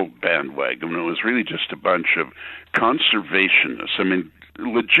environmental bandwagon. It was really just a bunch of conservationists. I mean,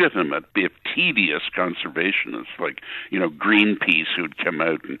 legitimate, if tedious conservationists, like, Greenpeace, who'd come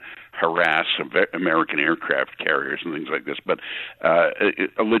out and harass American aircraft carriers and things like this, but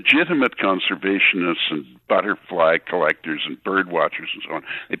legitimate conservationists and butterfly collectors and bird watchers and so on,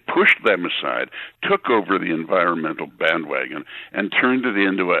 they pushed them aside, took over the environmental bandwagon, and turned it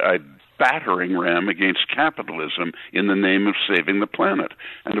into a battering ram against capitalism in the name of saving the planet.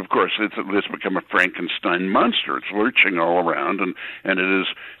 And of course, it's become a Frankenstein monster. It's lurching all around, and it is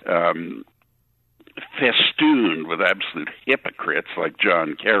festooned with absolute hypocrites like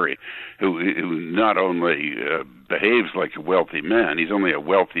John Kerry, who not only behaves like a wealthy man, he's only a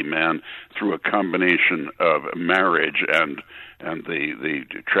wealthy man through a combination of marriage and the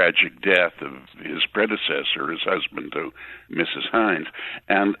tragic death of his predecessor, his husband, to Mrs. Hines,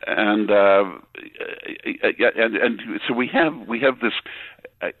 and so we have this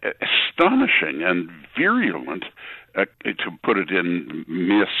astonishing and virulent, to put it in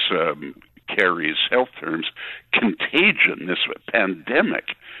Miss Kerry's health terms, contagion, this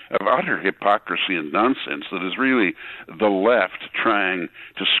pandemic of utter hypocrisy and nonsense that is really the left trying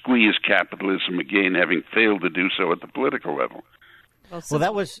to squeeze capitalism again, having failed to do so at the political level. Well,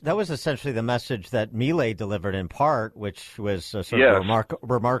 that was essentially the message that Milei delivered in part, which was sort of a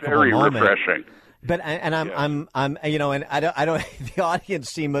remarkable very moment. Refreshing. But I'm and I don't the audience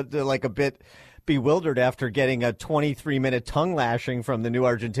seemed like a bit bewildered after getting a 23-minute tongue lashing from the new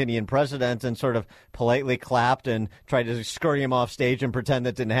Argentinian president, and sort of politely clapped and tried to scurry him off stage and pretend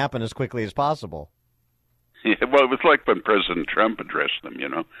that didn't happen as quickly as possible. Yeah, well, it was like when President Trump addressed them,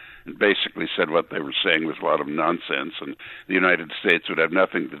 and basically said what they were saying was a lot of nonsense, and the United States would have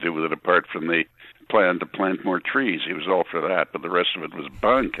nothing to do with it apart from the plan to plant more trees. He was all for that, but the rest of it was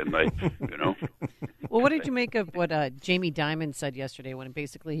bunk, and they, Well, what did you make of what Jamie Dimon said yesterday, when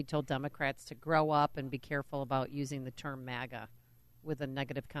basically he told Democrats to grow up and be careful about using the term MAGA with a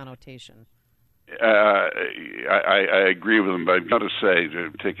negative connotation? I agree with him, but I've got to say,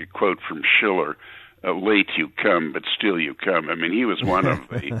 to take a quote from Schiller, late you come, but still you come. I mean, he was one of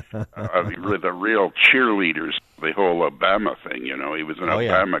the real cheerleaders of the whole Obama thing. He was an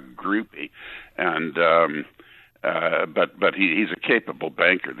Obama groupie, and but he's a capable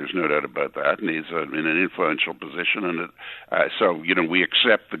banker. There's no doubt about that, and he's in an influential position. And so we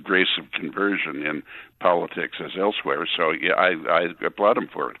accept the grace of conversion in politics as elsewhere. So yeah, I applaud him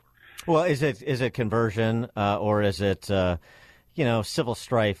for it. Well, is it conversion or is it? Civil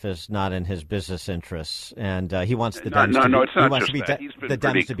strife is not in his business interests, and he wants the Dems to be, it's not just that. He's been the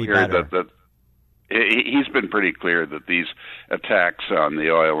Dems to be clear better. He's been pretty clear that these attacks on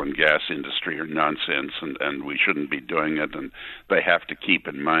the oil and gas industry are nonsense, and we shouldn't be doing it, and they have to keep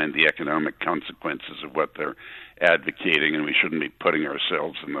in mind the economic consequences of what they're advocating, and we shouldn't be putting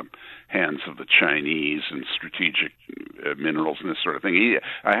ourselves in the hands of the Chinese and strategic minerals and this sort of thing.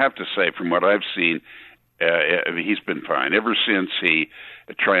 I have to say, from what I've seen, he's been fine ever since he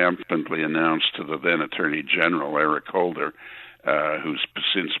triumphantly announced to the then Attorney General, Eric Holder, who's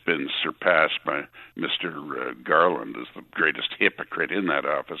since been surpassed by Mr. Garland as the greatest hypocrite in that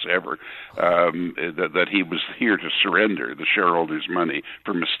office ever, that he was here to surrender the shareholders' money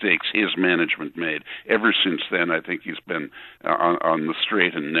for mistakes his management made. Ever since then, I think he's been on the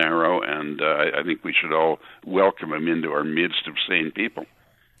straight and narrow, and I think we should all welcome him into our midst of sane people.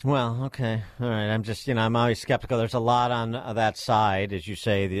 Well, okay. All right. I'm just, I'm always skeptical. There's a lot on that side, as you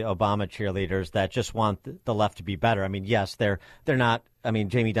say, the Obama cheerleaders that just want the left to be better. I mean, yes, they're not. I mean,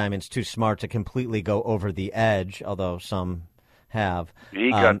 Jamie Dimon's too smart to completely go over the edge, although some have.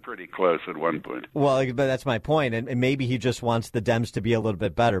 He got pretty close at one point. Well, but that's my point. And maybe he just wants the Dems to be a little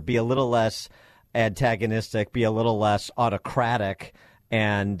bit better, be a little less antagonistic, be a little less autocratic.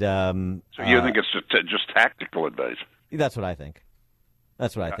 And so you think it's just tactical advice? That's what I think.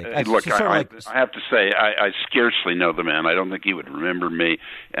 That's what I think. Look, I have to say, I scarcely know the man. I don't think he would remember me,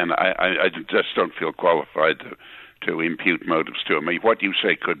 and I just don't feel qualified to impute motives to him. What you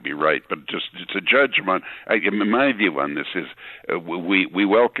say could be right, but just to judge him on, my view on this is we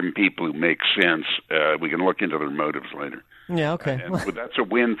welcome people who make sense. We can look into their motives later. Yeah, okay. And that's a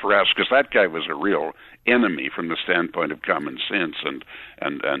win for us, because that guy was a real enemy from the standpoint of common sense and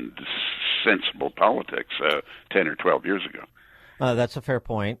sensible politics 10 or 12 years ago. That's a fair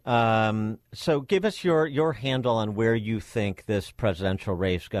point. So give us your handle on where you think this presidential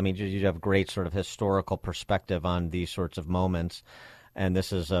race, I mean, you have great sort of historical perspective on these sorts of moments, and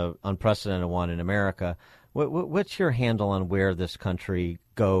this is an unprecedented one in America. What's your handle on where this country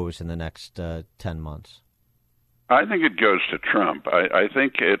goes in the next 10 months? I think it goes to Trump. I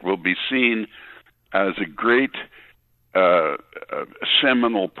think it will be seen as a great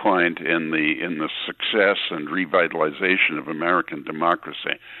seminal point in the success and revitalization of American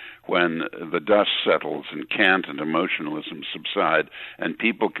democracy, when the dust settles and cant and emotionalism subside, and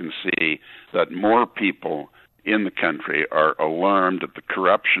people can see that more people in the country are alarmed at the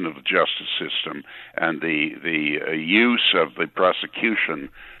corruption of the justice system and the use of the prosecution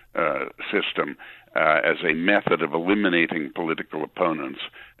system as a method of eliminating political opponents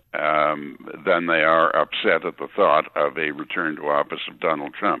than they are upset at the thought of a return to office of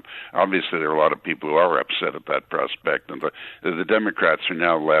Donald Trump. Obviously, there are a lot of people who are upset at that prospect, and the Democrats are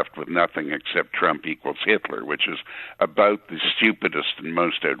now left with nothing except Trump equals Hitler, which is about the stupidest and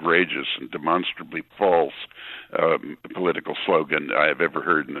most outrageous and demonstrably false political slogan I have ever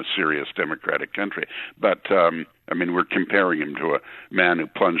heard in a serious democratic country. But I mean, we're comparing him to a man who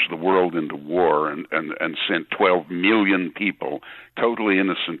plunged the world into war and sent 12 million people, totally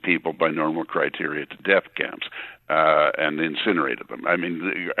innocent people by normal criteria, to death camps and incinerated them. I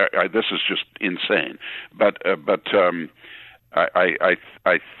mean, this is just insane. But I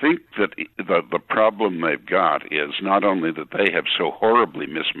think that the problem they've got is not only that they have so horribly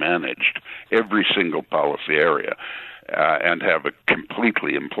mismanaged every single policy area, and have a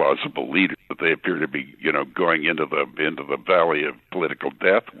completely implausible leader that they appear to be, going into the valley of political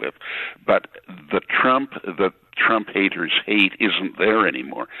death with. But the Trump haters hate isn't there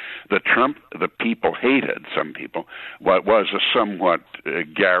anymore. The Trump the people hated, some people, was a somewhat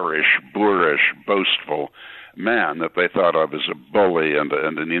garish, boorish, boastful man that they thought of as a bully and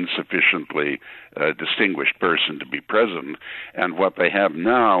an insufficiently distinguished person to be president. And what they have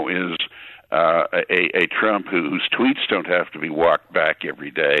now is a Trump whose tweets don't have to be walked back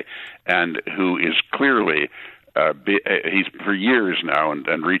every day, and who is clearly he's for years now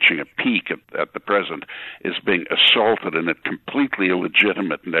and reaching a peak at the present, is being assaulted in a completely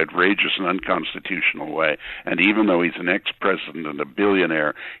illegitimate and outrageous and unconstitutional way. And even though he's an ex-president and a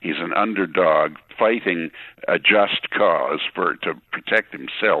billionaire, he's an underdog fighting a just cause to protect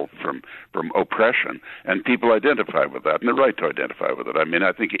himself from oppression. And people identify with that, and they're right to identify with it. I mean,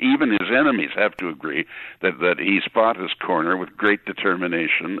 I think even his enemies have to agree that he's fought his corner with great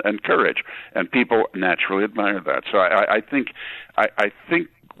determination and courage, and people naturally admire that. So I think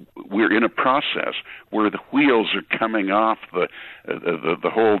we're in a process where the wheels are coming off the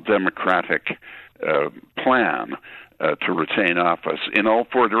whole Democratic plan to retain office in all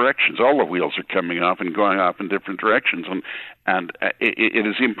four directions. All the wheels are coming off and going off in different directions, and it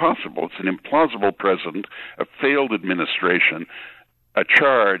is impossible. It's an implausible president, a failed administration, a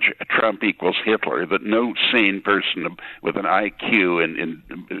charge, Trump equals Hitler, that no sane person with an IQ in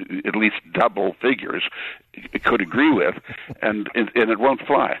at least double figures could agree with, and it won't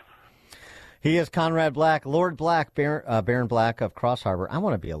fly. He is Conrad Black, Lord Black, Baron Black of Cross Harbor. I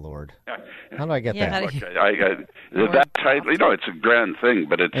want to be a lord. How do I get that? Look, that title, it's a grand thing,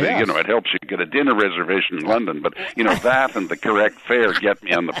 but it's it helps you get a dinner reservation in London. But that and the correct fare get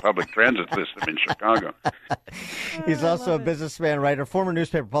me on the public transit system in Chicago. He's also a businessman, writer, former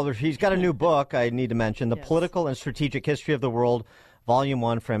newspaper publisher. He's got a new book I need to mention, The Political and Strategic History of the World, Volume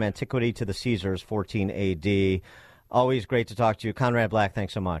 1, From Antiquity to the Caesars, 14 A.D. Always great to talk to you. Conrad Black,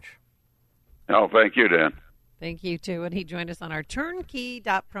 thanks so much. Oh, thank you, Dan. Thank you, too. And he joined us on our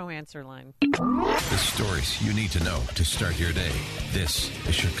turnkey.pro answer line. The stories you need to know to start your day. This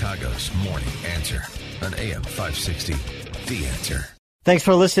is Chicago's Morning Answer on AM 560. The Answer. Thanks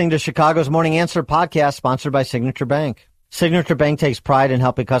for listening to Chicago's Morning Answer podcast, sponsored by Signature Bank. Signature Bank takes pride in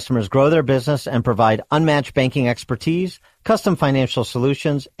helping customers grow their business and provide unmatched banking expertise, custom financial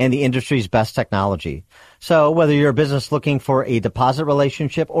solutions, and the industry's best technology. So whether you're a business looking for a deposit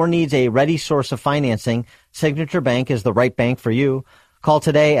relationship or needs a ready source of financing, Signature Bank is the right bank for you. Call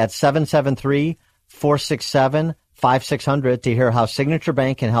today at 773-467-5600 to hear how Signature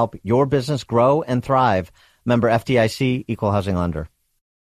Bank can help your business grow and thrive. Member FDIC, Equal Housing Lender.